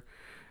Barber.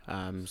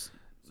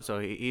 So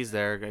he's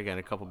there again.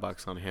 A couple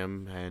bucks on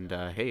him, and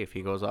hey, if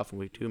he goes off in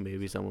week 2,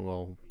 maybe someone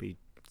will be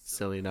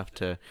silly enough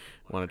to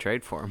want to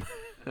trade for him.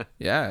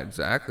 Yeah,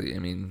 exactly. I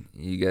mean,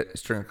 you get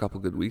string a couple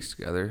good weeks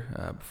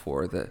together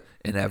before the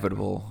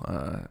inevitable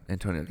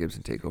Antonio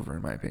Gibson takeover,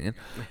 in my opinion.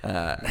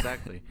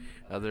 Exactly.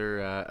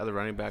 Other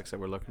running backs that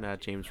we're looking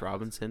at, James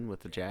Robinson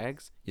with the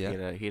Jags.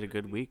 Yeah. He had a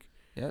good week.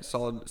 Yeah,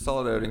 solid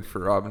outing for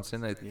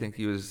Robinson. I think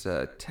he was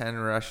 16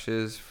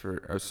 rushes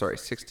for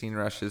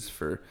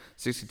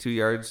 62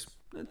 yards.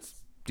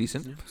 That's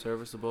decent. Yeah,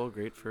 serviceable,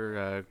 great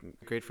for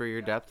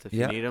your depth if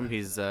you need him.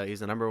 He's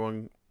the number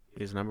one.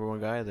 He's the number one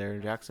guy there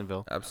in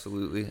Jacksonville.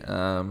 Absolutely.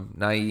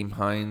 Nyheim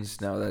Hines,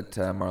 now that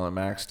Marlon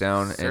Mack's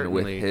down, Certainly and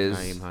with his,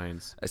 Nyheim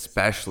Hines.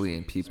 especially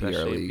in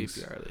PPR leagues,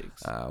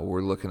 leagues.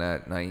 we're looking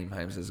at Nyheim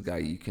Hines as a guy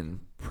you can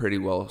pretty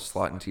well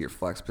slot into your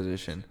flex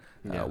position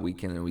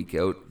week in and week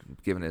out,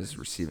 given his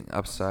receiving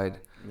upside.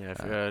 Yeah,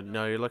 if you're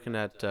looking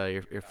at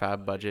your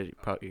fab budget,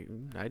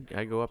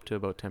 I'd go up to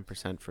about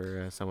 10%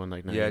 for someone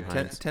like Nyheim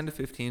Hines. 10 to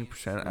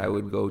 15% I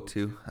would go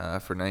to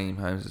for Nyheim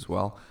Hines as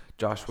well.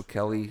 Joshua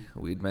Kelly,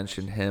 we'd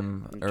mentioned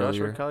him earlier.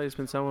 Joshua Kelly's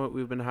been someone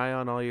we've been high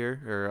on all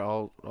year or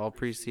all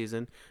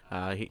preseason.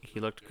 He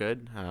looked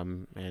good,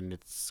 and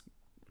it's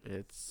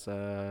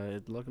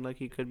looking like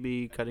he could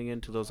be cutting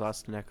into those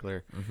Austin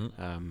Eckler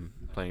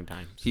playing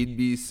times. He'd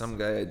be some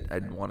guy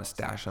I'd want to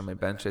stash on my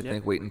bench. I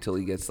think wait until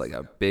he gets like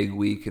a big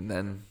week and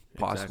then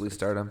possibly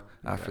start him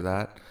after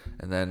that.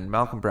 And then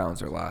Malcolm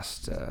Brown's our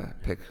last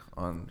pick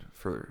on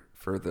for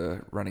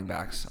the running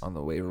backs on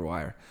the waiver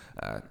wire.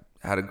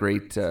 Had a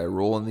great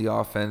role in the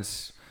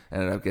offense.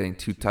 Ended up getting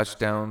 2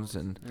 touchdowns.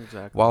 And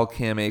while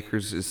Cam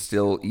Akers is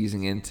still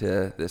easing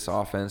into this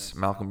offense,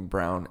 Malcolm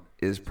Brown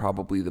is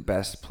probably the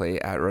best play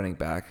at running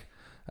back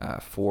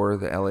for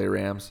the LA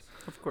Rams.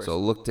 Of course. So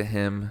look to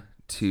him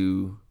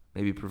to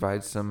maybe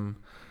provide some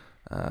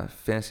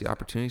fantasy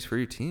opportunities for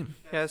your team.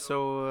 Yeah,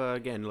 so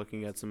again,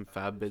 looking at some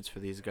fab bids for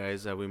these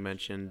guys, we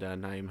mentioned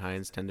Nyheim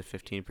Hines, 10 to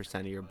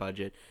 15% of your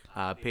budget.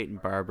 Peyton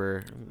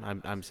Barber,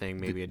 I'm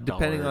saying maybe $1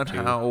 depending or on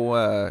 $2.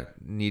 how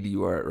needy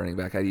you are at running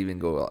back. I'd even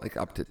go like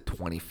up to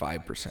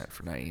 25%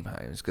 for Nyheim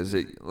Hines because,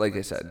 like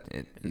I said,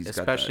 he's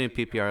especially got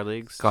in PPR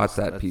leagues, got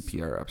that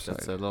PPR upside.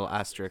 That's a little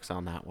asterisk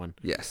on that one.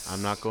 Yes,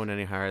 I'm not going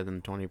any higher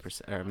than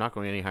 20%. Or I'm not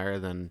going any higher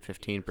than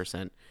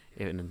 15%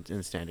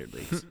 in standard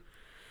leagues.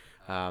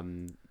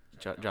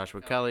 Joshua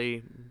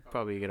Kelly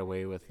probably get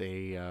away with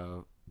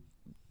a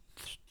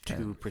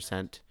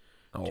 2%.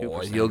 Oh,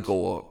 2%. he'll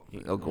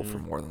go for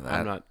more than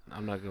that.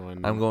 I'm not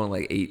going. I'm going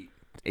like 8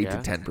 to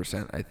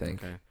 10%. I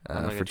think. Okay.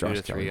 I'm like for a 2 Josh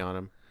to 3 Kelly. on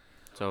him.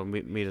 So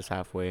meet us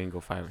halfway and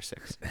go 5 or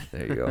 6.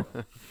 There you go.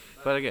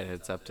 But again,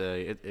 it's up to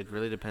it.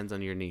 Really depends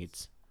on your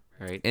needs,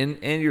 right?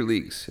 And your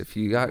leagues. If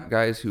you got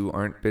guys who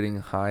aren't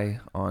bidding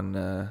high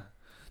on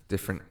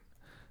different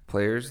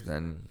players,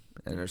 then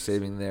and are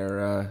saving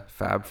their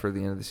fab for the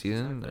end of the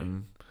season,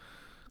 then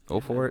Go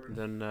for it.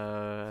 Then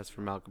as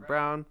for Malcolm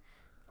Brown,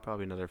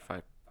 probably another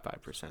 5%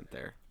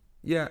 there.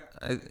 Yeah,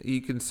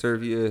 he can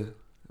serve you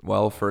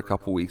well for a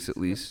couple weeks at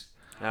least.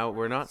 Now,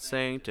 we're not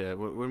saying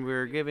when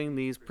we're giving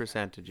these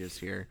percentages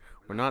here,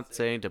 we're not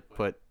saying to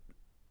put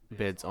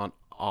bids on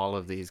all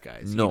of these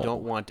guys. No. You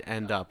don't want to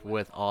end up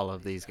with all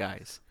of these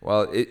guys.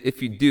 Well,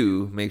 if you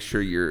do, make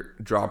sure you're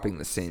dropping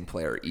the same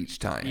player each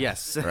time.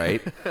 Yes.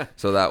 Right?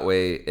 So that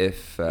way,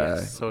 if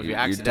So if you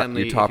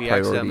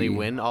accidentally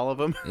win all of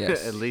them,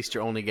 yes. at least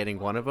you're only getting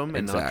one of them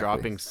and not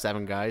dropping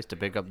 7 guys to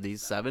pick up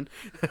these 7.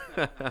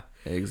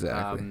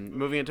 Exactly.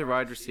 Moving into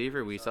wide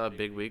receiver, we saw a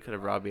big week out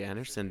of Robbie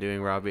Anderson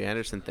doing Robbie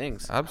Anderson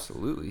things.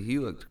 Absolutely. He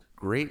looked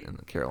great in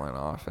the Carolina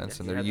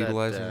offense, and they're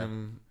utilizing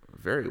him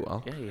very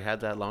well. Yeah, he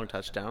had that long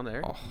touchdown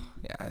there. Oh,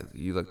 yeah.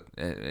 You look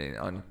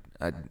on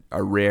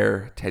a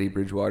rare Teddy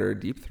Bridgewater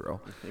deep throw.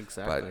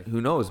 Exactly. But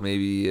who knows?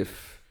 Maybe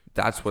if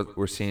that's what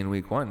we're seeing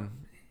week 1,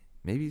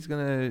 maybe he's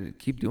gonna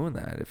keep doing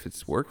that if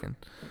it's working.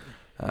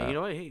 You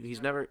know what?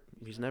 He's never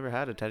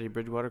had a Teddy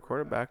Bridgewater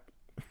quarterback.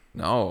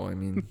 No, I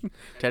mean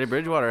Teddy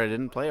Bridgewater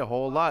didn't play a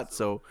whole lot,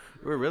 so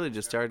we're really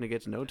just starting to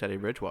get to know Teddy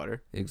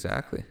Bridgewater.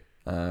 Exactly.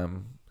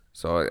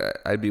 So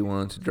I'd be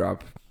willing to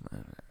drop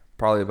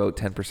probably about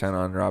 10%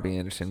 on Robbie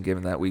Anderson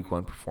given that week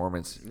 1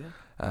 performance.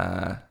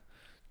 Yeah.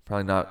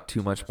 Probably not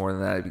too much more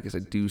than that because I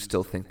do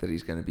still think that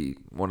he's going to be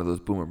one of those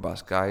boomer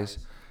bust guys.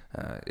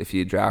 If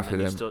you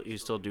drafted him, you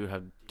still do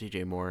have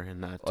DJ Moore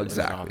in that,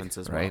 exactly, in that offense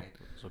as right? well.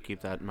 So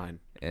keep that in mind.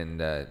 And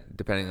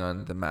depending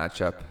on the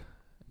matchup,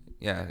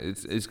 yeah,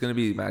 it's going to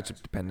be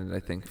matchup dependent, I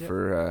think,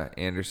 for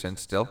Anderson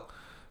still.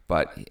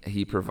 But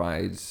he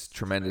provides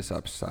tremendous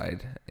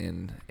upside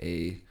in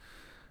a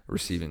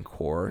receiving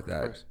core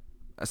that,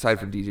 aside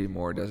from DJ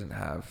Moore, doesn't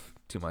have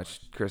too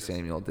much. Chris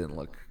Samuel didn't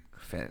look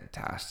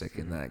fantastic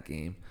in that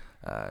game.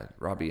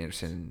 Robbie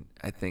Anderson,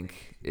 I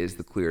think, is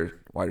the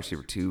clear wide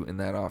receiver 2 in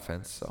that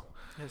offense. So,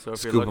 so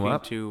if you're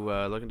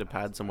looking to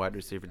pad some wide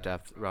receiver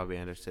depth, Robbie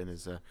Anderson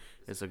is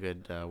a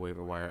good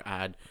waiver wire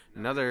add.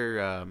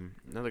 Another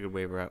good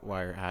waiver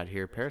wire add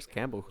here. Paris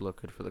Campbell, who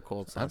looked good for the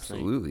Colts.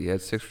 Absolutely, he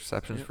had 6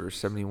 receptions for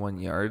 71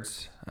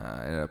 yards.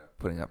 Ended up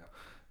putting up,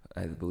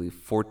 I believe,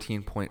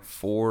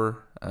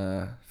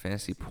 14.4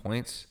 fantasy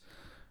points,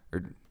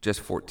 or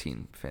just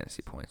 14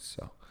 fantasy points.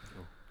 So,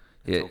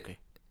 okay.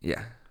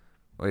 Yeah,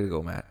 way to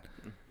go, Matt.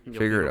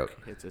 Figure it out.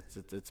 It's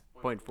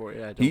 0.4.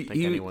 Yeah, I don't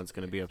think anyone's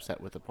going to be upset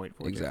with the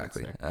 0.4.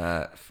 Exactly.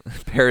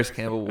 Paris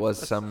Campbell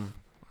was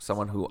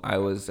someone who I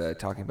was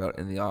talking about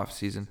in the off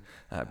season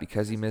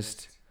because he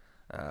missed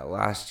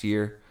last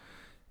year.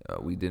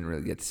 We didn't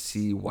really get to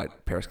see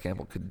what Paris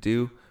Campbell could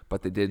do,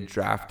 but they did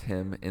draft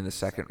him in the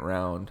second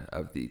round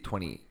of the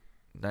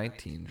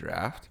 2019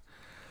 draft.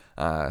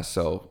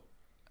 So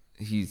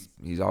he's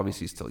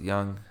obviously still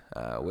young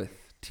with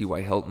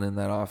T.Y. Hilton in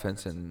that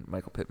offense and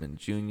Michael Pittman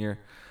Jr.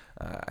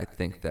 I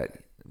think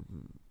that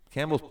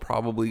Campbell's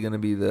probably going to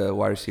be the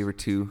wide receiver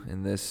 2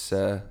 in this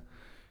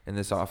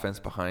offense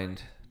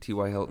behind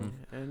T.Y.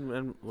 Hilton.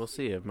 And we'll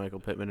see if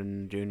Michael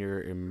Pittman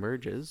Jr.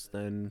 emerges.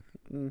 Then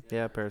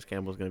Paris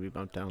Campbell's going to be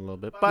bumped down a little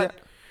bit, but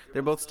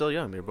they're both still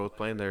young. They're both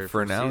playing their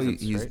for first now.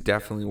 Seasons, he's right?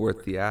 Definitely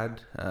worth the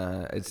ad.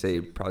 I'd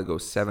say probably go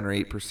 7 or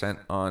 8%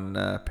 on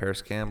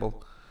Paris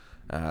Campbell.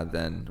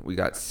 Then we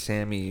got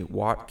Sammy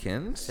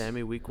Watkins.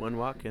 Sammy Week 1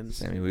 Watkins,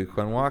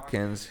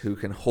 who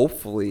can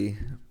hopefully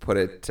put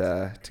it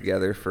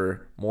together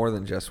for more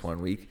than just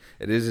 1 week.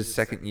 It is his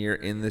second year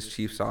in this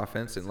Chiefs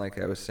offense, and like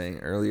I was saying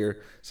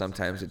earlier,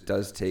 sometimes it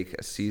does take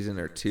a season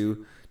or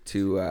 2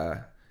 to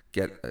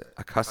get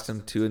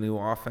accustomed to a new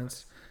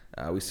offense.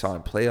 We saw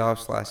in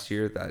playoffs last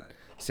year that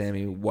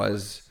Sammy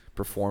was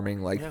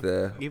performing like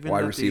the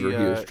wide receiver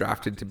he was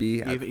drafted to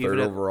be at third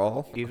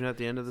overall. Even at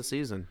the end of the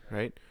season,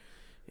 right?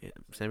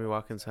 Sammy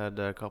Watkins had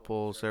a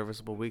couple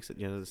serviceable weeks at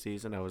the end of the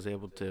season. I was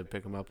able to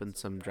pick him up in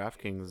some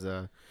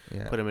DraftKings,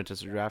 put him into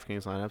some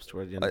DraftKings lineups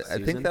toward the end of the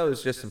season. I think that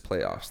was just in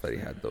playoffs that he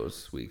had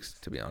those weeks,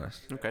 to be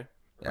honest. Okay.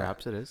 Yeah.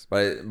 Perhaps it is.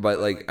 But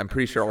like I'm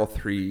pretty sure all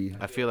 3.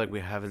 I feel like we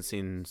haven't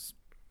seen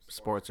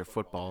sports or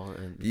football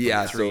in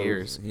 3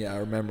 years. Yeah,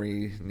 our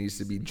memory needs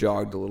to be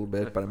jogged a little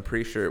bit, but I'm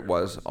pretty sure it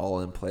was all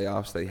in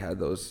playoffs. They had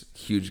those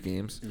huge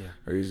games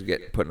where he was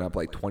putting up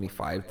like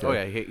 25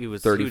 to he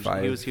was 35.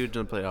 Huge. He was huge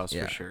in the playoffs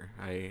for sure.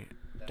 I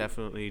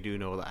definitely do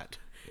know that.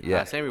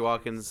 Yeah. Sammy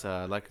Watkins,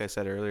 like I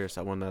said earlier,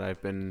 someone that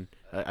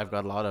I've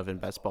got a lot of in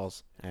best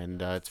balls,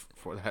 and it's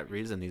for that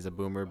reason. He's a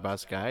boomer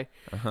bust guy.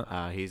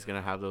 He's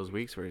gonna have those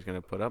weeks where he's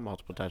gonna put up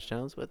multiple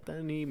touchdowns, but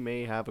then he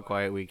may have a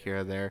quiet week here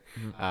or there.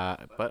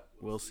 But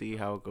we'll see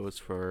how it goes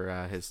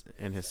for his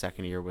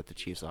second year with the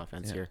Chiefs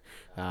offense here.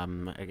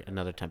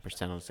 Another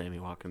 10% on Sammy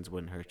Watkins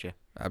wouldn't hurt you.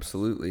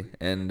 Absolutely.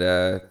 And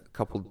a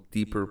couple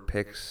deeper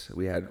picks.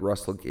 We had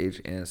Russell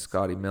Gage and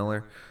Scotty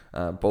Miller,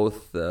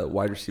 both the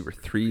wide receiver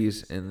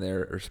 3s in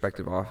their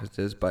respective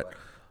offenses, but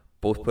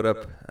both put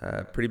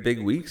up pretty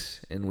big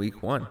weeks in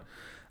week 1.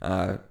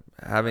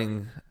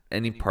 Having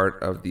any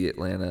part of the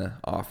Atlanta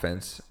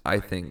offense,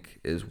 I think,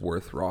 is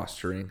worth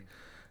rostering.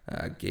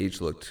 Gage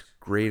looked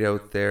great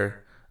out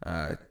there.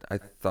 I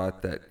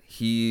thought that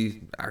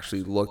he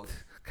actually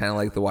looked kind of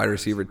like the wide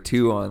receiver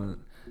 2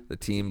 on the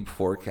team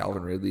before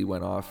Calvin Ridley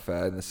went off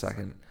in the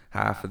second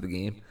half of the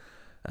game.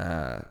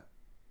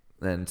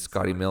 Then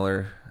Scotty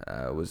Miller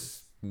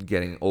was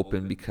getting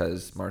open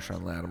because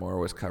Marshawn Lattimore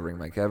was covering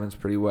Mike Evans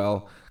pretty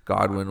well.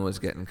 Godwin was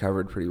getting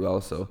covered pretty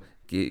well, so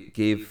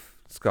gave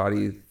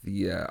Scotty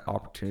the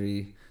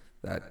opportunity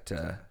that,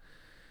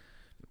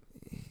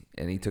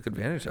 and he took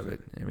advantage of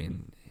it. I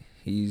mean,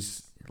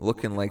 he's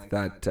looking like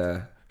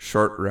that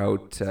short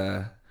route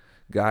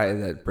guy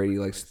that Brady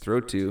likes to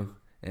throw to.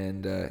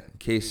 And in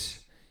case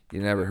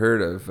you never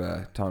heard of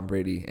Tom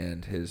Brady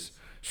and his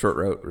short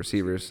route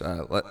receivers,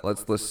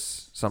 let's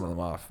list some of them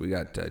off. We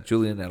got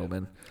Julian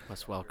Edelman,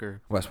 Wes Welker.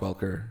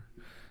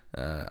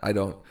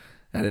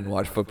 I didn't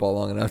watch football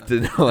long enough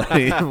to know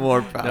any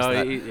more past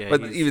that.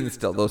 But even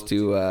still, those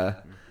two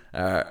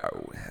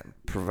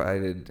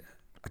provided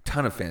a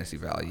ton of fantasy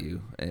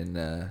value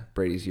in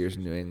Brady's years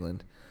in New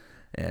England.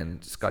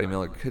 And Scotty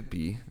Miller could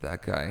be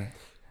that guy.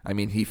 I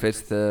mean, he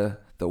fits the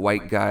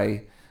white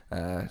guy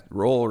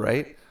role,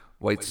 right?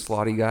 White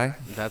slotty guy.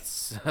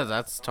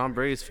 That's Tom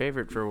Brady's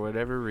favorite for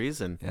whatever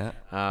reason.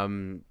 Yeah.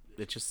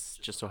 It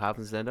just so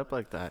happens to end up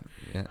like that.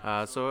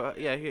 Yeah.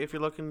 If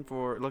you're looking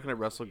at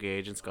Russell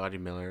Gage and Scotty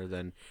Miller,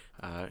 then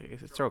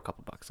throw a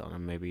couple bucks on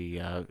them.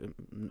 Maybe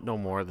no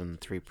more than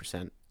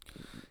 3%.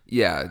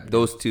 Yeah,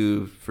 those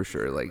two for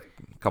sure. Like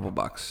a couple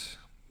bucks.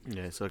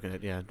 Yeah, so looking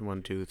at $1,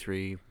 $2,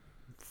 $3,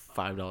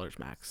 $5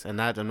 max, and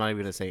that I'm not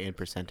even gonna say in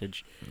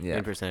percentages,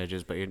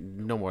 but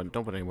don't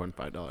put any more than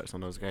 $5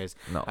 on those guys.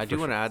 No, I do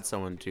want to add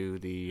someone to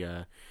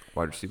the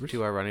wide receivers,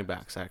 to our running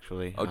backs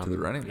actually. To the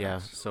running backs. Yeah,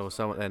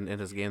 so and in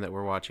this game that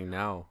we're watching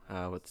now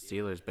with the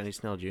Steelers, Benny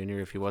Snell Jr.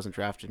 If he wasn't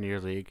drafted in your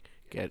league,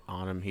 get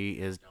on him. He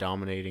is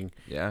dominating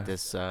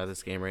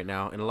this game right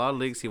now. In a lot of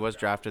leagues, he was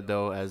drafted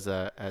though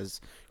as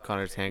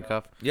Connor's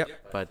handcuff. Yep.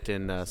 But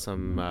in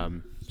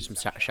some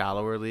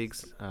shallower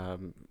leagues,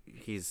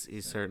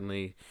 he's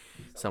certainly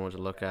someone to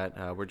look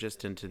at. We're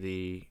just into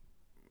the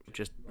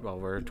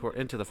toward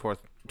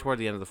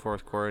the end of the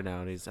fourth quarter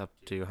now, and he's up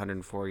to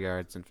 104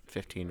 yards and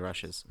 15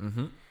 rushes.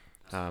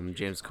 Mm-hmm.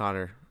 James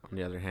Conner, on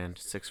the other hand,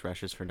 6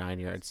 rushes for 9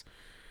 yards.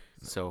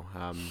 So,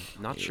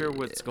 not sure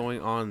what's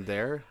going on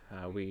there.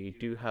 We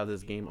do have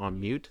this game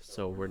on mute,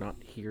 so we're not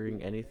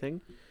hearing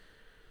anything.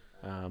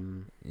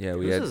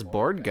 Who's this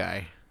board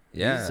guy?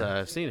 Yeah,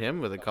 I've seen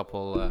him with a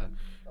couple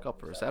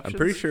receptions. I'm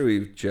pretty sure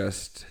we've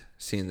just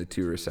seen the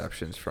 2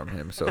 receptions from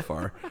him so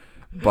far,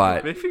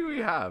 but maybe we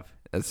have.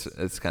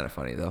 It's kind of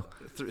funny though.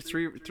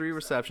 Three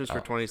receptions for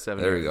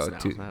 27 there we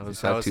yards go. Now.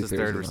 That was his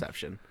third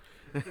reception.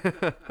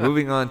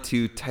 Moving on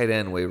to tight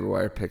end waiver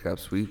wire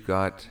pickups, we've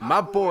got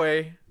my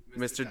boy,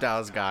 Mr.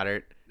 Dallas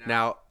Goedert.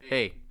 Now,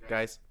 hey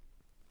guys,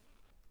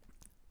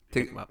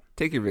 pick him up.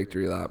 Take your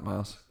victory lap,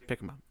 Miles.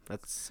 Pick him up.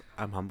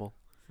 I'm humble.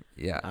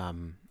 Yeah.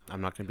 I'm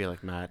not gonna be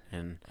like Matt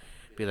and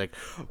be like,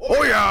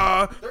 oh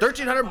yeah,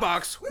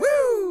 $1,300.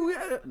 Woo!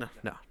 Yeah.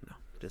 No.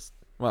 Just.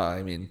 Well,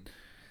 I mean,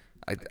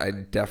 I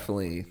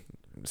definitely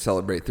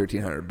celebrate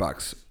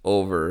 $1,300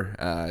 over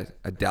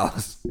a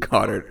Dallas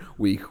Goedert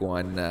Week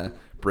 1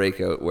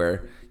 breakout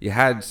where you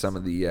had some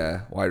of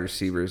the wide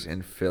receivers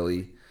in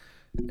Philly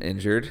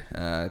injured.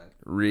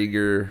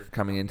 Rieger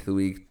coming into the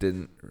week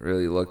didn't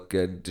really look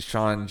good.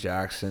 Deshaun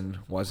Jackson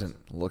wasn't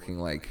looking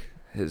like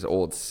his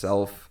old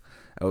self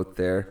out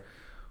there.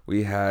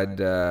 We had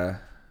Dallas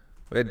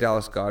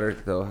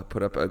Goedert though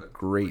put up a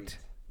great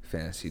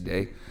fantasy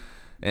day,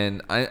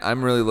 and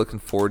I'm really looking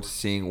forward to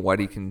seeing what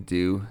he can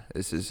do.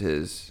 This is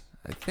his,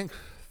 I think,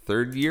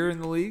 3rd year in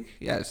the league.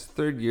 Yeah, it's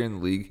 3rd year in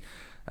the league.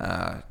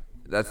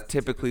 That's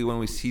typically when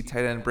we see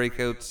tight end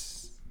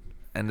breakouts,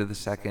 end of the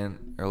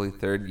 2nd, early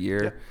 3rd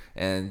year,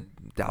 and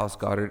Dallas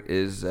Goedert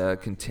is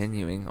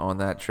continuing on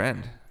that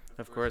trend.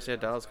 Of course, yeah,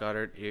 Dallas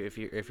Goedert.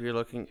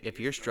 If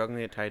you're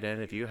struggling at tight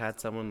end, if you had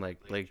someone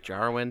like Blake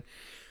Jarwin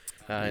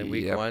in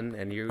week 1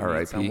 and you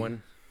need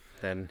someone,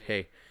 then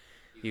hey,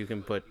 you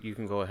can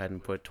go ahead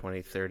and put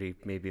 20, 30,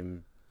 maybe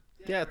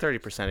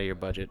 30% of your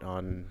budget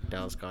on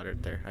Dallas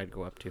Goedert there. I'd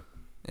go up to.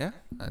 Yeah,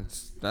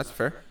 that's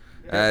fair.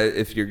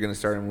 If you're going to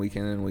start him week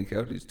in and week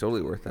out, he's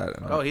totally worth that.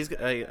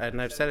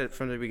 And I've said it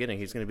from the beginning.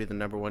 He's going to be the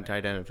number 1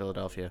 tight end in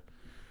Philadelphia.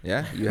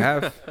 Yeah, you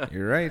have.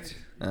 You're right.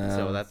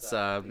 So that's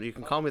you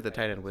can call me the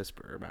tight end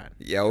whisperer, man.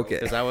 Yeah, okay.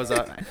 Because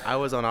I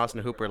was on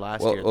Austin Hooper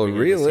last year. Well,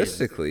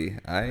 realistically,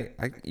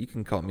 you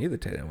can call me the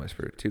tight end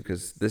whisperer too,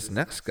 because this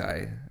next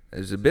guy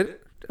is a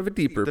bit of a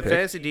deeper pick. The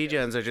Fantasy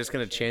Degens are just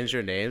going to change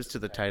their names to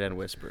the tight end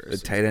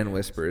whisperers. The tight end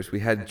whisperers.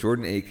 We had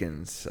Jordan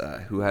Akins,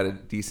 who had a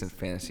decent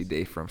fantasy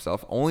day for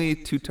himself. Only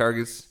 2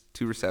 targets,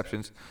 2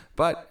 receptions,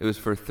 but it was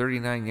for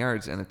 39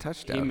 yards and a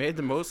touchdown. He made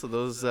the most of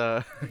those.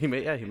 He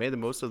made the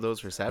most of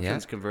those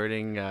receptions,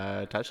 converting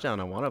a touchdown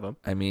on one of them.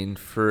 I mean,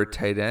 for a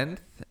tight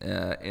end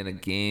in a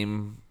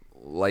game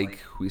like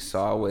we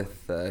saw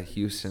with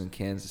Houston and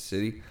Kansas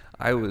City,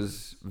 I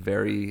was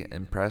very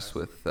impressed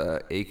with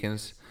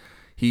Akins.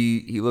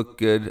 He looked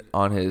good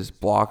on his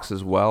blocks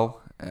as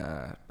well.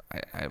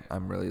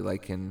 I'm really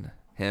liking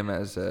him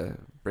as a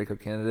breakout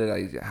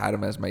candidate. I had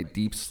him as my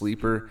deep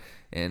sleeper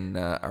in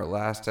our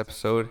last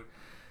episode.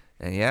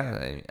 And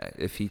yeah,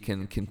 if he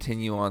can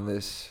continue on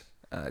this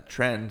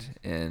trend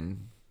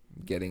and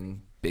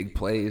getting big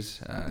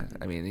plays,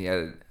 I mean, he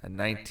had a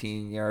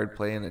 19-yard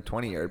play and a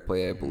 20-yard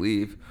play, I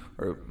believe,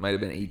 or it might have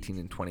been 18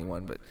 and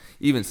 21, but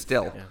even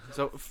still. Yeah.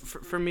 So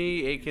for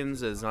me,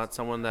 Akins is not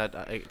someone that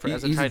as a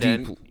He's a tight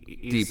end,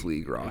 deep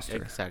league roster.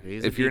 Exactly.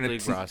 He's If a you're deep in a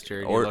league te- roster,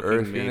 and or you're if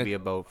looking you're in maybe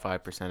about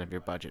 5% of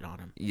your budget on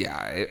him.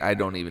 yeah, I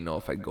don't even know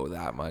if I'd go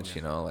that much.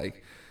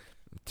 Like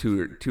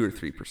 2 or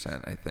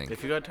 3%, I think.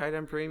 If you got tight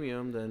end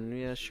premium, then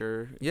yeah,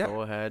 sure, Yeah.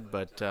 go ahead.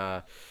 But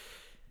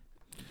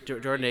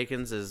Jordan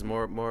Akins is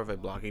more of a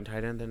blocking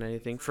tight end than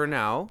anything for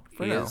now.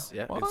 For He now. is,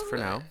 yeah, Well, it's for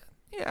now.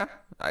 Yeah,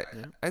 I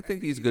Yeah. I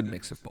think he's a good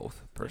mix of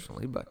both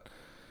personally, but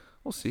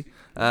we'll see.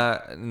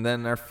 And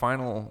then our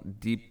final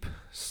deep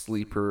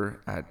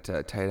sleeper at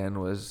tight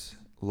end was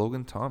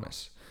Logan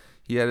Thomas.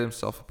 He had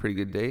himself a pretty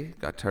good day.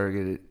 Got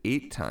targeted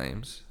 8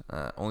 times.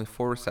 Only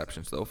 4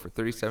 receptions though for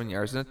 37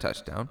 yards and a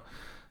touchdown.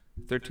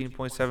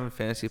 13.7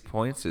 fantasy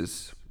points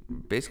is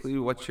basically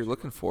what you're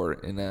looking for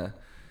in a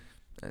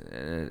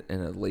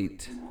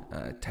late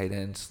tight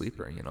end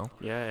sleeper.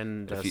 Yeah,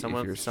 and If you're a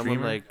someone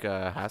streamer. like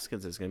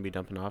Haskins is going to be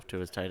dumping off to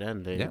his tight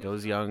end. Yeah.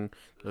 Those young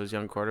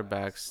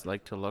quarterbacks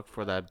like to look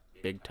for that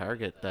big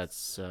target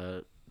that's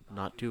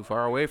not too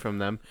far away from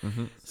them.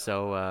 Mm-hmm.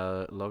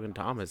 So Logan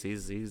Thomas,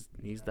 he's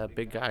that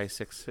big guy,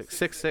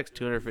 6'6",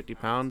 250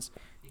 pounds.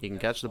 He can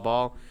catch the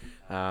ball,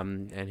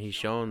 and he's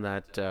shown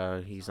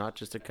that he's not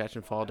just a catch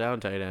and fall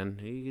down tight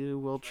end. He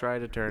will try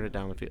to turn it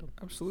down the field.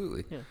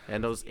 Absolutely. Yeah,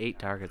 and those 8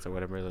 targets are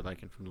what I'm really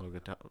liking from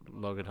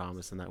Logan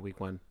Thomas in that week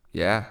 1.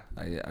 Yeah,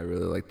 I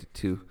really liked it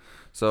too.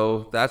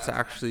 So that's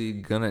actually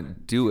going to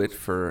do it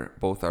for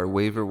both our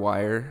waiver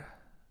wire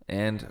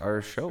and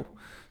our show.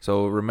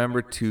 So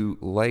remember to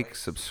like,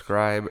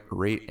 subscribe,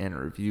 rate, and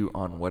review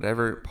on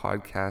whatever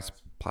podcast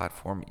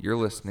platform you're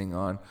listening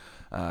on.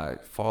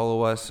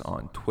 Follow us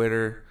on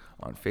Twitter,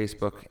 on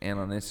Facebook, and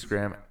on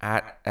Instagram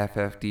at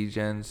FF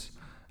Degens.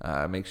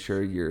 Make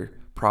sure you're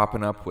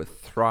propping up with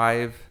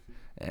Thrive,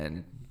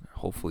 and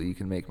hopefully you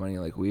can make money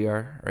like we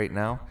are right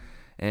now.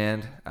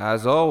 And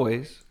as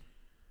always,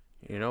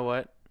 You know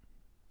what?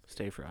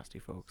 Stay frosty,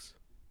 folks.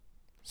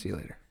 see you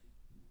later.